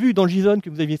vu dans le JSON que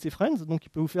vous aviez ses friends, donc il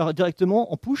peut vous faire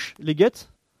directement en push les get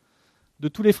de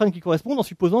tous les friends qui correspondent, en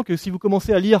supposant que si vous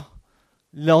commencez à lire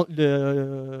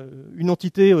une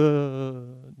entité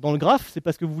dans le graphe, c'est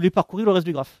parce que vous voulez parcourir le reste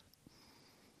du graphe.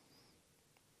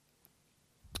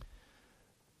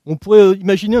 On pourrait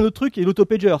imaginer un autre truc qui est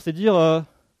l'autopager, c'est-à-dire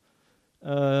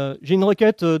j'ai une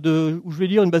requête où je vais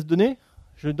lire une base de données,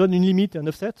 je donne une limite et un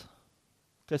offset,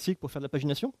 classique pour faire de la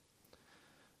pagination.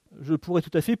 Je pourrais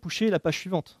tout à fait pusher la page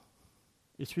suivante,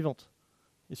 et suivante,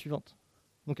 et suivante.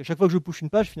 Donc à chaque fois que je push une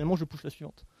page, finalement je push la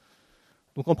suivante.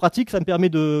 Donc en pratique, ça me permet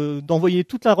d'envoyer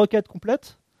toute la requête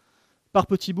complète par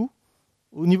petits bouts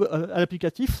à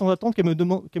l'applicatif sans attendre qu'elle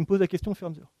me pose la question au fur et à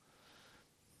mesure.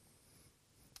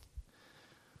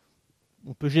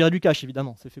 On peut gérer du cache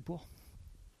évidemment, c'est fait pour.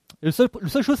 Et le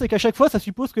seul chose, c'est qu'à chaque fois, ça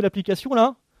suppose que l'application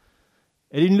là,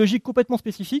 elle a une logique complètement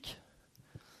spécifique.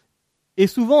 Et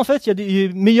souvent, en fait, il y a des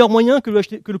meilleurs moyens que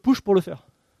le push pour le faire.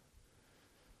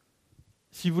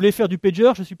 Si vous voulez faire du pager,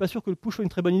 je ne suis pas sûr que le push soit une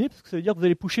très bonne idée, parce que ça veut dire que vous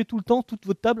allez pusher tout le temps toute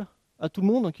votre table à tout le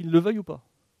monde, qu'il le veuille ou pas.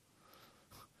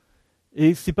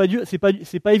 Et c'est pas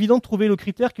évident de trouver le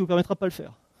critère qui vous permettra de pas le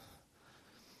faire.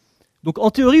 Donc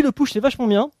en théorie, le push c'est vachement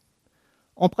bien.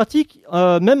 En pratique,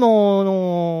 même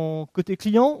en côté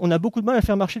client, on a beaucoup de mal à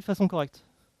faire marcher de façon correcte.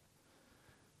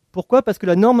 Pourquoi ? Parce que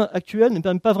la norme actuelle ne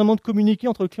permet pas vraiment de communiquer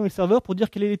entre le client et le serveur pour dire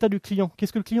quel est l'état du client.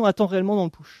 Qu'est-ce que le client attend réellement dans le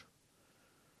push ?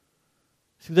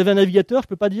 Si vous avez un navigateur, je ne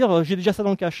peux pas dire j'ai déjà ça dans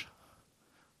le cache.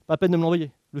 Pas la peine de me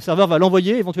l'envoyer. Le serveur va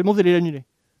l'envoyer, éventuellement vous allez l'annuler.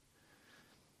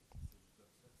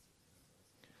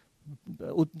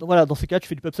 Voilà, dans ces cas, tu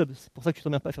fais du pub-sub. C'est pour ça que tu ne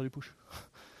t'emmerdes pas à faire du push.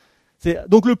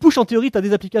 Donc le push, en théorie, tu as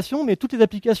des applications, mais toutes les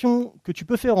applications que tu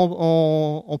peux faire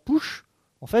en push,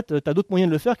 en fait, tu as d'autres moyens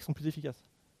de le faire qui sont plus efficaces.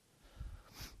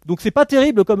 Donc c'est pas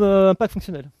terrible comme impact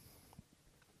fonctionnel.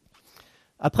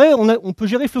 Après, on peut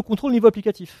gérer le flow control au niveau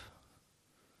applicatif.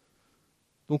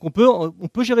 Donc on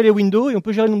peut gérer les windows et on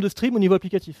peut gérer le nombre de streams au niveau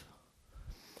applicatif.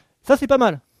 Ça c'est pas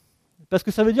mal. Parce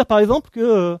que ça veut dire par exemple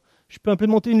que je peux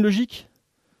implémenter une logique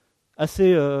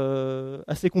assez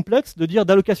complexe de dire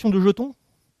d'allocation de jetons.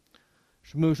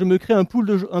 Je me crée un pool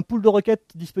de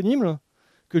requêtes disponibles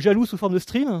que j'alloue sous forme de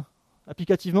stream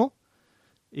applicativement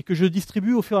et que je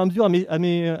distribue au fur et à mesure à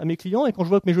mes clients, et quand je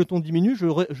vois que mes jetons diminuent,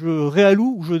 je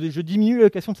réalloue ou je diminue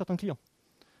l'allocation de certains clients.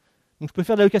 Donc je peux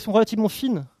faire de l'allocation relativement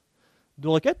fine de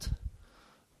requêtes,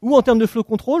 ou en termes de flow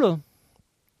control,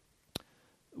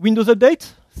 Windows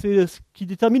Update, c'est ce qui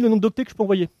détermine le nombre d'octets que je peux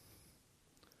envoyer.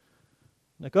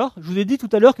 D'accord ? Je vous ai dit tout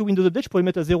à l'heure que Windows Update, je pourrais le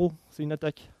mettre à 0, c'est une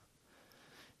attaque.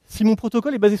 Si mon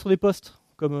protocole est basé sur des postes,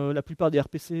 comme la plupart des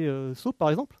RPC SOAP par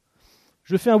exemple,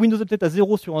 je fais un Windows Update à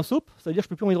 0 sur un SOAP, ça veut dire que je ne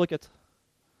peux plus envoyer de requête.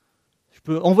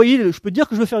 Je peux dire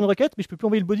que je veux faire une requête, mais je ne peux plus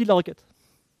envoyer le body de la requête.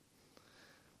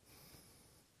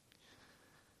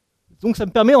 Donc ça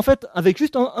me permet en fait, avec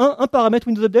juste un paramètre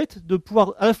Windows Update, de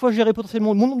pouvoir à la fois gérer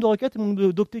potentiellement mon nombre de requêtes et mon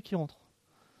nombre d'octets qui rentrent.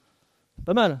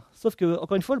 Pas mal. Sauf que,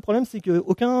 encore une fois, le problème c'est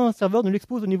qu'aucun serveur ne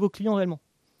l'expose au niveau client réellement.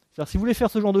 C'est-à-dire si vous voulez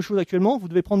faire ce genre de choses actuellement, vous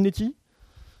devez prendre Netty,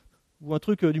 ou un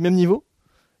truc du même niveau,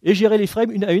 et gérer les frames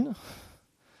une à une.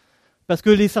 Parce que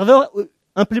les serveurs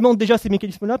implémentent déjà ces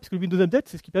mécanismes-là, parce que le Windows Update,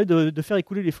 c'est ce qui permet de faire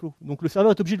écouler les flows. Donc le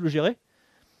serveur est obligé de le gérer.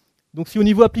 Donc si au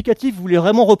niveau applicatif, vous voulez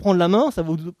vraiment reprendre la main, ça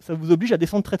vous oblige à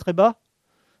descendre très très bas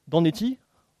dans Netty,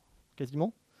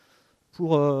 quasiment,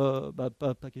 pas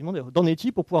quasiment d'ailleurs, dans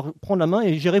Netty pour pouvoir prendre la main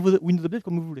et gérer vos Windows Update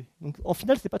comme vous voulez. Donc en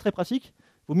final, c'est pas très pratique.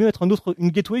 Il vaut mieux être une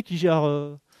gateway qui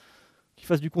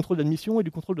fasse du contrôle d'admission et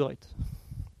du contrôle de rate.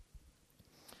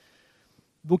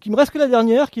 Donc il me reste que la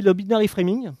dernière, qui est le binary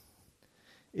framing.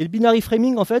 Et le binary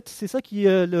framing, en fait, c'est ça qui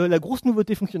est la grosse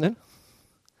nouveauté fonctionnelle,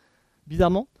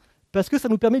 bizarrement, parce que ça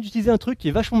nous permet d'utiliser un truc qui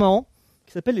est vachement marrant,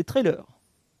 qui s'appelle les trailers.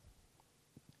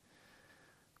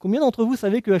 Combien d'entre vous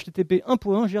savez que HTTP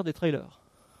 1.1 gère des trailers ?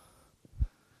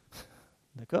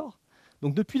 D'accord ?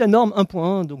 Donc depuis la norme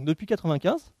 1.1, donc depuis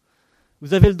 95,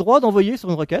 vous avez le droit d'envoyer sur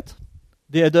une requête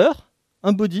des headers,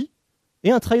 un body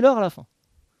et un trailer à la fin.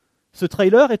 Ce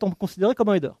trailer étant considéré comme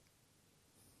un header.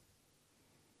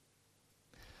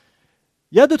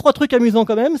 Il y a 2-3 trucs amusants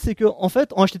quand même, c'est qu'en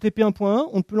fait, en HTTP 1.1,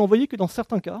 on ne peut l'envoyer que dans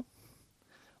certains cas.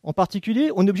 En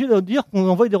particulier, on est obligé de dire qu'on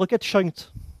envoie des requêtes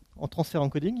chunked en transfert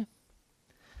encoding.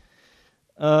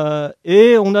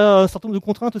 Et on a un certain nombre de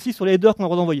contraintes aussi sur les headers qu'on a le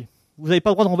droit d'envoyer. Vous n'avez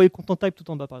pas le droit de renvoyer le content type tout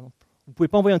en bas, par exemple. Vous ne pouvez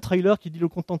pas envoyer un trailer qui dit le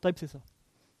content type, c'est ça.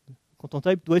 Le content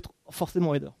type doit être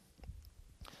forcément header.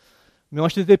 Mais en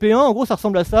HTTP 1, en gros, ça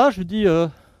ressemble à ça. Je dis,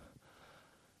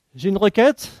 j'ai une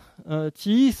requête,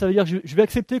 TI, ça veut dire que je vais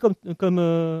accepter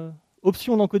comme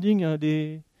option d'encoding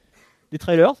des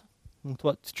trailers. Donc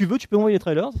toi, si tu veux, tu peux envoyer des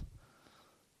trailers.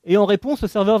 Et en réponse, le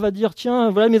serveur va dire, tiens,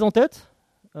 voilà mes en-têtes,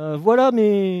 voilà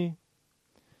les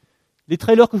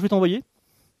trailers que je vais t'envoyer.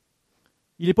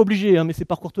 Il n'est pas obligé, hein, mais c'est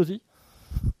par courtoisie.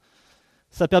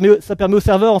 Ça permet au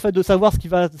serveur en fait, de savoir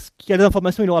quelles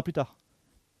informations il aura plus tard.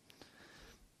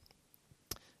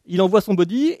 Il envoie son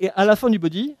body, et à la fin du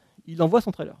body, il envoie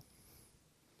son trailer.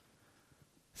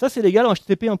 Ça, c'est légal en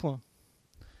HTTP 1.1.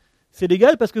 C'est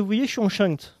légal parce que vous voyez, je suis en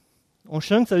chunked. En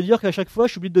chunked, ça veut dire qu'à chaque fois,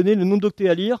 je suis obligé de donner le nombre d'octets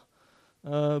à lire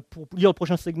pour lire le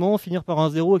prochain segment, finir par un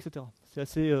 0, etc. C'est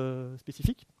assez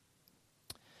spécifique.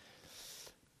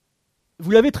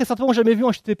 Vous l'avez très certainement jamais vu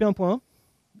en HTTP 1.1.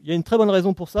 Il y a une très bonne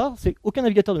raison pour ça, c'est qu'aucun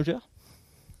navigateur ne le gère.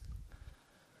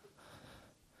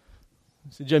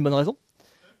 C'est déjà une bonne raison.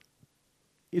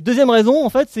 Et deuxième raison, en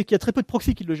fait, c'est qu'il y a très peu de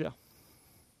proxys qui le gèrent.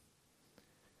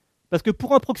 Parce que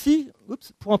pour un proxy,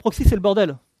 c'est le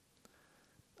bordel.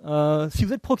 Si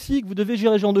vous êtes proxy et que vous devez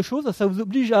gérer ce genre de choses, ça vous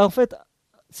oblige à, en fait,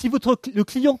 si le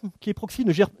client qui est proxy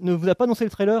ne vous a pas annoncé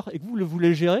le trailer et que vous voulez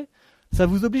le gérer, ça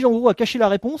vous oblige en gros à cacher la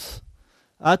réponse,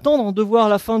 à attendre de voir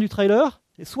la fin du trailer,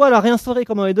 et soit à la réinsérer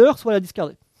comme un header, soit à la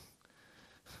discarder.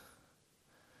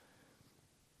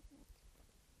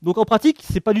 Donc en pratique,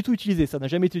 c'est pas du tout utilisé, ça n'a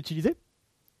jamais été utilisé.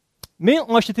 Mais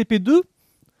en HTTP 2,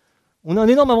 on a un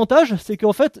énorme avantage, c'est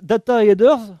qu'en fait, data et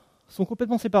headers sont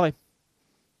complètement séparés.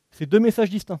 C'est deux messages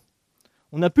distincts.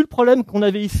 On n'a plus le problème qu'on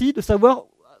avait ici de savoir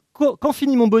quand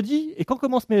finit mon body et quand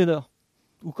commence mes headers.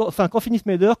 Quand finissent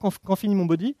mes headers, quand finit mon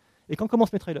body et quand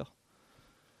commence mes trailers.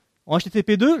 En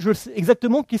HTTP 2, je sais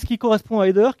exactement qu'est-ce qui correspond à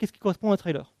header, qu'est-ce qui correspond à un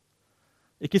trailer.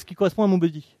 Et qu'est-ce qui correspond à mon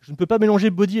body. Je ne peux pas mélanger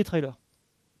body et trailer.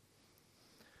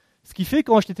 Ce qui fait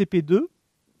qu'en HTTP 2,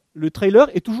 le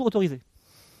trailer est toujours autorisé.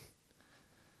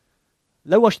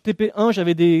 Là où en HTTP 1,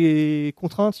 j'avais des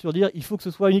contraintes sur dire il faut que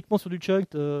ce soit uniquement sur du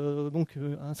chunked, donc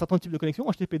un certain type de connexion,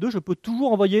 en HTTP 2, je peux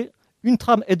toujours envoyer une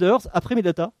trame headers après mes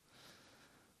datas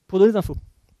pour donner des infos.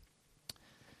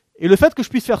 Et le fait que je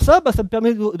puisse faire ça, ça me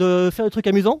permet de faire des trucs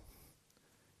amusants.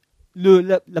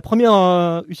 La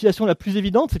première utilisation la plus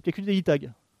évidente, c'est de calculer des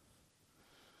e-tags.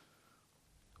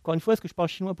 Encore une fois, est-ce que je parle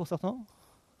chinois pour certains?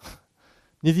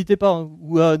 N'hésitez pas, hein,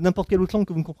 ou à n'importe quelle autre langue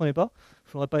que vous ne comprenez pas. Je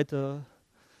ne voudrais pas être...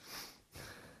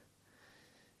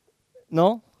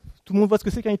 Non? Tout le monde voit ce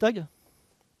que c'est qu'un e-tag?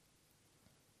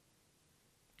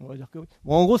 On va dire que oui.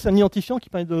 Bon, en gros, c'est un identifiant qui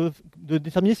permet de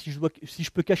déterminer si je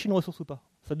peux cacher une ressource ou pas.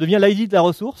 Ça devient l'ID de la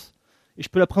ressource, et je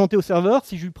peux la présenter au serveur.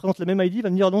 Si je lui présente la même ID, il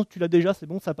va me dire non, tu l'as déjà, c'est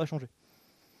bon, ça n'a pas changé.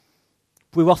 Vous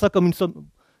pouvez voir ça comme une somme.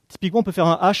 Typiquement, on peut faire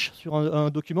un hash sur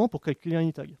un document pour calculer un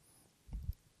e-tag.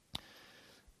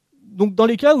 Donc, dans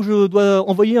les cas où je dois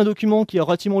envoyer un document qui est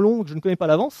relativement long, que je ne connais pas à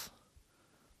l'avance,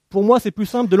 pour moi, c'est plus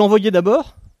simple de l'envoyer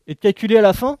d'abord et de calculer à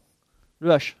la fin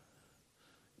le hash.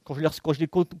 Quand je l'ai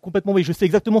complètement envoyé, je sais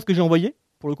exactement ce que j'ai envoyé,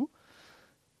 pour le coup.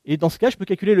 Et dans ce cas, je peux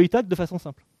calculer le e-tag de façon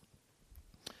simple.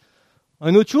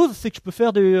 Une autre chose, c'est que je peux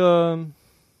faire des...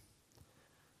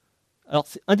 Alors,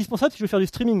 c'est indispensable si je veux faire du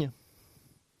streaming.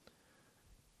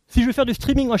 Si je veux faire du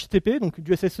streaming en HTTP, donc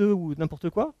du SSE ou n'importe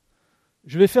quoi,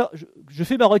 je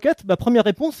fais ma requête, ma première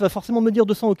réponse va forcément me dire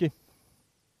 200 OK.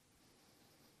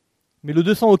 Mais le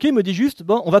 200 OK me dit juste,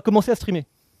 bon, on va commencer à streamer.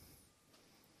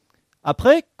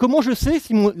 Après, comment je sais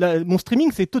si mon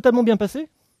streaming s'est totalement bien passé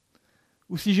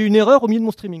ou si j'ai une erreur au milieu de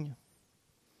mon streaming?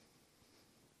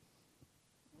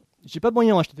 J'ai pas de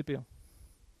moyen en HTTP.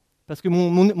 Parce que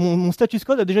mon status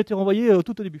code a déjà été renvoyé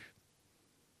tout au début.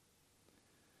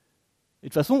 Et de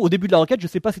toute façon, au début de la requête, je ne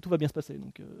sais pas si tout va bien se passer.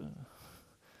 Donc,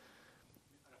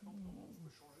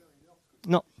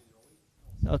 non.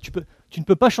 Alors, tu ne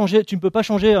peux pas changer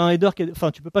un header,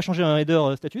 tu peux pas changer un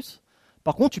header status.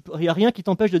 Par contre, il n'y a rien qui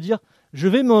t'empêche de dire je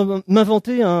vais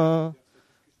m'inventer un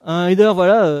header,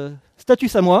 voilà,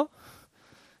 status à moi,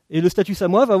 et le status à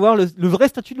moi va avoir le vrai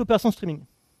statut de l'opération streaming.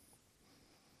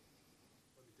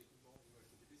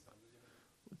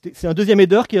 C'est un deuxième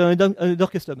header qui est un header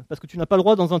custom, parce que tu n'as pas le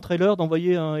droit dans un trailer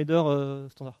d'envoyer un header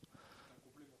standard.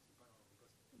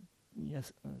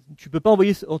 Tu peux pas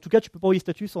envoyer, en tout cas, tu peux pas envoyer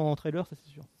status en trailer, ça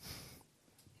c'est sûr.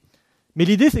 Mais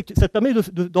l'idée, c'est que ça te permet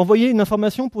d'envoyer une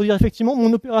information pour dire effectivement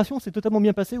mon opération s'est totalement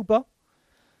bien passée ou pas.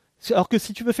 Alors que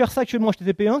si tu veux faire ça actuellement en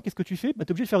HTTP1, qu'est-ce que tu fais? Tu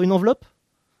es obligé de faire une enveloppe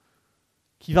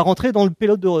qui va rentrer dans le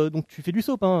payload donc tu fais du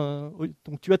SOAP.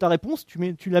 Donc tu as ta réponse,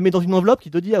 tu la mets dans une enveloppe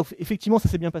qui te dit effectivement ça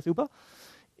s'est bien passé ou pas.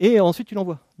 et ensuite tu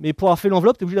l'envoies. Mais pour avoir fait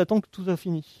l'enveloppe, tu es obligé d'attendre que tout soit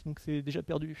fini. Donc c'est déjà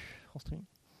perdu en streaming.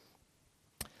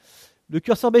 Le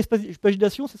cursor-based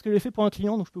pagination, c'est ce que j'ai fait pour un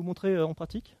client, donc je peux vous montrer en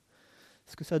pratique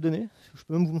ce que ça a donné. Je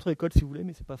peux même vous montrer les codes si vous voulez,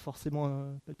 mais c'est pas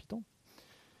forcément palpitant.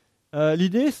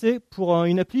 L'idée, c'est pour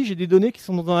une appli, j'ai des données qui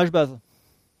sont dans un HBase.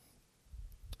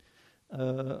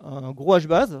 Un gros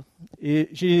HBase, et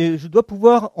je dois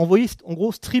pouvoir envoyer, en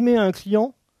gros, streamer à un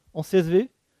client en CSV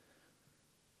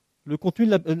le contenu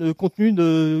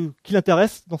qui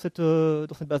l'intéresse dans cette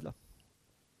base-là.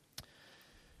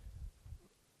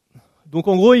 Donc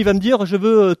en gros, il va me dire, je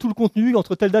veux tout le contenu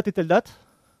entre telle date et telle date,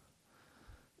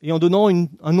 et en donnant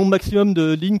un nombre maximum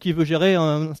de lignes qu'il veut gérer à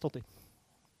un instant T.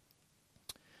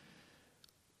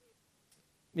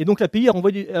 Et donc l'API,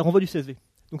 elle renvoie du CSV.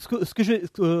 Donc ce que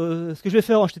je vais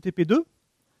faire en HTTP2,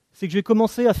 c'est que je vais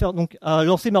commencer à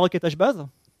lancer ma requête HBase.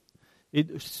 Et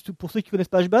pour ceux qui ne connaissent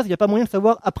pas HBase, il n'y a pas moyen de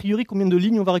savoir a priori combien de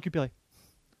lignes on va récupérer.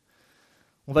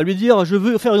 On va lui dire, je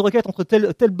veux faire une requête entre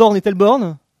telle borne et telle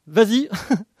borne, vas-y,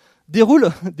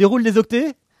 déroule les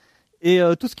octets, et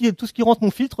tout ce qui rentre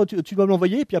mon filtre, tu dois me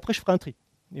l'envoyer, et puis après je ferai un tri,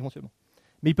 éventuellement.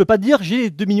 Mais il ne peut pas dire, j'ai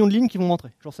 2 millions de lignes qui vont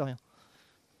rentrer, j'en sais rien.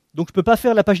 Donc je ne peux pas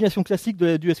faire la pagination classique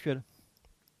du SQL.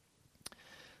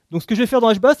 Donc ce que je vais faire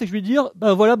dans HBase, c'est que je vais dire,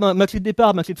 voilà ma clé de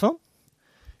départ, ma clé de fin,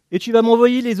 et tu vas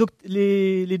m'envoyer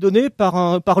les données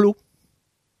par lot.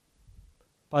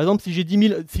 Par exemple, si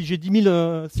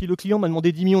le client m'a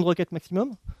demandé 10 millions de requêtes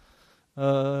maximum,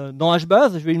 dans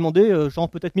HBase, je vais lui demander genre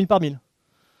peut-être 1000 par 1000.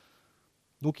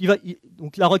 Donc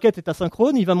la requête est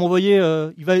asynchrone, il va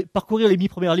parcourir les 1000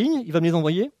 premières lignes, il va me les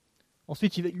envoyer.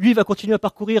 Ensuite, lui va continuer à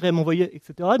parcourir et à m'envoyer,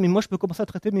 etc. Mais moi, je peux commencer à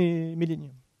traiter mes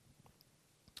lignes.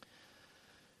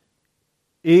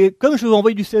 Et comme je veux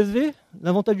envoyer du CSV,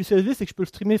 l'avantage du CSV, c'est que je peux le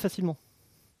streamer facilement.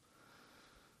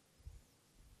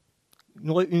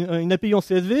 Une API en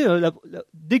CSV,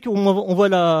 dès qu'on envoie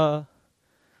la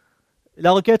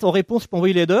requête en réponse, je peux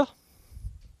envoyer les headers.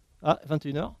 Ah,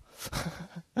 21h.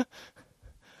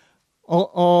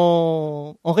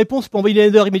 En réponse, je peux envoyer les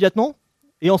headers immédiatement.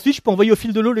 Et ensuite, je peux envoyer au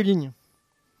fil de l'eau les lignes.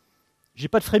 J'ai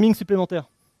pas de framing supplémentaire.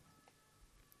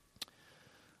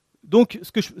 Donc,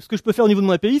 ce que je peux faire au niveau de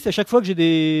mon API, c'est à chaque fois que j'ai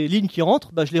des lignes qui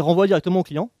rentrent, je les renvoie directement au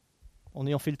client, en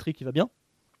ayant fait le tri qui va bien.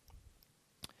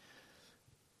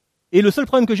 Et le seul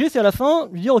problème que j'ai, c'est à la fin,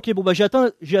 lui dire, ok,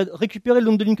 j'ai récupéré le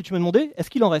nombre de lignes que tu m'as demandé, est-ce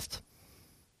qu'il en reste?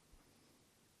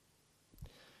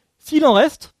 S'il en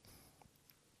reste,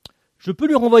 je peux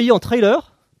lui renvoyer en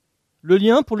trailer le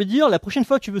lien pour lui dire, la prochaine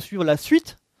fois que tu veux suivre la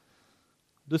suite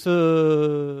de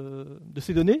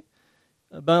ces données,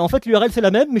 en fait l'URL c'est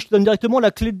la même, mais je te donne directement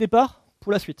la clé de départ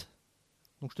pour la suite.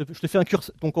 Donc je te fais un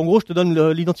curseur. Donc en gros, je te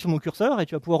donne l'identifiant de mon curseur et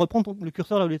tu vas pouvoir reprendre le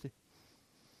curseur là où il était.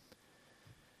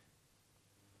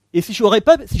 Et si je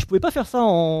pouvais pas faire ça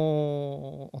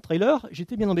en trailer,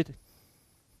 j'étais bien embêté.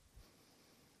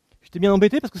 J'étais bien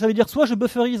embêté parce que ça veut dire soit je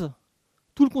bufferise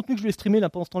tout le contenu que je vais streamer là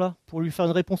pendant ce temps-là pour lui faire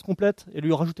une réponse complète et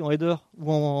lui rajouter en header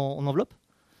ou en enveloppe.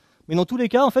 Mais dans tous les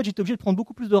cas, en fait, j'étais obligé de prendre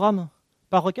beaucoup plus de RAM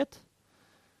par requête.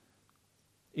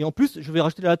 Et en plus, je vais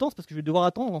rajouter la latence parce que je vais devoir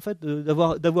attendre en fait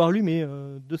d'avoir lu mes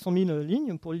 200 000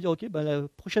 lignes pour lui dire ok, la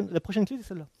prochaine clé c'est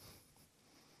celle-là.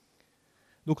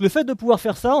 Donc le fait de pouvoir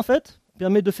faire ça en fait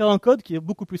permet de faire un code qui est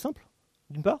beaucoup plus simple,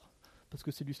 d'une part, parce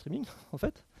que c'est du streaming en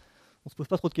fait, on se pose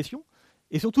pas trop de questions,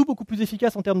 et surtout beaucoup plus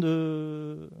efficace en termes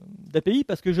d'API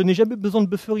parce que je n'ai jamais besoin de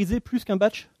bufferiser plus qu'un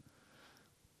batch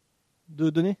de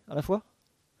données à la fois.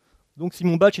 Donc si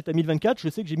mon batch est à 1024, je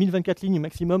sais que j'ai 1024 lignes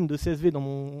maximum de CSV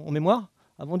en mémoire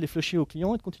avant de les flusher au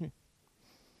client et de continuer.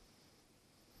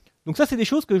 Donc ça, c'est des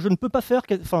choses que je ne peux pas faire,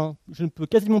 je ne peux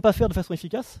quasiment pas faire de façon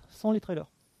efficace sans les trailers.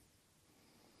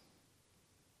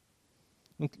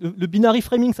 Donc le binary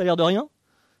framing, ça a l'air de rien,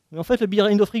 mais en fait, le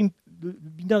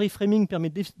binary framing permet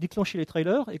de déclencher les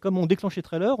trailers, et comme on déclenche les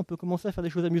trailers, on peut commencer à faire des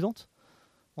choses amusantes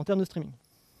en termes de streaming.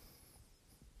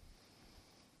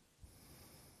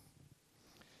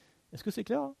 Est-ce que c'est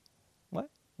clair? Ouais,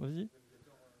 vas-y.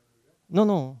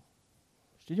 Non.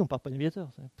 Je t'ai dit, on ne parle pas de navigateur.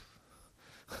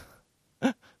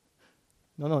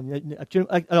 Non, actuellement.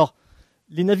 Alors,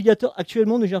 les navigateurs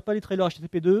actuellement ne gèrent pas les trailers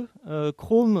HTTP2.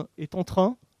 Chrome est en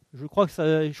train. Je crois que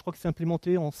c'est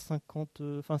implémenté en 50.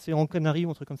 Enfin, c'est en Canary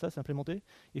ou un truc comme ça, c'est implémenté.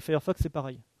 Et Firefox, c'est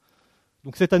pareil.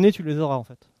 Donc cette année, tu les auras en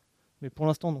fait. Mais pour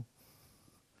l'instant, non.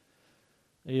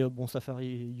 Et Safari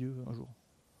IE un jour.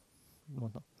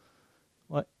 Maintenant.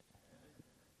 Ouais.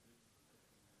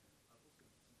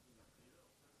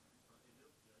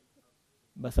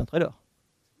 C'est un trailer.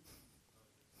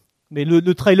 Mais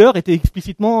le trailer était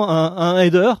explicitement un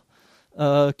header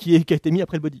qui a été mis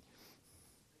après le body.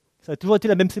 Ça a toujours été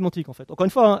la même sémantique en fait. Encore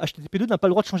une fois, HTTP2 n'a pas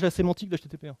le droit de changer la sémantique de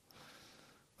HTTP1.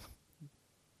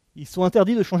 ils sont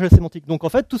interdits de changer la sémantique. Donc en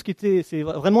fait, tout ce qui était, c'est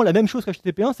vraiment la même chose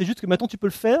qu'HTTP1, c'est juste que maintenant tu peux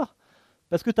le faire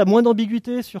parce que tu as moins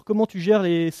d'ambiguïté sur comment tu gères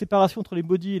les séparations entre les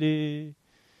bodies et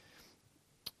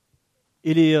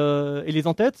les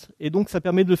entêtes, et donc ça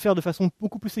permet de le faire de façon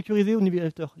beaucoup plus sécurisée au niveau du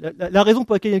navigateur. La raison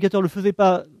pour laquelle le navigateur ne le faisait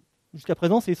pas jusqu'à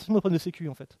présent, c'est essentiellement le problème de sécu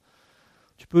en fait.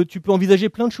 Tu peux envisager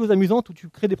plein de choses amusantes où tu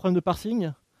crées des problèmes de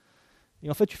parsing, et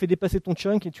en fait tu fais dépasser ton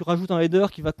chunk et tu rajoutes un header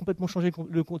qui va complètement changer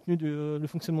le contenu, le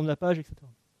fonctionnement de la page, etc.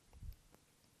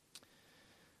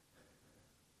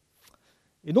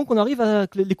 Et donc on arrive à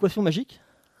l'équation magique.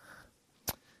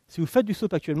 Si vous faites du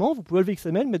SOAP actuellement, vous pouvez lever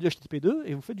XML, mettre du HTTP2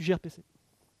 et vous faites du gRPC.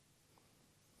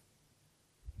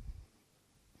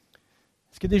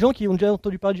 Est-ce qu'il y a des gens qui ont déjà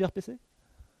entendu parler du gRPC?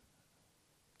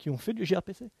 Qui ont fait du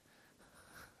gRPC?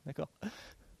 D'accord.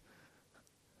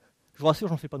 Je vous rassure,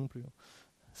 j'en fais pas non plus.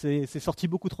 C'est sorti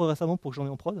beaucoup trop récemment pour que j'en ai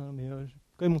en prod, mais je vais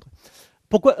quand même montrer.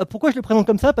 Pourquoi je le présente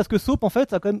comme ça? Parce que SOAP, en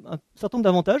fait, ça a quand même un certain nombre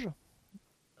d'avantages.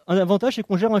 Un avantage, c'est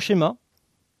qu'on gère un schéma.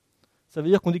 Ça veut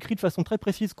dire qu'on décrit de façon très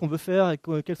précise ce qu'on veut faire, et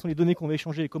quelles sont les données qu'on va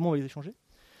échanger et comment on va les échanger.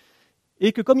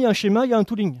 Et que comme il y a un schéma, il y a un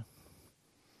tooling.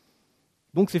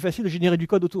 Donc c'est facile de générer du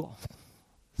code autour.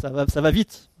 Ça va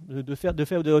vite de faire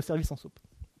de service en SOAP.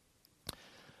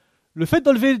 Le fait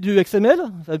d'enlever du XML,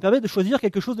 ça me permet de choisir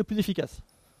quelque chose de plus efficace.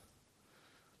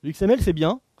 Le XML, c'est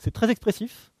bien, c'est très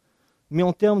expressif, mais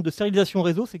en termes de sérialisation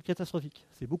réseau, c'est catastrophique.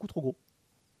 C'est beaucoup trop gros.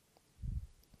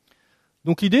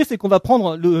 Donc l'idée, c'est qu'on va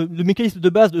prendre le mécanisme de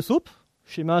base de SOAP,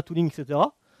 schéma, tooling, etc.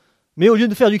 Mais au lieu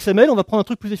de faire du XML, on va prendre un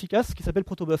truc plus efficace qui s'appelle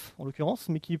protobuf, en l'occurrence,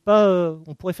 mais qui est pas,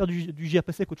 on pourrait faire du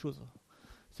gRPC qu'autre chose.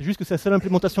 C'est juste que c'est la seule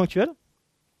implémentation actuelle.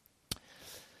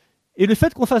 Et le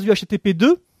fait qu'on fasse du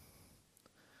HTTP2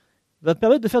 va me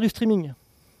permettre de faire du streaming.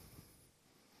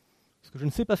 Ce que je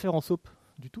ne sais pas faire en SOAP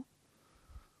du tout.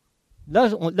 Là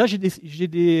j'ai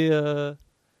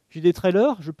des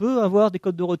trailers, je peux avoir des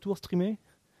codes de retour streamés.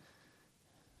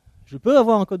 Je peux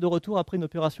avoir un code de retour après une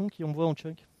opération qui envoie en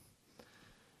chunk.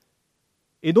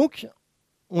 Et donc,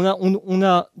 on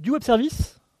a du web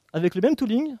service avec le même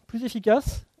tooling, plus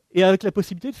efficace, et avec la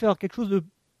possibilité de faire quelque chose de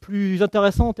plus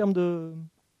intéressant en termes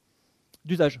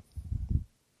d'usage.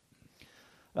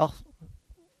 Alors,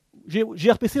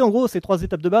 gRPC, en gros, c'est 3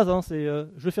 étapes de base.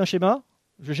 Je fais un schéma,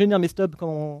 je génère mes stubs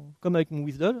comme avec mon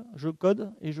WSDL, je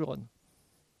code et je run.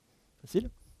 Facile.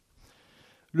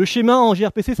 Le schéma en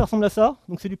gRPC, ça ressemble à ça.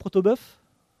 Donc c'est du protobuf.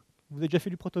 Vous avez déjà fait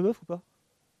du protobuf ou pas?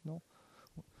 Non.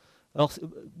 Alors,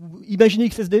 imaginez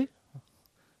XSD,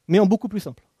 mais en beaucoup plus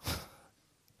simple.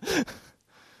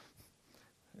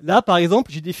 Là, par exemple,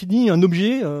 j'ai défini un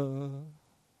objet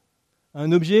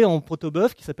en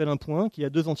protobuf qui s'appelle un point, qui a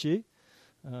 2 entiers.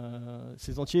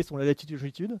 Ces entiers sont la latitude et la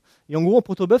longitude. Et en gros, en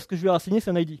protobuf, ce que je vais assigner,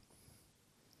 c'est un ID.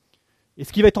 Et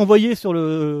ce qui va être envoyé sur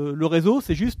le réseau,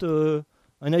 c'est juste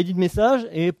un ID de message,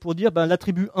 et pour dire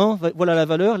l'attribut 1, voilà la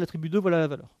valeur, l'attribut 2, voilà la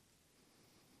valeur.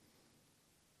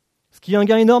 Ce qui est un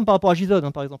gain énorme par rapport à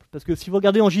JSON, par exemple. Parce que si vous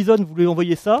regardez en JSON, vous voulez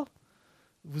envoyer ça,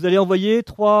 vous allez envoyer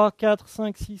 3, 4,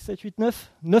 5, 6, 7, 8,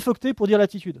 9 octets pour dire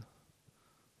latitude.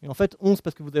 Et en fait, 11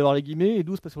 parce que vous allez avoir les guillemets, et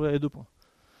 12 parce que vous avez les 2 points.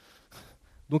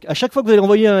 Donc à chaque fois que vous allez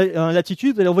envoyer un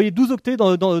latitude, vous allez envoyer 12 octets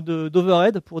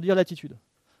d'overhead pour dire latitude.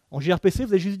 En gRPC,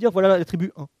 vous allez juste dire voilà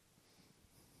l'attribut 1.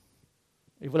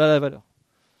 Et voilà la valeur.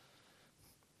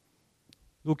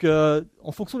 Donc,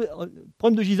 en fonction le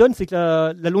problème de JSON, c'est que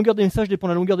la longueur des messages dépend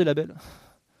de la longueur des labels,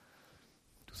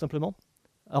 tout simplement.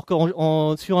 Alors que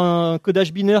sur un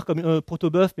codage binaire comme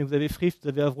protobuf, mais vous avez Thrift, vous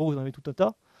avez Avro, vous en avez tout un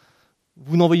tas,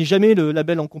 vous n'envoyez jamais le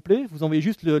label en complet, vous envoyez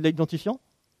juste l'identifiant,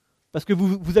 parce que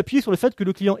vous appuyez sur le fait que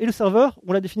le client et le serveur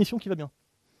ont la définition qui va bien.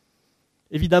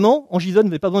 Évidemment, en JSON, vous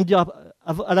n'avez pas besoin de dire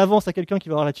à l'avance à quelqu'un qui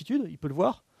va avoir l'attitude, il peut le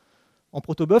voir. En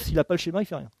protobuf, s'il n'a pas le schéma, il ne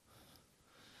fait rien.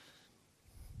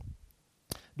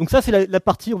 Donc ça, c'est la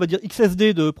partie, on va dire,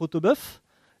 XSD de protobuf.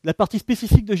 La partie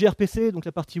spécifique de gRPC, donc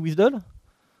la partie WSDL,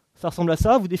 ça ressemble à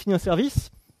ça. Vous définissez un service,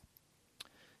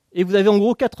 et vous avez en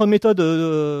gros 4 méthodes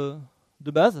de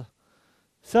base.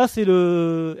 Ça, c'est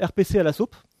le RPC à la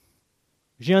SOAP.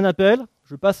 J'ai un appel,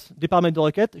 je passe des paramètres de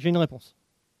requête, j'ai une réponse.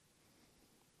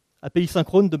 API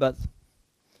synchrone de base.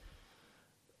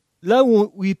 Là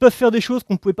où ils peuvent faire des choses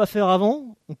qu'on ne pouvait pas faire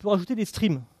avant, on peut rajouter des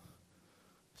streams.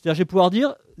 C'est-à-dire, je vais pouvoir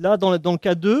dire, là, dans le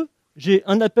cas 2, j'ai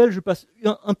un appel, je passe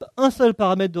un seul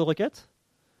paramètre de requête,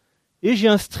 et j'ai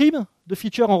un stream de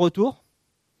features en retour.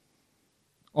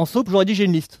 En SOAP, j'aurais dit j'ai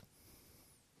une liste.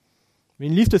 Mais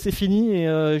une liste, c'est fini,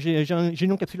 et j'ai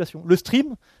une encapsulation. Le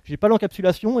stream, je n'ai pas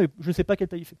l'encapsulation, et je ne sais pas quelle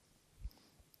taille il fait.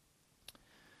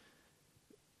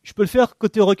 Je peux le faire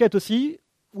côté requête aussi,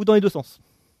 ou dans les deux sens.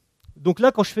 Donc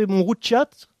là, quand je fais mon route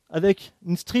chat, avec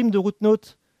une stream de route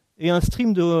note et un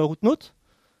stream de route note,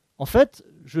 en fait,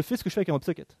 je fais ce que je fais avec un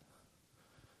WebSocket.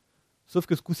 Sauf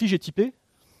que ce coup-ci, j'ai typé.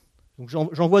 Donc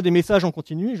j'envoie des messages en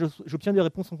continu et j'obtiens des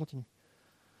réponses en continu.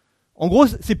 En gros,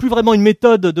 c'est plus vraiment une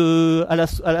méthode à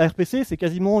la RPC, c'est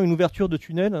quasiment une ouverture de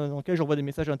tunnel dans lequel j'envoie des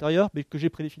messages à l'intérieur, mais que j'ai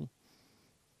prédéfini.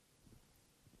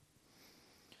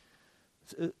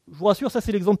 Je vous rassure, ça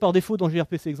c'est l'exemple par défaut dans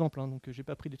gRPC exemple, hein, donc j'ai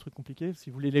pas pris des trucs compliqués. Si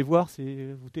vous voulez les voir,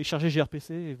 vous téléchargez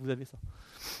gRPC et vous avez ça.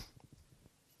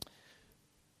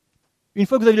 Une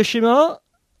fois que vous avez le schéma,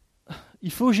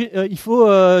 il faut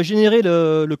générer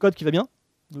le code qui va bien,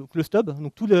 donc le stub,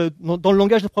 donc dans le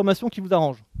langage de programmation qui vous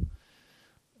arrange.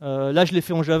 Là, je l'ai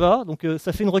fait en Java, donc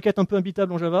ça fait une requête un peu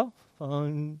imbitable en Java.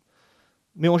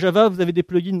 Mais en Java, vous avez des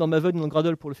plugins dans Maven ou dans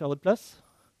Gradle pour le faire à votre place.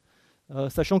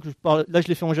 Sachant que là, je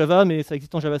l'ai fait en Java, mais ça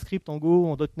existe en JavaScript, en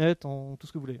Go, en .NET, en tout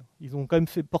ce que vous voulez. Ils ont quand même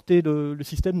fait porter le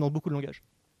système dans beaucoup de langages.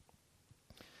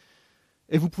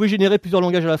 Et vous pouvez générer plusieurs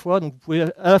langages à la fois. Donc vous pouvez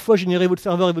à la fois générer votre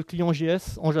serveur et votre client en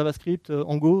JS, en JavaScript,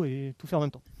 en Go, et tout faire en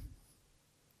même temps.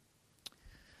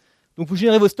 Donc vous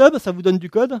générez vos stubs, ça vous donne du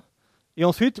code. Et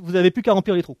ensuite, vous n'avez plus qu'à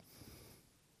remplir les trous.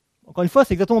 Encore une fois,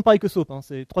 c'est exactement pareil que SOAP. Hein.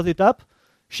 C'est 3 étapes.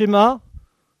 Schéma,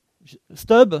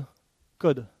 stub,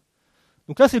 code.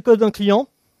 Donc là, c'est le code d'un client.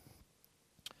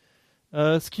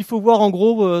 Ce qu'il faut voir en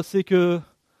gros, c'est que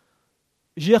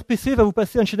gRPC va vous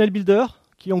passer un channel builder,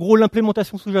 qui est en gros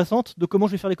l'implémentation sous-jacente de comment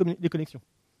je vais faire les connexions.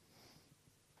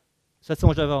 Ça, c'est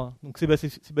en Java. Hein. Donc c'est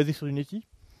basé sur Unity.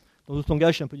 Dans d'autres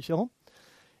langages, c'est un peu différent.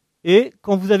 Et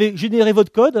quand vous avez généré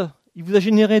votre code, il vous a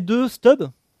généré 2 stubs,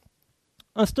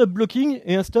 un stub blocking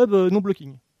et un stub non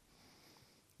blocking.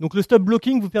 Donc le stub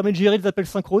blocking vous permet de gérer les appels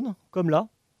synchrones, comme là.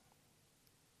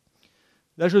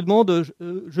 Là, je demande,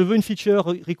 je veux une feature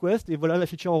request, et voilà la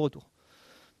feature en retour.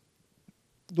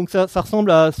 Donc ça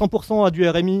ressemble à 100% à du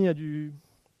RMI,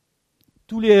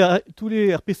 tous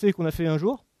les RPC qu'on a fait un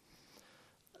jour.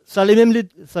 Ça a les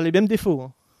mêmes défauts.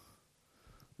 Hein.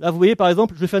 Là, vous voyez, par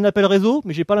exemple, je fais un appel réseau,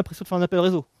 mais je n'ai pas l'impression de faire un appel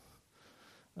réseau.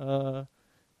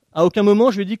 À aucun moment,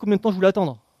 je lui ai dit combien de temps je voulais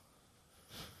attendre.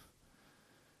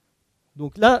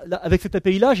 Donc là, avec cette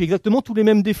API-là, j'ai exactement tous les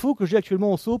mêmes défauts que j'ai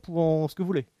actuellement en SOAP ou en ce que vous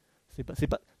voulez.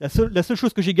 La seule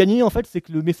chose que j'ai gagnée, en fait, c'est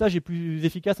que le message est plus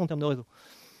efficace en termes de réseau.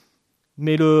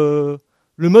 Mais le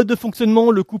mode de fonctionnement,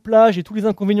 le couplage et tous les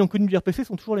inconvénients connus du RPC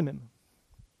sont toujours les mêmes.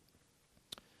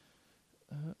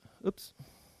 Oups.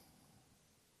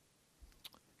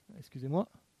 Excusez-moi.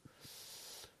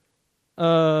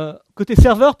 Côté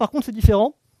serveur, par contre, c'est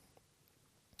différent.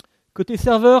 Côté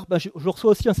serveur, je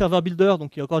reçois aussi un serveur builder,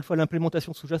 donc il y a encore une fois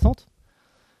l'implémentation sous-jacente.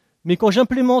 Mais quand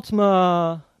j'implémente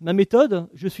ma méthode,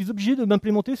 je suis obligé de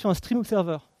m'implémenter sur un stream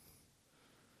observer.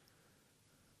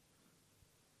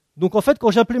 Donc en fait,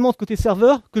 quand j'implémente côté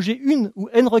serveur, que j'ai une ou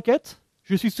n requêtes,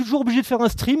 je suis toujours obligé de faire un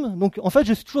stream. Donc en fait,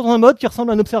 je suis toujours dans un mode qui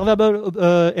ressemble à un observable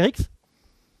Rx.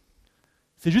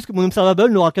 C'est juste que mon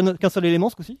observable n'aura qu'un seul élément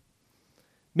ce coup-ci.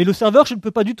 Mais le serveur, je ne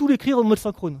peux pas du tout l'écrire en mode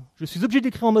synchrone. Je suis obligé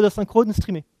d'écrire en mode asynchrone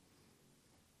streamé.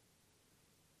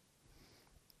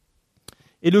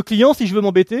 Et le client, si je veux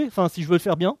m'embêter, enfin si je veux le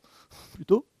faire bien,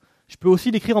 plutôt, je peux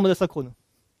aussi l'écrire en mode asynchrone.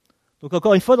 Donc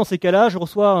encore une fois, dans ces cas-là, je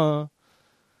reçois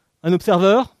un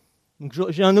observeur. Donc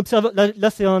j'ai un observeur. Là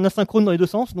c'est un asynchrone dans les deux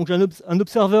sens. Donc j'ai un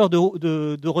observeur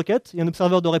de requête et un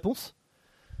observeur de réponse.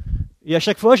 Et à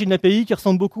chaque fois, j'ai une API qui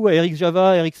ressemble beaucoup à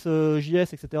RxJava,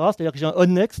 RxJS, etc. C'est-à-dire que j'ai un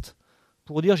onNext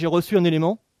pour dire j'ai reçu un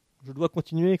élément, je dois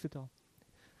continuer, etc.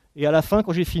 Et à la fin,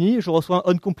 quand j'ai fini, je reçois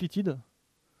un onCompleted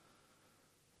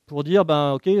pour dire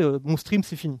ok, mon stream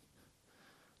c'est fini.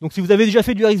 Donc si vous avez déjà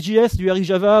fait du RxJS, du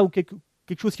RxJava ou quelque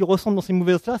chose qui ressemble dans ces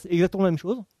mauvaises-là, c'est exactement la même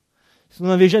chose. Si vous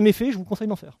n'en avez jamais fait, je vous conseille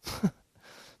d'en faire.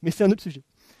 Mais c'est un autre sujet.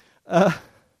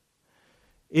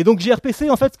 Et donc gRPC,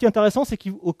 en fait, ce qui est intéressant, c'est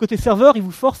qu'au côté serveur, il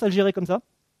vous force à le gérer comme ça.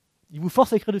 Il vous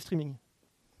force à écrire du streaming.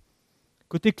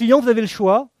 Côté client, vous avez le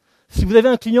choix. Si vous avez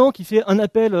un client qui fait un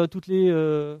appel toutes les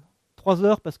 3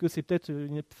 heures, parce que c'est peut-être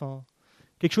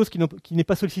quelque chose qui n'est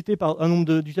pas sollicité par un nombre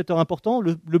d'utilisateurs important,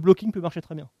 le blocking peut marcher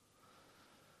très bien.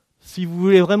 Si vous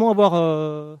voulez vraiment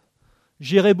avoir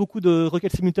gérer beaucoup de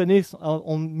requêtes simultanées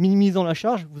en minimisant la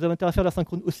charge, vous avez intérêt à faire la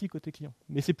synchrone aussi côté client.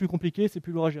 Mais c'est plus compliqué, c'est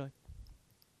plus lourd à gérer.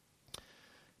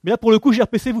 Mais là, pour le coup,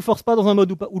 gRPC ne vous force pas dans un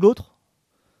mode ou l'autre.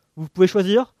 Vous pouvez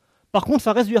choisir. Par contre,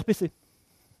 ça reste du RPC.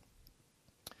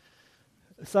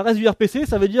 Ça reste du RPC,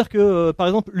 ça veut dire que, par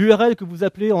exemple, l'URL que vous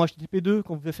appelez en HTTP2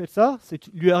 quand vous faites ça, c'est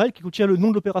l'URL qui contient le nom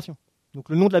de l'opération, donc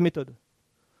le nom de la méthode.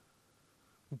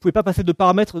 Vous ne pouvez pas passer de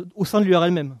paramètres au sein de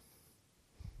l'URL même.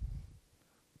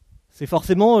 C'est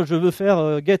forcément, je veux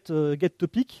faire get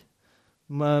topic,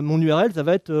 mon URL, ça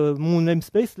va être mon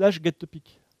namespace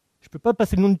 /getTopic. Je ne peux pas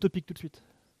passer le nom du topic tout de suite.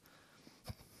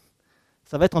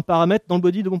 Ça va être un paramètre dans le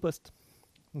body de mon post.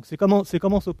 Donc c'est comme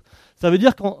en SOAP. Ça veut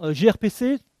dire qu'en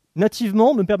gRPC,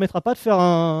 nativement, ne me permettra pas de faire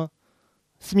un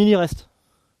simili rest.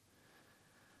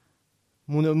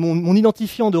 Mon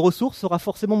identifiant de ressources sera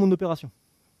forcément mon opération.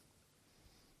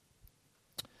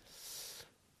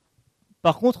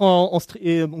 Par contre, en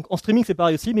streaming, c'est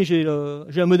pareil aussi, mais j'ai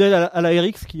un modèle à la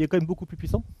RX qui est quand même beaucoup plus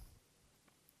puissant.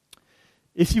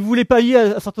 Et si vous voulez pallier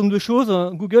à un certain nombre de choses,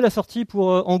 Google a sorti pour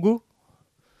en Go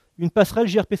une passerelle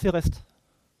gRPC REST.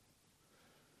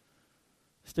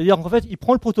 C'est-à-dire qu'en fait, il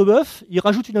prend le protobuf, il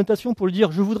rajoute une annotation pour lui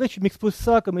dire « je voudrais que tu m'exposes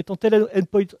ça comme étant tel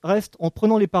endpoint REST en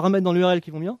prenant les paramètres dans l'URL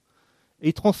qui vont bien », et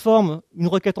il transforme une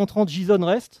requête entrante JSON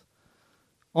REST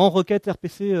en requête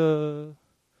RPC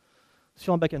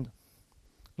sur un backend.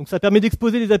 Donc ça permet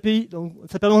d'exposer les API, donc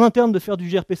ça permet en interne de faire du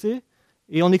gRPC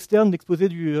et en externe d'exposer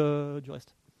du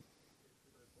REST.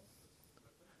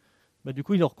 Bah, du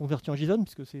coup, il le reconvertit en JSON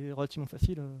puisque c'est relativement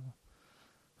facile.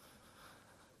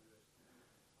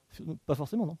 Pas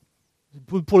forcément, non.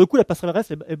 Pour le coup, la passerelle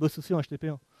REST, elle bosse aussi en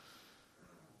HTTP1.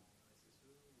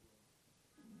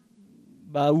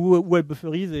 Bah, ou elle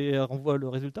bufferise et elle renvoie le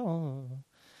résultat. Hein.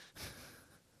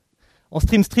 En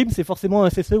stream, c'est forcément un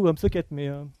SSE ou un socket, mais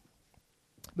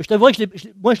je t'avouerai que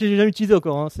moi, je ne l'ai jamais utilisé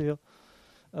encore.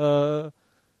 Hein.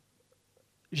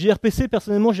 gRPC,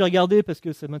 personnellement, j'ai regardé parce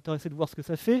que ça m'intéressait de voir ce que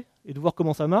ça fait et de voir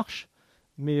comment ça marche.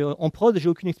 Mais en prod, j'ai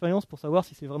aucune expérience pour savoir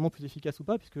si c'est vraiment plus efficace ou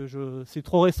pas, puisque c'est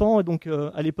trop récent. Et donc,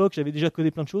 à l'époque, j'avais déjà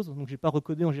codé plein de choses, donc j'ai pas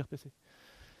recodé en gRPC.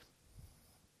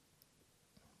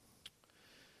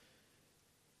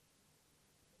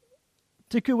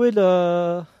 Takeaway de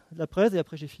la presse, et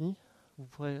après j'ai fini. Vous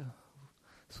pourrez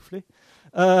souffler.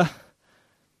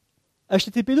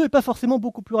 HTTP2 n'est pas forcément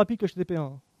beaucoup plus rapide que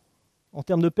HTTP1. En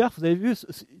termes de perf, vous avez vu,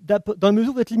 dans la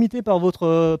mesure où vous êtes limité par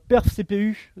votre perf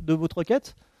CPU de votre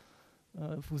requête,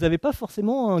 vous n'avez pas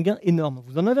forcément un gain énorme.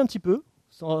 Vous en avez un petit peu,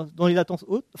 dans les latences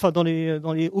hautes, enfin dans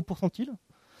les hauts pourcentiles,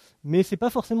 mais ce n'est pas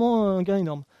forcément un gain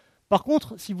énorme. Par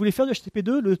contre, si vous voulez faire du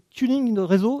HTTP2, le tuning de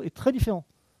réseau est très différent.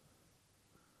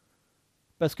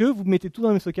 Parce que vous mettez tout dans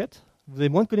la même socket, vous avez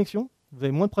moins de connexions, vous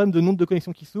avez moins de problèmes de nombre de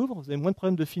connexions qui s'ouvrent, vous avez moins de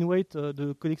problèmes de fin weight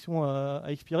de connexions à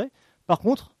expirer. Par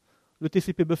contre, le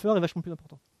TCP buffer est vachement plus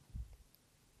important.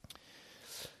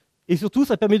 Et surtout,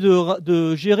 ça permet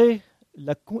de gérer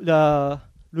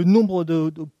le nombre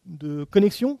de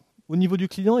connexions au niveau du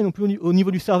client et non plus au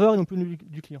niveau du serveur et non plus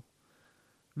du client.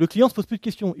 Le client ne se pose plus de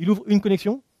questions. Il ouvre une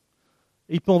connexion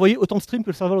et il peut envoyer autant de streams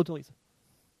que le serveur l'autorise.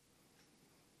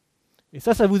 Et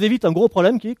ça vous évite un gros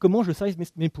problème qui est comment je size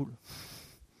mes pools.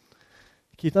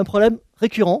 Qui est un problème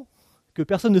récurrent que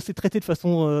personne ne sait traiter de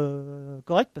façon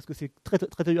correcte parce que c'est très,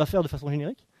 très dur à faire de façon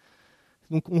générique.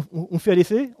 Donc on fait à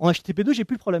l'essai. En HTTP2, j'ai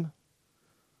plus le problème.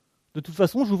 De toute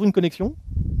façon, j'ouvre une connexion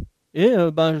et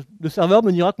le serveur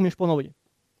me dira combien je peux en envoyer.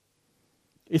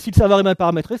 Et si le serveur est mal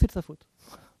paramétré, c'est de sa faute.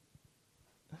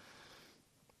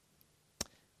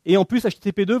 Et en plus,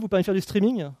 HTTP2 vous permet de faire du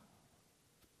streaming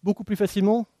beaucoup plus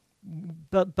facilement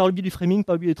par le biais du framing,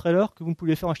 par le biais des trailers que vous ne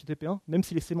pouvez faire en HTTP1, même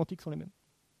si les sémantiques sont les mêmes.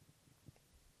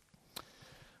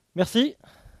 Merci.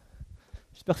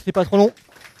 J'espère que ce n'était pas trop long.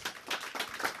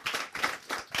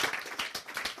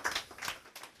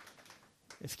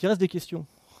 Est-ce qu'il reste des questions?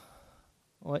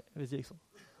 Ouais, vas-y Alexandre.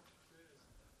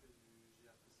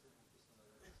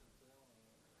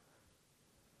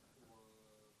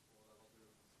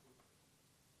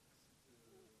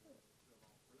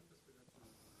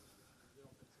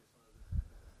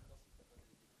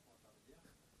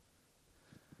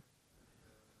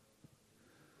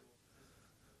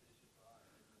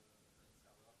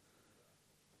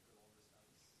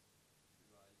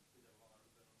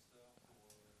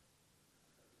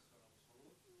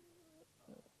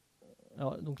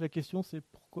 Alors, donc la question c'est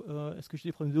est-ce que j'ai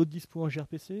des problèmes de haute dispo en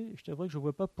gRPC? Et je t'avoue que je ne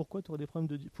vois pas pourquoi tu aurais des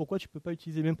problèmes pourquoi tu ne peux pas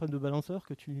utiliser les mêmes problèmes de balanceur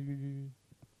que tu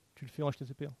le fais en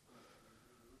HTTP.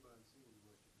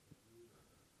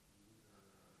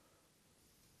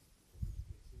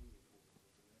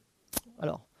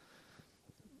 Alors,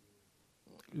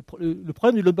 le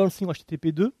problème du load balancing en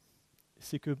HTTP2,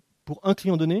 c'est que pour un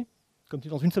client donné, comme tu es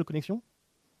dans une seule connexion,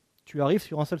 tu arrives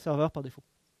sur un seul serveur par défaut.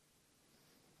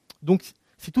 Donc,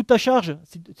 si toute ta charge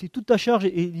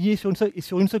est liée sur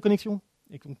une seule connexion,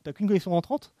 et que tu n'as qu'une connexion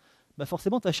rentrante, bah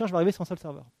forcément ta charge va arriver sur un seul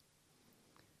serveur.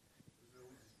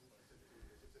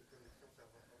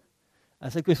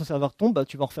 À cette connexion serveur tombe, bah,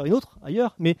 tu vas en refaire une autre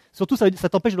ailleurs, mais surtout ça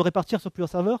t'empêche de le répartir sur plusieurs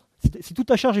serveurs. Si toute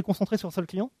ta charge est concentrée sur un seul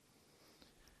client,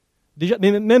 déjà,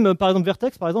 mais même par exemple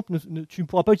Vertex, par exemple, tu ne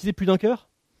pourras pas utiliser plus d'un cœur.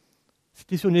 Si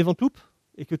tu es sur une event loop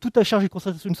et que toute ta charge est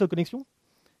concentrée sur une seule connexion,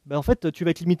 bah, en fait tu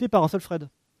vas être limité par un seul thread.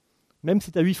 Même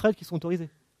si tu as 8 threads qui sont autorisés.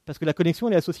 Parce que la connexion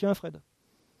elle est associée à un thread.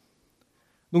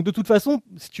 Donc de toute façon,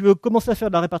 si tu veux commencer à faire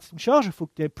de la répartition de charge, il faut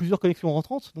que tu aies plusieurs connexions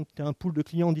rentrantes, donc tu as un pool de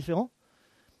clients différents.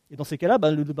 Et dans ces cas-là,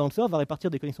 le load balancer va répartir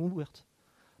des connexions ouvertes.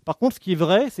 Par contre, ce qui est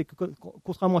vrai, c'est que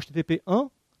contrairement à HTTP 1,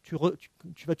 tu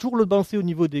vas toujours load balancer au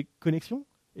niveau des connexions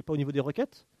et pas au niveau des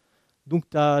requêtes. Donc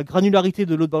ta granularité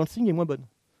de load balancing est moins bonne.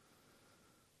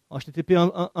 En HTTP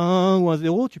 1.1 ou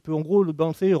 1.0, tu peux en gros load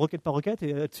balancer requête par requête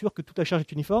et être sûr que toute ta charge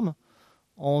est uniforme.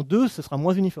 En 2, ce sera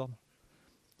moins uniforme.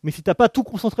 Mais si tu n'as pas tout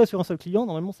concentré sur un seul client,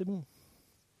 normalement c'est bon.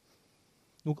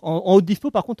 Donc en haute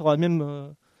dispo, par contre, tu auras les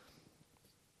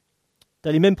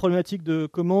mêmes problématiques de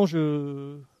comment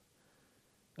je...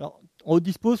 Alors, en haute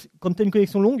dispo, comme tu as une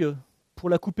connexion longue, pour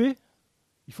la couper,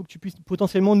 il faut que tu puisses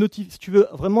potentiellement notifier. Si tu veux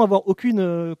vraiment avoir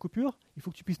aucune coupure, il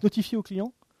faut que tu puisses notifier au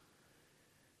client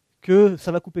que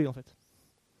ça va couper en fait.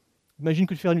 Imagine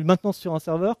que tu fais une maintenance sur un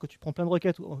serveur, que tu prends plein de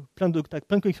requêtes, t'as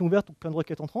plein de connexions ouvertes ou plein de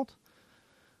requêtes entrantes.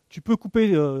 Tu peux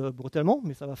couper brutalement,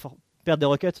 mais ça va perdre des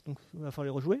requêtes, donc il va falloir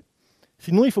les rejouer.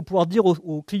 Sinon, il faut pouvoir dire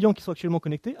aux clients qui sont actuellement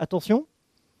connectés, attention,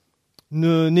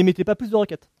 n'émettez pas plus de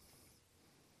requêtes.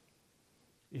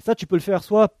 Et ça, tu peux le faire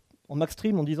soit en max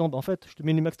stream en disant, en fait, je te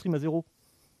mets les max stream à 0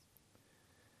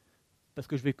 parce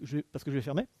que je vais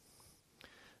fermer.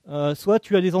 Soit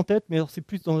tu as des en-têtes, mais c'est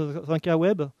plus dans un cas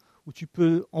web où tu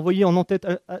peux envoyer en en-tête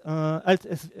un alt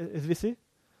SVC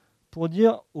pour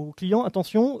dire au client,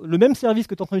 attention, le même service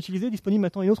que tu es en train d'utiliser est disponible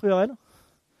maintenant à une autre URL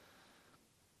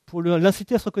pour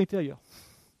l'inciter à se reconnecter ailleurs.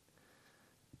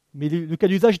 Mais le cas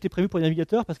d'usage était prévu pour les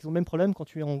navigateurs parce qu'ils ont le même problème quand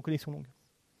tu es en connexion longue.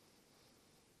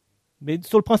 Mais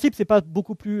sur le principe, c'est pas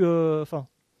beaucoup plus...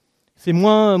 c'est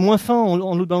moins fin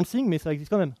en load balancing, mais ça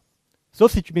existe quand même.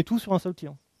 Sauf si tu mets tout sur un seul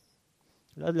client.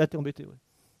 Là tu es embêté, ouais.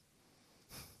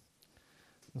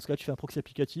 Dans ce cas, tu fais un proxy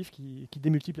applicatif qui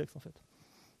démultiplexe, en fait.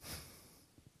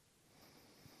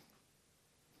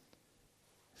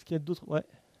 Est-ce qu'il y a d'autres... Ouais.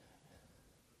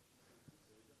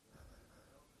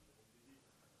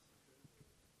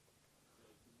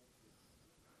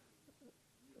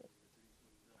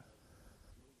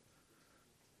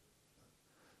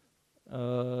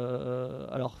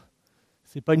 Alors,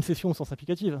 c'est pas une session au sens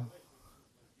applicatif.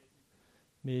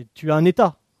 Mais tu as un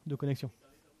état de connexion.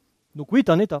 Donc oui,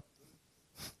 tu as un état.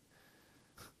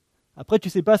 Après, tu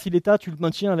ne sais pas si l'état, tu le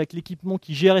maintiens avec l'équipement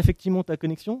qui gère effectivement ta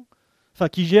connexion, enfin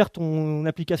qui gère ton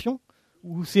application,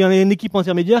 ou c'est un équipement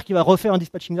intermédiaire qui va refaire un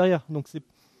dispatching derrière. Donc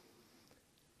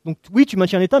oui, tu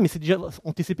maintiens l'état, mais c'est déjà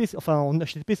en TCP, en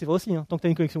HTTP, c'est vrai aussi. Tant que tu as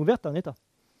une connexion ouverte, tu as un état.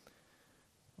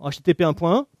 En HTTP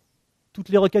 1.1, toutes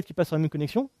les requêtes qui passent sur la même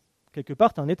connexion, quelque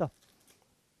part, tu as un état.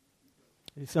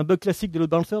 Et c'est un bug classique de load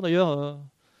balancer d'ailleurs,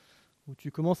 où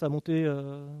tu commences à monter,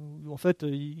 où en fait,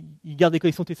 il garde des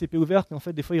connexions TCP ouvertes, mais en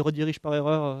fait, des fois, il redirige par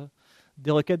erreur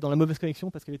des requêtes dans la mauvaise connexion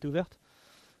parce qu'elle était ouverte.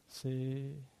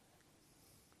 C'est...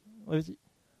 Ouais, vas-y.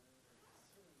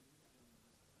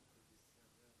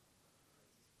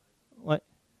 Ouais.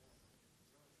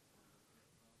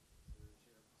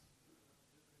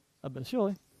 Ah, bien sûr,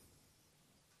 oui.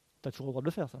 Tu as toujours le droit de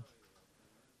le faire, ça.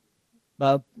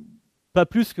 Bah, pas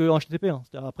plus qu'en HTTP.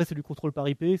 C'est-à-dire, après, c'est du contrôle par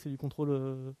IP, c'est du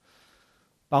contrôle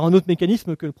par un autre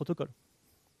mécanisme que le protocole.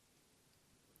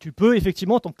 Tu peux,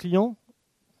 effectivement, en tant que client,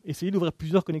 essayer d'ouvrir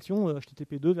plusieurs connexions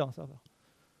HTTP2 vers un serveur.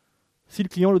 Si le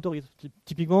client l'autorise.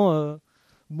 Typiquement,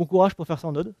 bon courage pour faire ça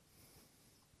en Node.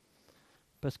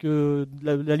 Parce que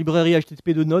la librairie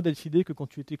HTTP de Node a décidé que quand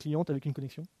tu étais client, tu n'avais qu'une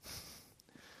connexion.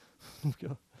 Donc,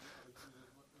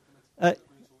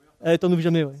 t'en ouvres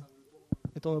jamais, ouais.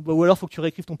 Ou alors, il faut que tu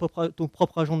réécrives ton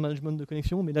propre agent de management de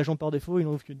connexion, mais l'agent par défaut, il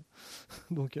n'en ouvre qu'une.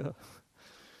 Donc,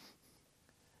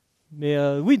 mais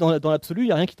oui, dans l'absolu, il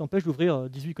n'y a rien qui t'empêche d'ouvrir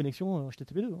 18 connexions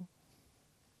HTTP2.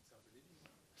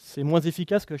 C'est moins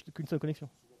efficace qu'une seule connexion.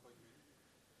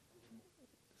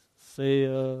 C'est...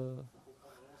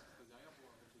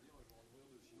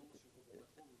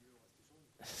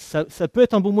 Ça peut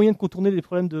être un bon moyen de contourner les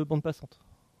problèmes de bande passante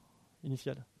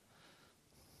initiale.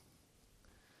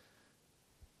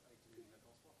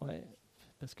 Ouais,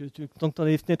 parce que tant que tu as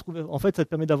des fenêtres ouvertes, en fait, ça te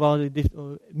permet d'avoir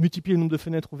multiplier le nombre de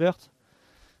fenêtres ouvertes.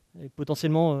 Et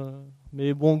potentiellement,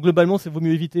 mais bon, globalement, c'est vaut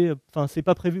mieux éviter. Enfin, c'est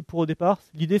pas prévu pour au départ.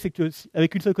 L'idée, c'est que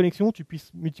avec une seule connexion, tu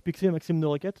puisses multiplexer un maximum de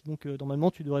requêtes. Donc,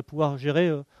 normalement, tu devrais pouvoir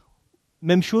gérer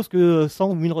même chose que 100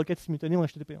 ou 1000 requêtes simultanées en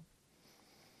HTTP.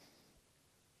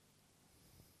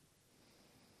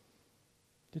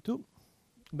 C'est tout.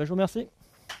 Ben, je vous remercie.